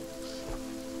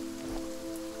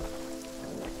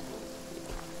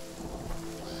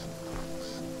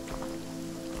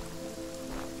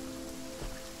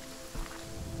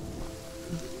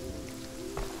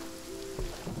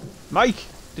 Mike,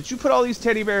 did you put all these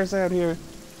teddy bears out here?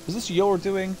 Is this your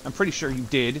doing? I'm pretty sure you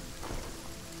did.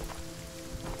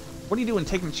 What are you doing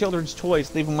taking children's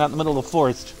toys, leaving them out in the middle of the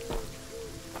forest?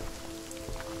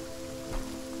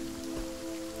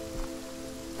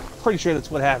 Pretty sure that's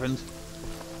what happened.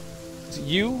 Was it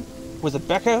you? Was it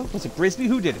Becca? Was it Brisby?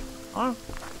 Who did it? Huh?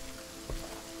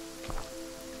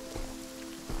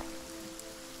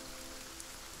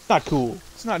 not cool.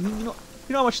 It's not. You know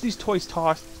how much these toys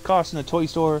cost in a toy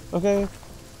store? Okay.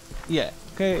 Yeah.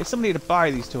 Okay. If somebody had to buy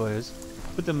these toys,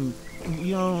 put them.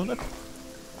 You know,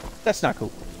 that's not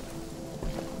cool.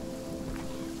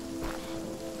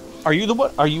 Are you the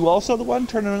one? Are you also the one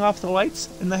turning off the lights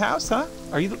in the house? Huh?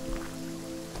 Are you the?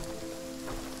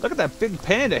 Look at that big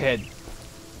panda head.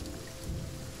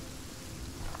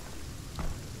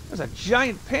 There's a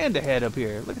giant panda head up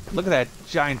here. Look at that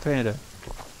giant panda.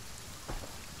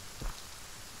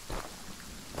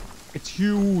 It's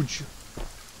huge.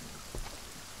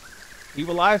 You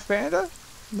alive, panda?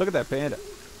 Look at that panda.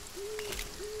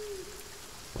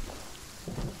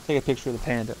 Take a picture of the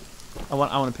panda. I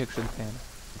want a picture of the panda.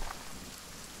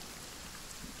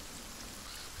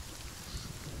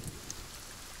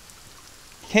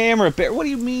 Camera bear. What do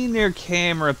you mean they're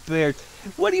camera bears?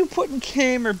 What are you putting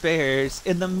camera bears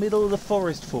in the middle of the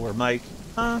forest for, Mike?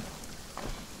 Huh?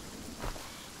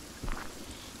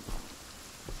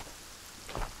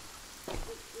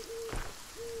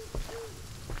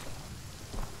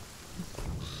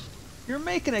 You're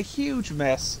making a huge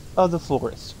mess of the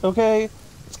forest, okay?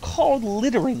 It's called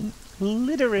littering.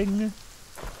 Littering.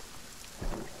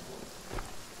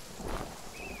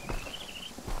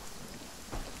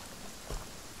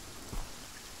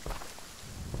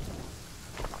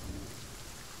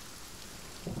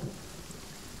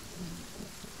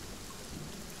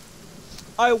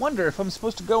 I wonder if I'm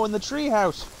supposed to go in the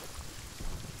treehouse.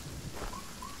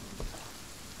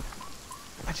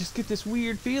 I just get this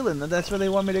weird feeling that that's where they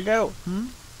want me to go.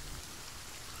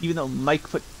 Even though Mike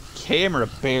put camera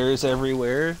bears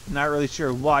everywhere, not really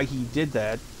sure why he did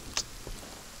that.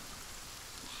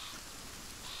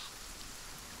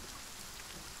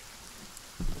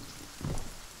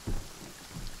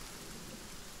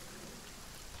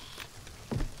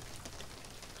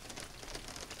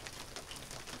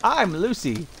 I'm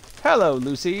Lucy. Hello,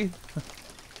 Lucy.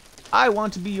 I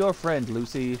want to be your friend,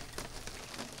 Lucy.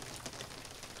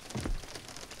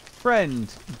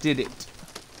 Friend did it.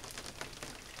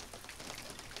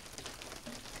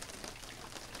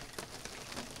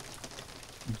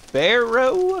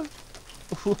 Barrow?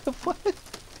 What?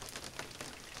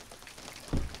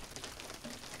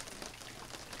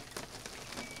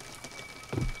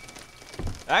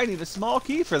 I need a small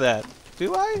key for that.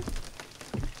 Do I?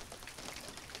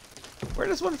 Where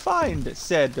does one find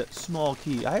said small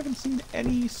key? I haven't seen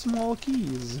any small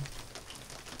keys.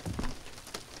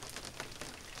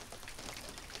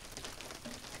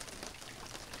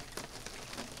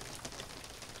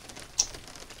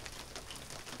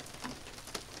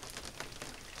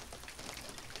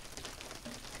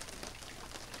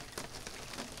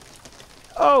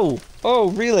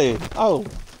 Oh, really? Oh,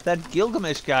 that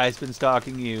Gilgamesh guy's been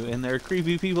stalking you, and there are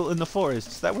creepy people in the forest.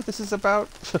 Is that what this is about?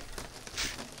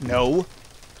 No.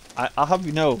 I'll have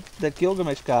you know that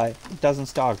Gilgamesh guy doesn't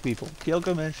stalk people.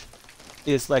 Gilgamesh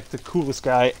is like the coolest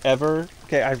guy ever.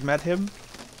 Okay, I've met him.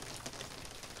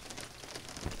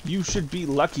 You should be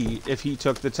lucky if he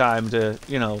took the time to,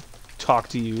 you know, talk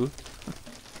to you.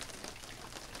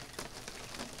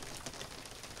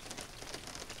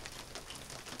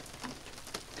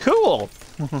 Cool!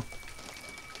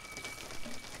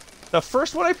 The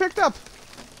first one I picked up.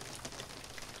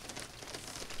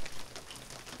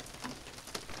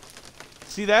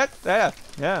 See that?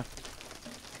 Yeah.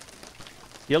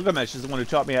 Gilgamesh is the one who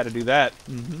taught me how to do that.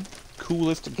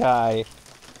 Coolest guy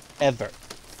ever.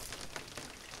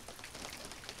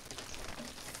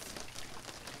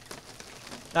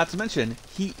 Not to mention,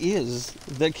 he is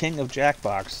the king of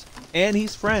Jackbox. And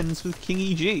he's friends with King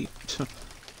EG.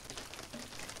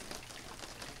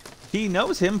 He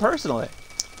knows him personally.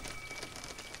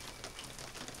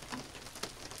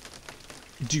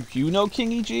 Do you know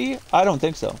King EG? I don't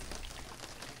think so.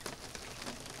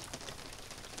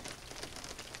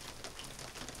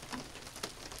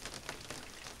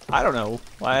 I don't know.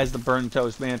 Why is the burnt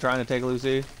toast man trying to take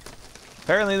Lucy?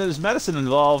 Apparently there's medicine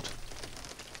involved.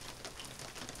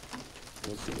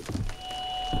 Listen.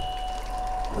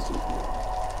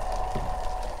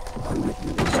 I'm with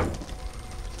you, Lucy.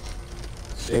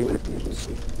 Stay with me,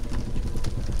 Lucy.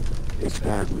 It's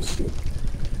bad, Lucy.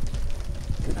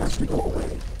 It has to go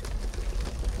away.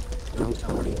 Don't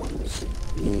tell anyone, Lucy.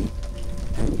 Me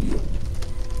and you.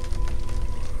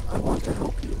 I want to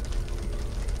help you.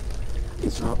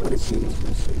 It's not what it seems,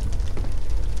 Lucy.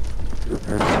 Your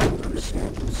parents don't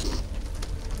understand, Lucy.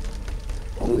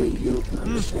 Only you can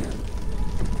understand.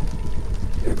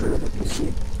 Get rid of it,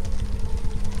 Lucy.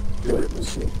 Do it,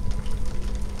 Lucy.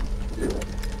 Do it.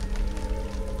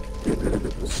 Get rid of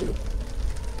it, Lucy.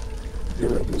 Do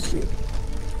it, Lucy.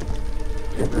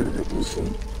 Get rid of it,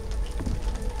 Lucy.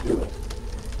 Do it.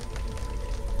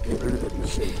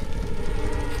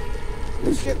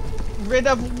 Listen. Get rid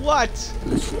of what?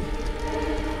 Listen.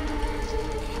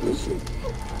 Listen.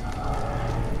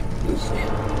 Listen.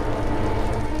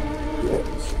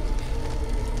 Yes.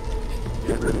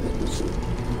 Get rid of it, Lucy.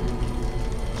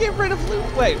 Get rid of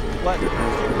Lucy. Wait, what? Get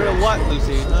rid of what,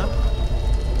 Lucy? Huh?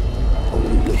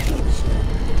 Only you can understand.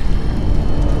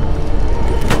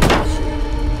 Get rid of Lucy.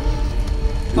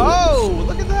 Oh,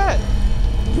 look at that!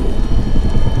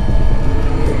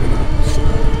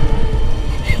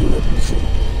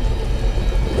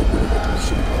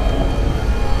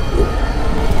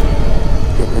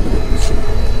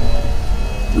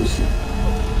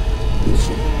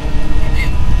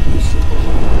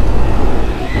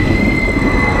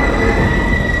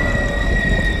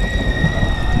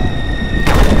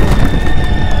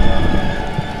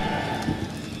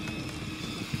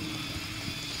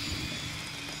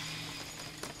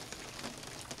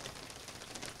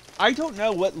 I don't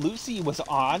know what Lucy was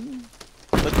on,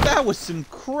 but that was some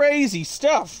crazy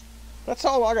stuff. That's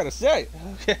all I gotta say,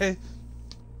 okay?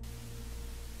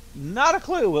 Not a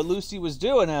clue what Lucy was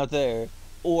doing out there,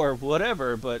 or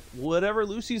whatever, but whatever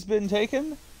Lucy's been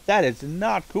taking, that is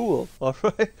not cool,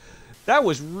 alright? That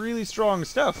was really strong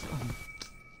stuff.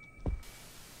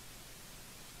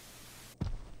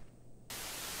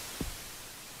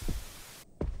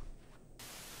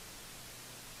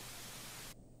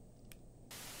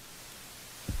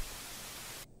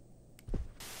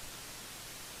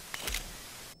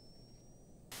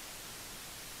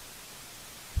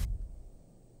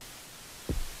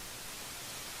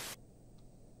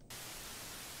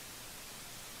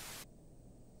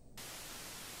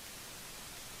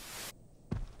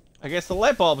 I guess the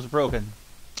light bulb's broken.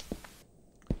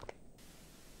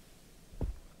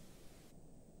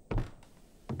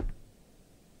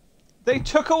 They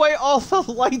took away all the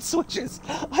light switches.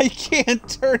 I can't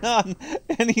turn on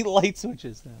any light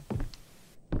switches now.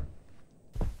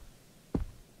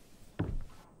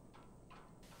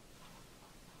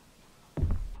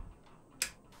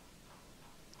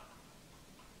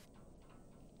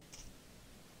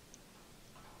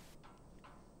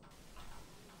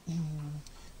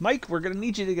 Mike, we're gonna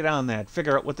need you to get on that,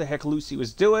 figure out what the heck Lucy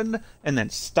was doing, and then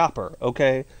stop her,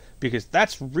 okay? Because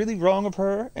that's really wrong of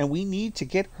her, and we need to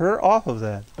get her off of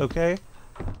that, okay?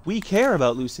 We care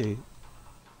about Lucy,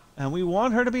 and we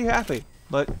want her to be happy,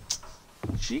 but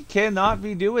she cannot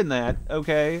be doing that,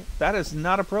 okay? That is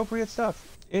not appropriate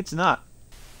stuff. It's not,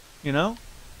 you know?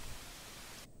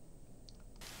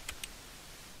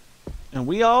 And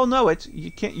we all know it. You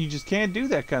just can't do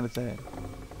that kind of thing.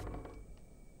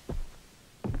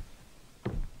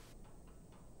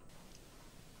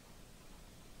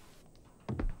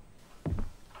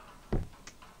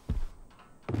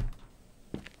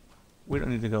 We don't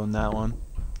need to go in that one.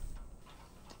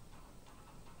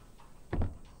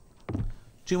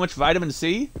 Too much vitamin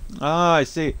C? Ah, I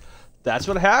see. That's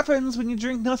what happens when you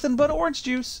drink nothing but orange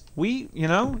juice. You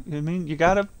know, I mean, you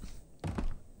gotta...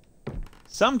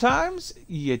 Sometimes,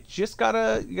 you just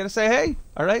gotta say, hey,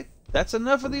 alright, that's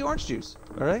enough of the orange juice,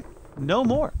 alright? No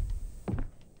more.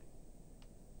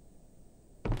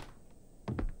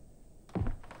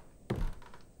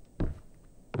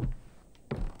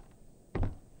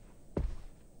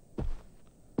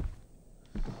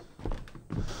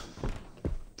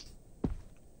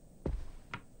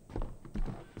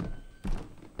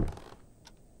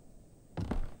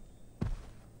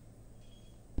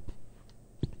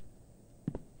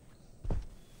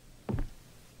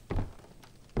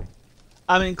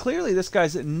 I mean, clearly this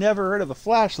guy's never heard of a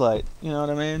flashlight. You know what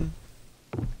I mean?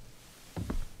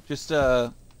 Just,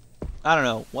 I don't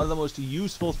know. One of the most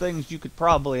useful things you could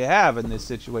probably have in this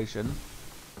situation.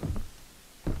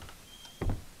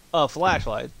 A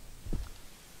flashlight.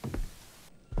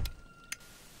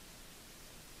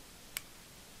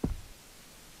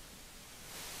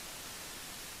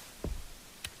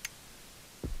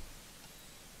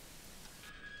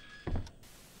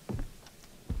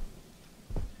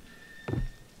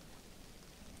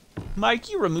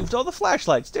 Mike, you removed all the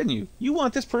flashlights, didn't you? You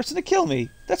want this person to kill me.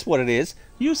 That's what it is.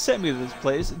 You sent me to this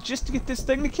place just to get this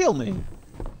thing to kill me.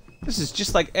 This is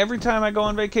just like every time I go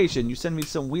on vacation. You send me to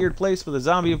some weird place with a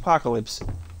zombie apocalypse.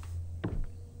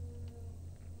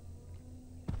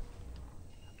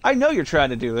 I know you're trying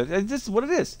to do it. This is what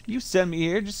it is. You send me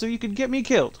here just so you can get me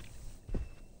killed.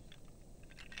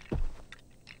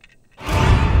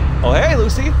 Oh, hey,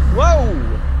 Lucy. Whoa.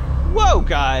 Whoa,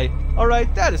 guy. All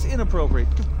right, that is inappropriate.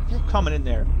 You're coming in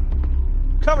there.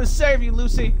 Coming to save you,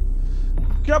 Lucy.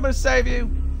 Coming to save you.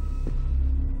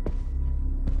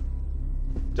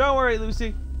 Don't worry,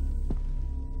 Lucy.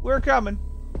 We're coming.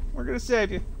 We're gonna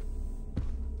save you.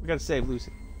 We gotta save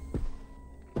Lucy.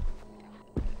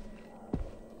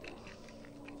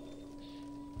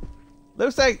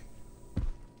 Lucy!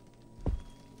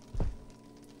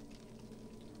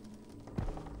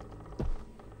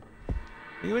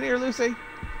 Are you in here, Lucy?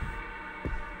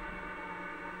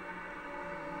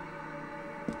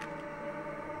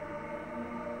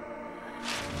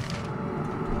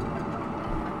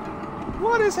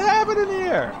 What is happening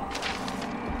here?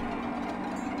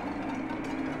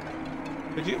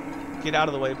 Could you get out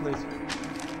of the way, please?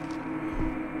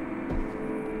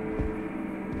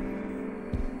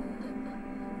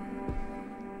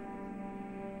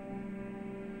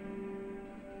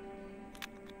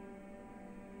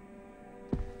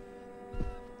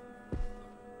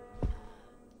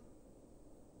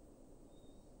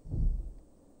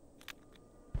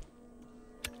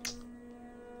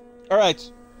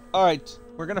 All right.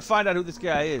 We're gonna find out who this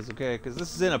guy is, okay? Because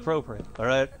this is inappropriate. All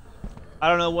right. I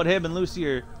don't know what him and Lucy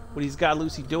are, what he's got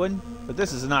Lucy doing, but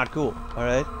this is not cool. All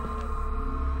right.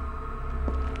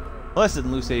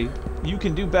 Listen, Lucy, you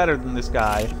can do better than this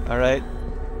guy. All right.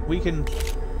 We can.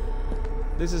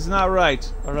 This is not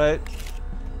right. All right.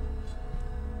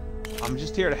 I'm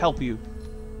just here to help you.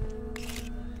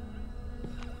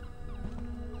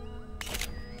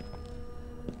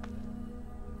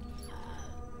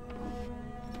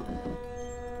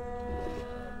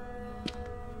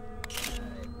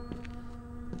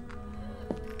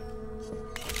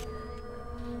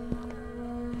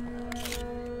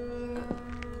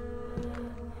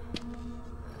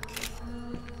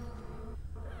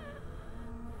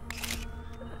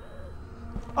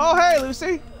 Oh, hey,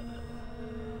 Lucy.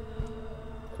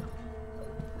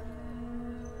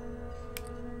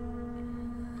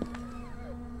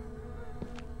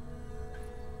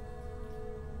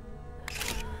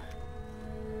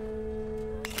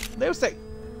 Lucy.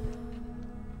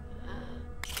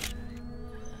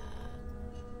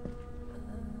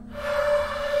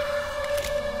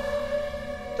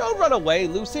 Don't run away,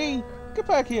 Lucy. Get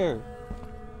back here.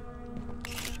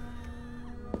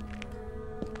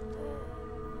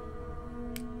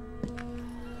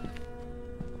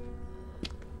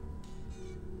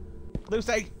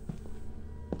 Lucy!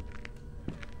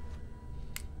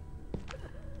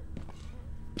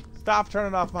 Stop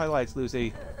turning off my lights, Lucy.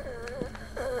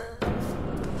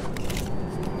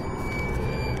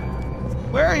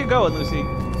 Where are you going, Lucy?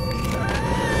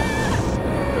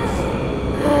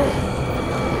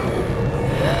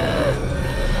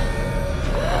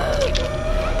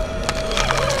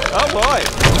 Oh boy!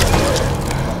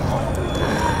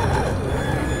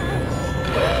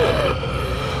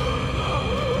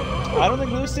 I don't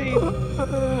think Lucy...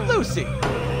 Lucy!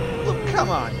 Look, come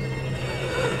on!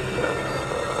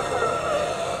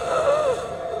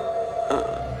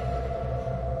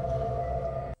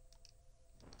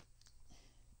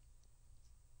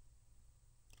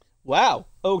 Wow.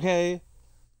 Okay.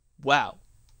 Wow.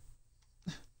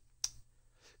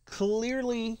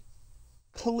 Clearly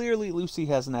Lucy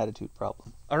has an attitude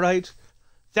problem. Alright?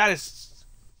 That is...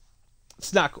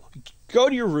 It's not cool. Go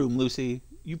to your room, Lucy.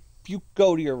 You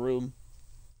go to your room,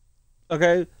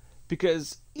 okay?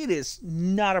 Because it is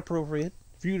not appropriate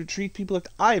for you to treat people like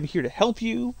I am here to help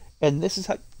you, and this is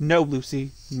how. No,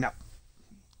 Lucy, no.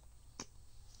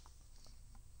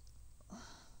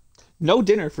 No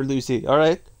dinner for Lucy, all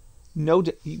right? No,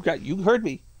 you heard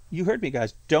me. You heard me,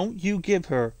 guys. Don't you give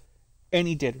her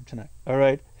any dinner tonight, all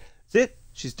right? That's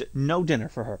it. No dinner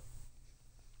for her.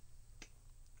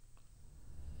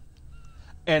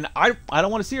 And I don't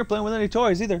want to see her playing with any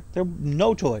toys either. There are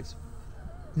no toys.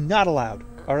 Not allowed.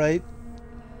 All right?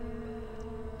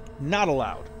 Not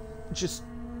allowed. Just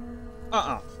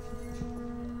I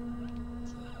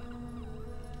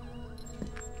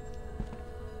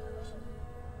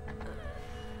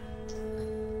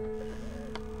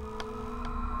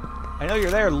know you're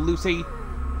there, Lucy.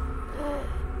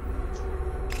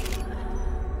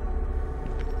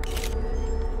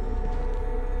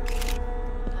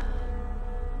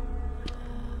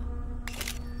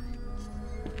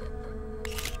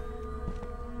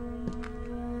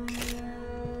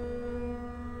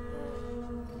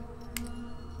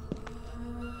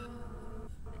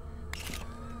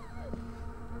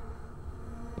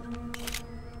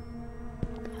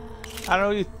 I don't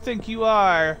know who you think you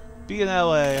are, being that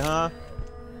way, huh?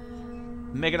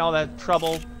 Making all that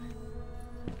trouble.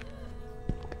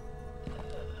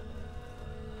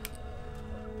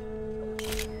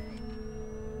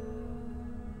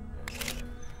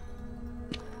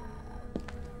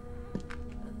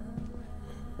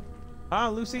 Huh,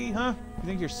 Lucy, huh? You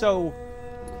think you're so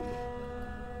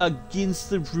against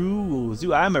the rules?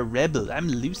 Ooh, I'm a rebel. I'm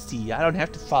Lucy. I don't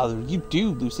have to follow. You do,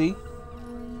 Lucy.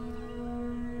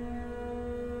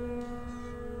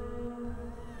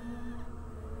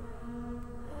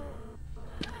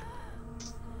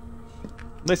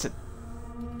 Listen.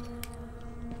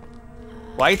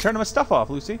 Why are you turning my stuff off,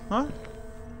 Lucy? Huh?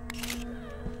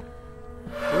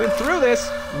 We've been through this!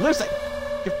 Lucy!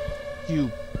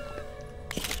 You...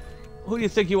 Who do you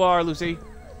think you are, Lucy?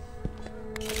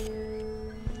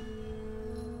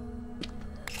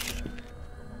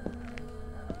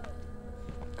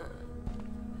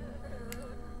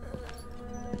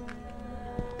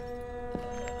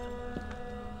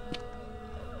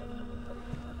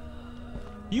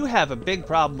 You have a big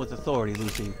problem with authority,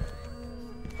 Lucy.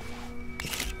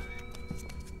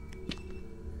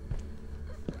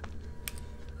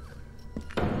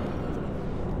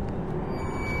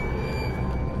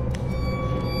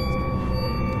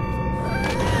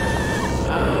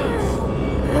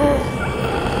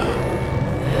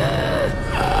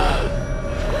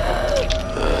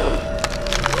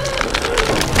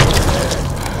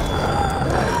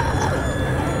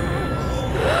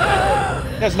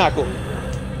 That's not cool.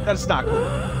 That's not cool.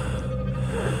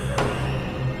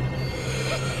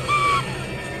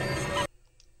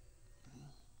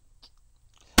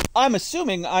 I'm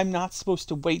assuming I'm not supposed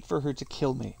to wait for her to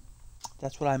kill me.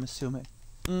 That's what I'm assuming.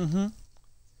 Mm-hmm.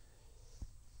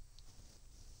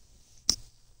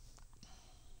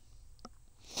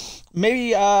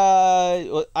 Maybe,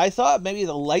 I thought maybe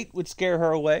the light would scare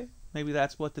her away. Maybe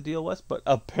that's what the deal was, but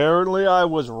apparently I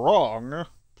was wrong.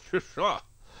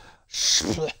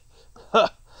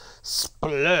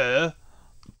 Splur.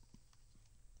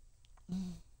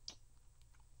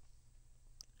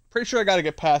 Pretty sure I gotta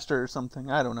get past her or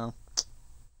something. I don't know.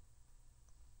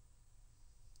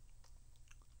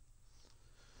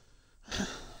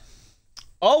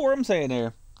 All I'm saying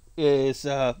here is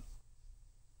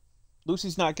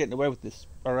Lucy's not getting away with this,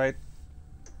 alright?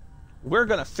 We're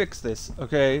gonna fix this,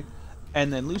 okay?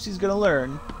 And then Lucy's gonna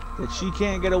learn that she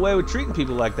can't get away with treating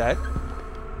people like that.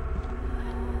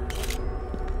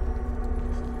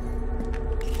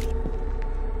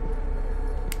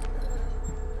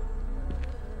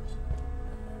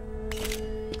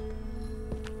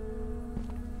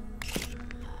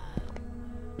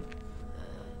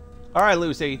 Alright,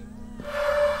 Lucy.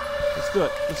 Let's do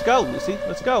it. Let's go, Lucy.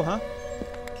 Let's go, huh?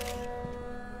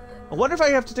 I wonder if I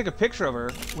have to take a picture of her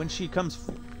when she comes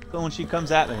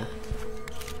at me.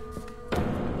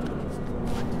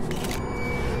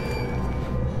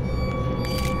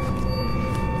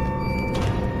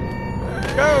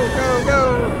 Go, go,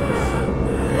 go!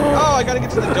 Oh, I gotta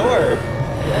get to the door.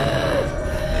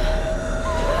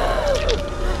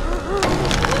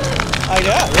 I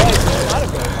realize it's not a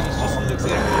ghost. It's just an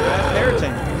example of bad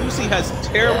parenting. Lucy has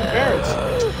terrible parents.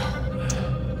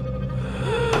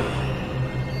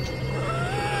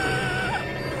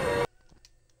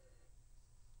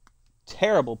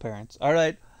 Terrible parents.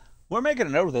 Alright. We're making a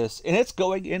note of this, and it's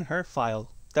going in her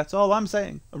file. That's all I'm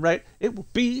saying. Alright? It will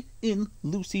be in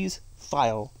Lucy's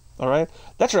file. Alright?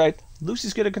 That's right.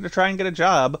 Lucy's gonna try and get a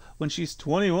job when she's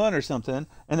 21 or something,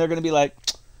 and they're gonna be like,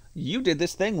 you did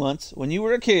this thing once when you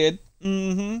were a kid.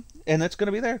 Mm-hmm. And that's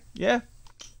gonna be there. Yeah.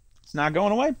 It's not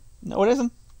going away. No, it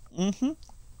isn't. Mm-hmm. And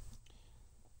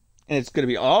it's gonna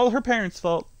be all her parents'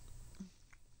 fault.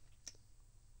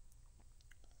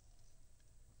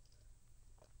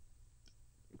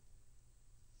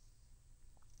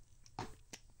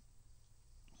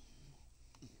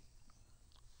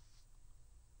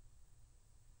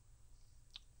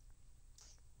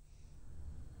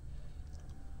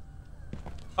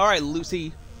 Alright,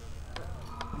 Lucy.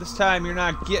 This time you're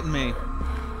not getting me.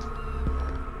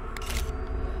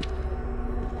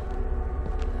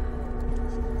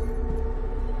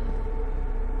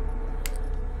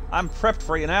 I'm prepped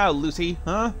for you now, Lucy,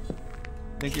 huh?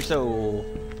 Think you're so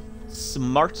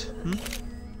smart, hmm?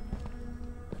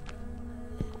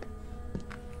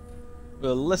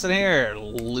 Well, listen here,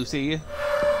 Lucy.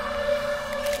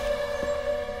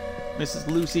 Mrs.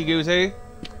 Lucy Goosey.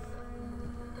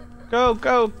 Go,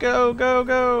 go, go, go,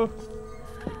 go!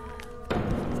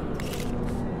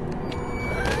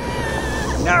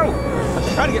 No!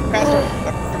 I'm trying to get past her.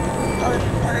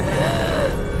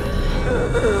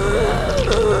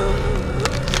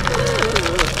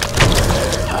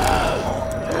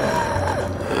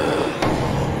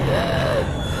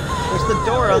 There's the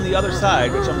door on the other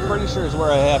side, which I'm pretty sure is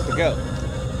where I have to go.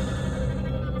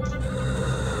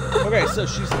 Okay, so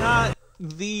she's not...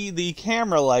 The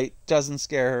camera light doesn't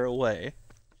scare her away.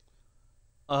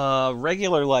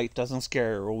 Regular light doesn't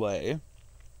scare her away.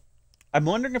 I'm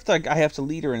wondering if like I have to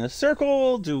lead her in a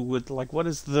circle. What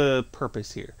is the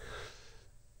purpose here?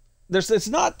 It's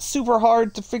not super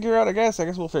hard to figure out. I guess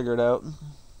we'll figure it out.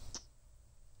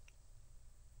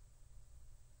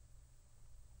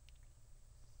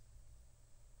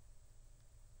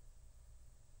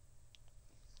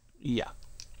 Yeah.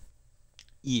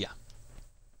 Yeah.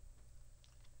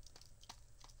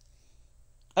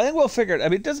 I think we'll figure it. I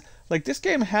mean, it does, like, this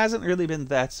game hasn't really been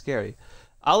that scary.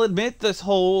 I'll admit this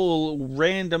whole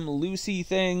random Lucy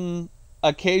thing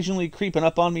occasionally creeping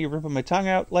up on me, ripping my tongue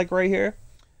out, like right here.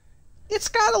 It's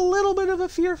got a little bit of a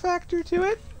fear factor to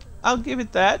it. I'll give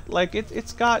it that. Like,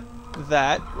 it's got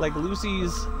that. Like,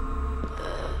 Lucy's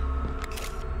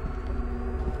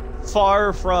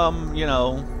far from, you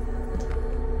know,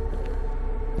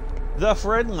 the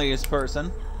friendliest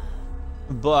person.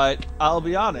 But I'll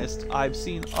be honest, I've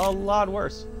seen a lot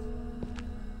worse.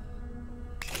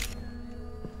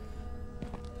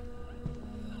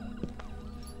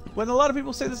 When a lot of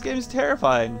people say this game is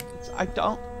terrifying,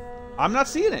 I'm not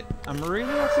seeing it. I'm really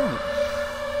not seeing it.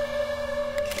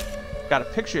 Got a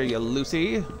picture of you,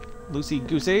 Lucy. Lucy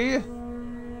Goosey.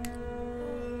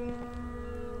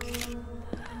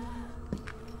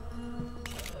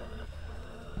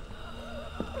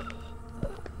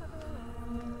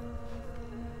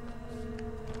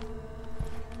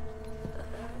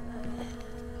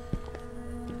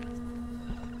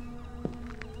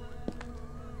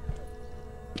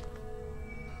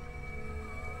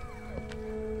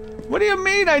 What do you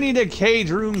mean I need a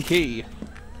cage room key?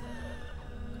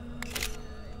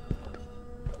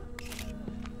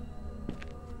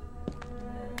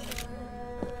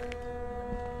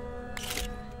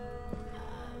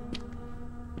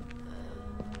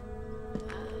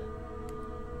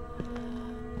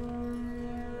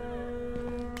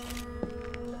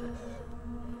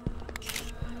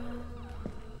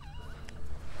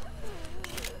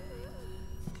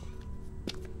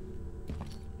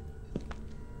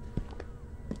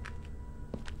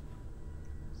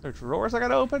 Is there drawers I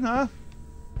gotta open, huh?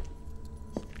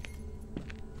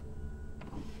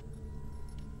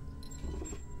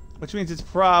 Which means it's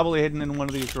probably hidden in one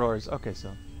of these drawers. Okay,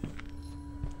 so.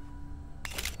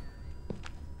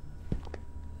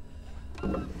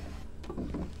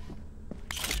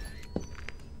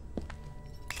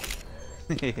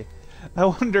 I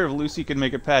wonder if Lucy can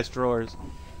make it past drawers.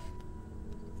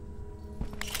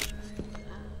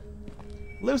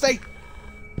 Lucy!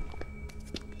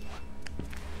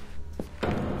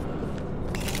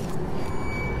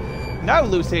 No,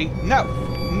 Lucy! No!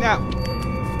 No!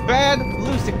 Bad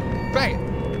Lucy! Bad!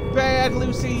 Bad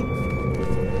Lucy!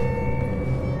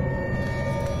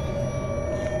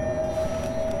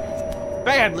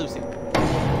 Bad Lucy! Bad Lucy!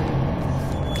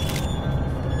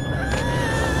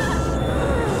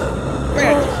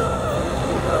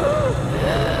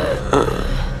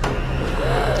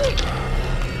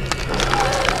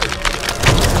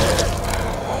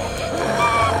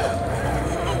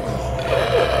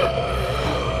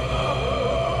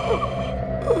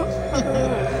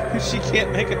 She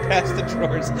can't make it past the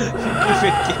drawers.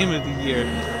 Favorite game of the year.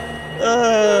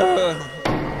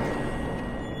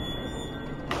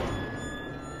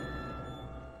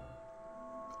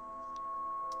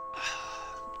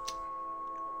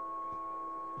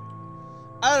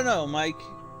 I don't know, Mike,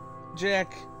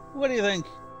 Jack. What do you think?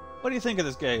 What do you think of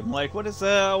this game? Like, what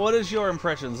is your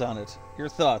impressions on it? Your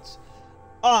thoughts?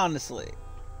 Honestly.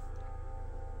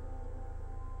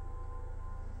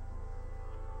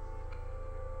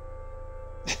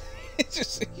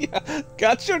 Just, yeah,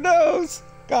 got your nose.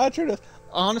 Got your nose.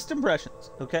 Honest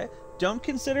impressions, okay? Don't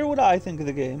consider what I think of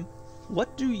the game.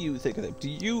 What do you think of it? Do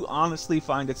you honestly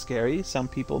find it scary? Some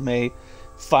people may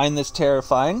find this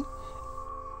terrifying.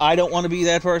 I don't want to be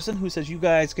that person who says you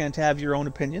guys can't have your own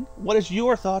opinion. What is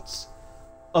your thoughts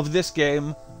of this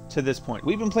game to this point?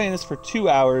 We've been playing this for 2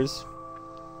 hours.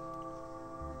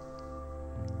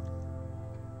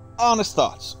 Honest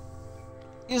thoughts.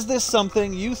 Is this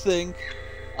something you think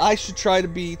I should try to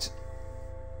beat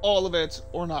all of it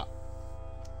or not?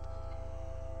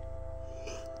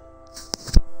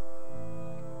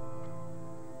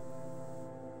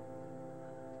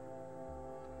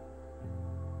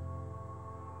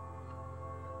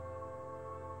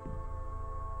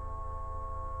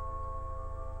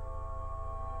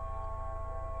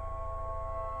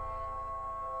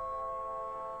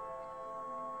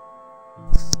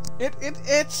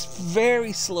 It's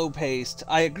very slow paced.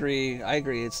 I agree.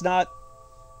 It's not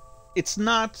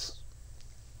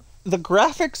the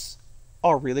graphics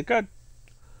are really good.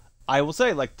 I will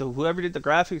say, like, whoever did the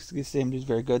graphics this game is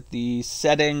very good. The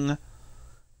setting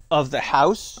of the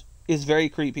house is very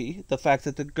creepy. The fact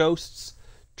that the ghosts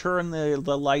turn the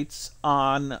lights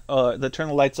on, they turn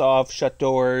the lights off, shut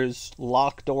doors,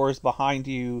 lock doors behind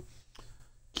you,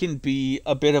 can be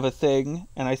a bit of a thing.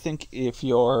 And I think if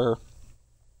you're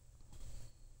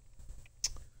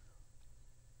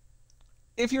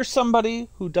if you're somebody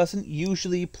who doesn't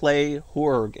usually play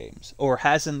horror games or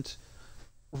hasn't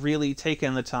really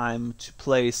taken the time to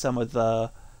play some of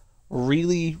the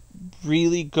really,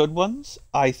 really good ones,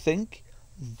 I think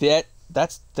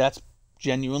that's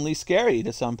genuinely scary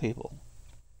to some people.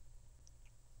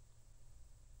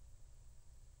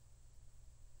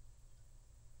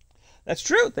 That's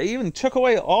true. They even took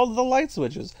away all the light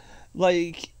switches.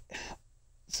 Like,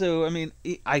 so, I mean,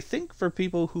 I think for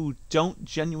people who don't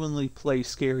genuinely play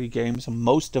scary games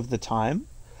most of the time,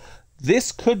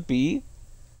 this could be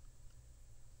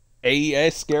a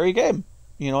scary game.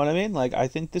 You know what I mean? Like, I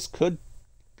think this could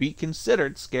be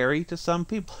considered scary to some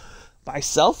people.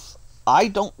 Myself, I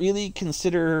don't really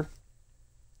consider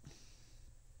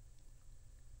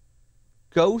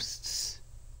ghosts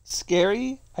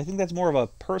scary. I think that's more of a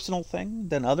personal thing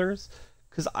than others,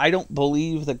 because I don't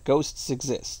believe that ghosts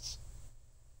exist.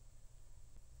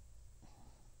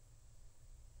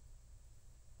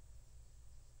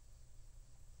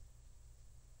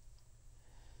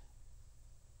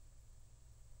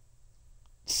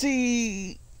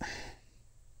 See,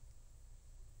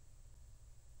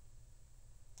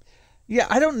 yeah,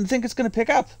 I don't think it's going to pick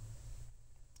up.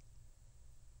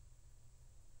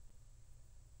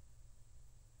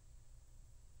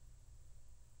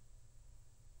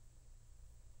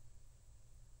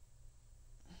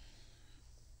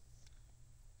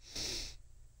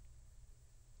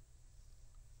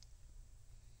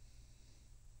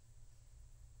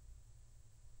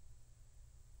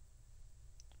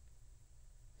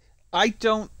 I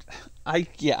don't.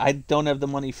 I don't have the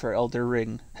money for Elder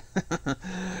Ring.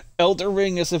 Elder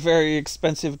Ring is a very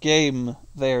expensive game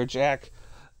there, Jack,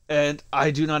 and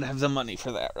I do not have the money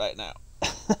for that right now.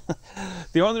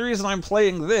 The only reason I'm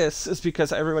playing this is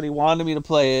because everybody wanted me to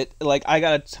play it. Like, I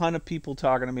got a ton of people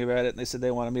talking to me about it, and they said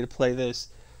they wanted me to play this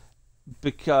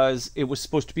because it was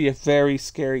supposed to be a very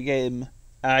scary game.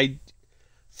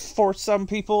 For some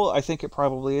people, I think it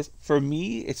probably is. For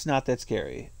me, it's not that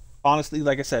scary. Honestly,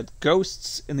 like I said,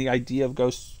 ghosts and the idea of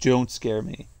ghosts don't scare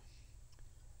me.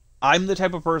 I'm the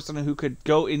type of person who could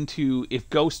go into, if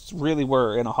ghosts really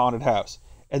were in a haunted house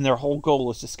and their whole goal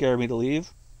was to scare me to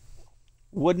leave,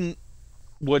 wouldn't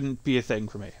be a thing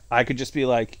for me. I could just be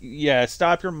like, yeah,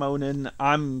 stop your moaning,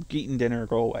 I'm eating dinner,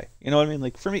 go away. You know what I mean?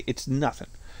 Like, for me, it's nothing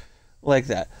like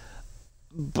that.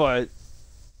 But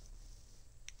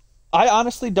I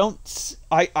honestly don't,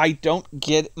 I don't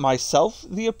get myself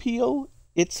the appeal.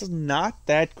 It's not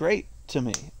that great to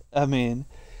me. I mean,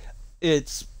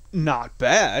 it's not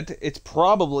bad. It's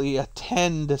probably a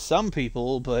 10 to some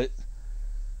people, but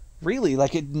really,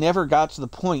 like, it never got to the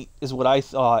point, is what I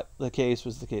thought the case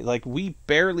was the case. Like, we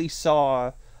barely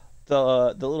saw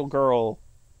the little girl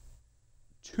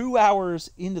 2 hours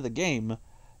into the game.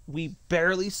 We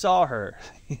barely saw her.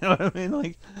 You know what I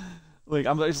mean? Like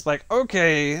I'm just like,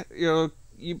 okay, you know,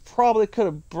 you probably could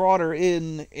have brought her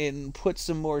in and put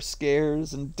some more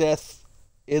scares and death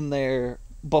in there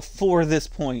before this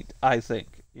point, I think,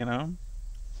 you know?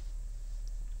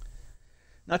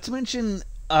 Not to mention,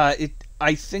 I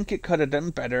think it could have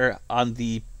done better on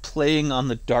the playing on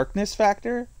the darkness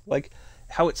factor. Like,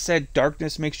 how it said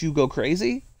darkness makes you go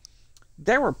crazy.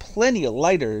 There were plenty of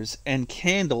lighters and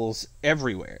candles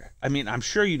everywhere. I mean, I'm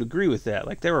sure you'd agree with that.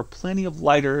 Like, there were plenty of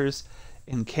lighters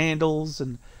and candles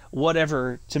and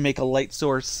whatever to make a light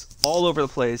source all over the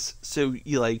place. So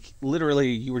you, like,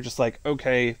 literally, you were just like,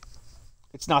 okay,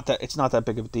 it's not that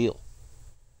big of a deal.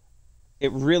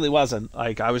 It really wasn't.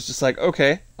 Like, I was just like,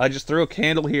 okay, I just threw a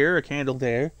candle here, a candle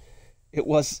there. It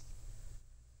was,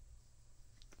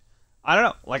 I don't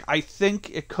know. Like, I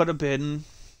think it could have been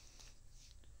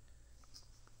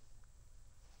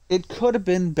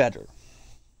better.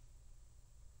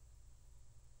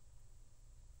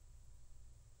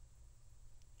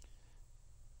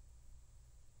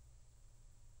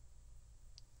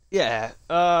 Yeah.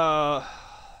 I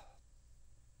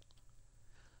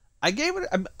gave it.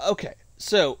 Okay.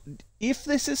 So, if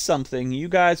this is something you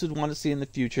guys would want to see in the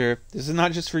future, this is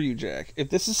not just for you, Jack. If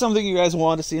this is something you guys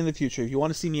want to see in the future, if you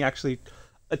want to see me actually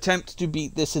attempt to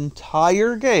beat this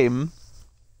entire game,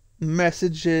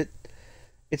 message it.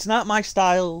 It's not my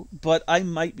style, but I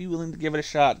might be willing to give it a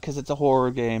shot because it's a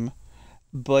horror game.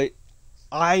 But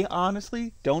I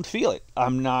honestly don't feel it.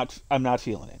 I'm not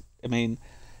feeling it. I mean,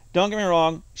 don't get me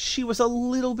wrong, she was a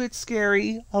little bit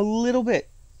scary, a little bit.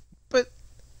 But,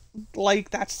 like,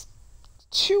 that's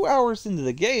 2 hours into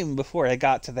the game before I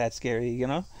got to that scary, you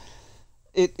know?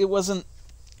 It wasn't,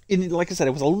 like I said,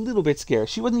 it was a little bit scary.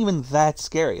 She wasn't even that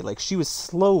scary. Like, she was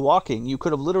slow walking. You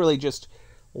could have literally just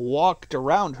walked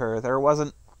around her. There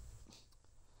wasn't,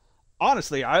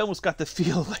 honestly, I almost got the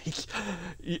feel like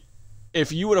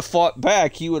if you would have fought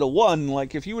back, he would have won.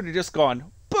 Like, if you would have just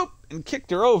gone boop and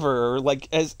kicked her over, or like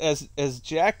as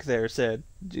Jack there said,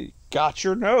 got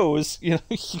your nose, you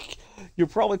know, you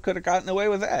probably could have gotten away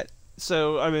with that.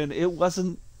 So I mean, it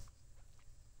wasn't.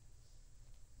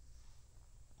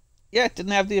 Yeah, it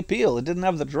didn't have the appeal. It didn't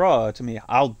have the draw to me.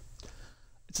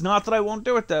 It's not that I won't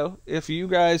do it though. If you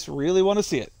guys really want to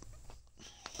see it,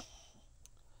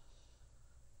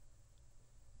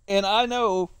 and I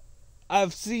know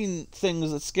I've seen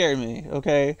things that scare me,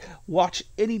 okay? Watch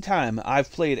any time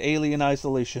I've played Alien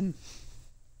Isolation.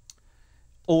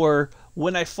 Or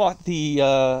when I fought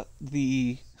the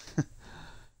the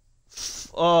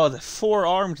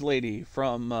four-armed lady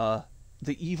from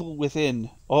The Evil Within.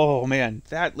 Oh man,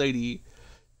 that lady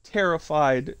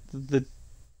terrified the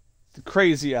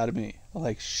crazy out of me.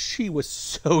 Like, she was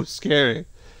so scary.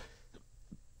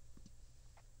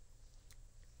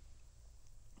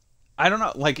 I don't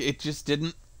know, like, it just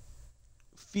didn't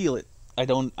feel it. I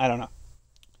don't know.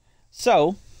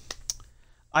 So,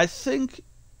 I think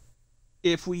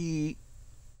if we,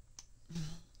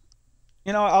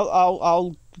 you know,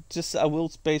 I will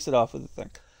space it off with the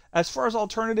thing. As far as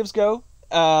alternatives go,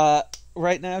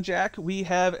 right now, Jack, we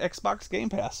have Xbox Game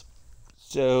Pass.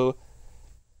 So,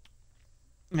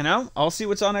 you know, I'll see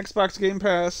what's on Xbox Game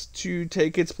Pass to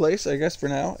take its place, I guess, for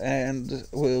now, and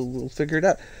we'll figure it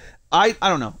out. I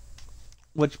don't know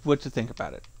what to think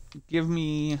about it. Give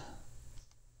me.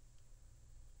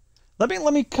 Let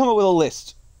me come up with a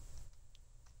list.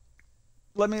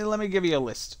 Let me give you a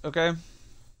list, okay?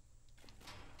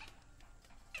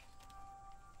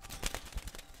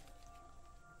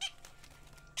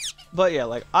 But yeah,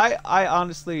 like I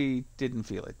honestly didn't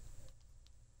feel it.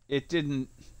 It didn't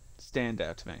stand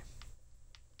out to me.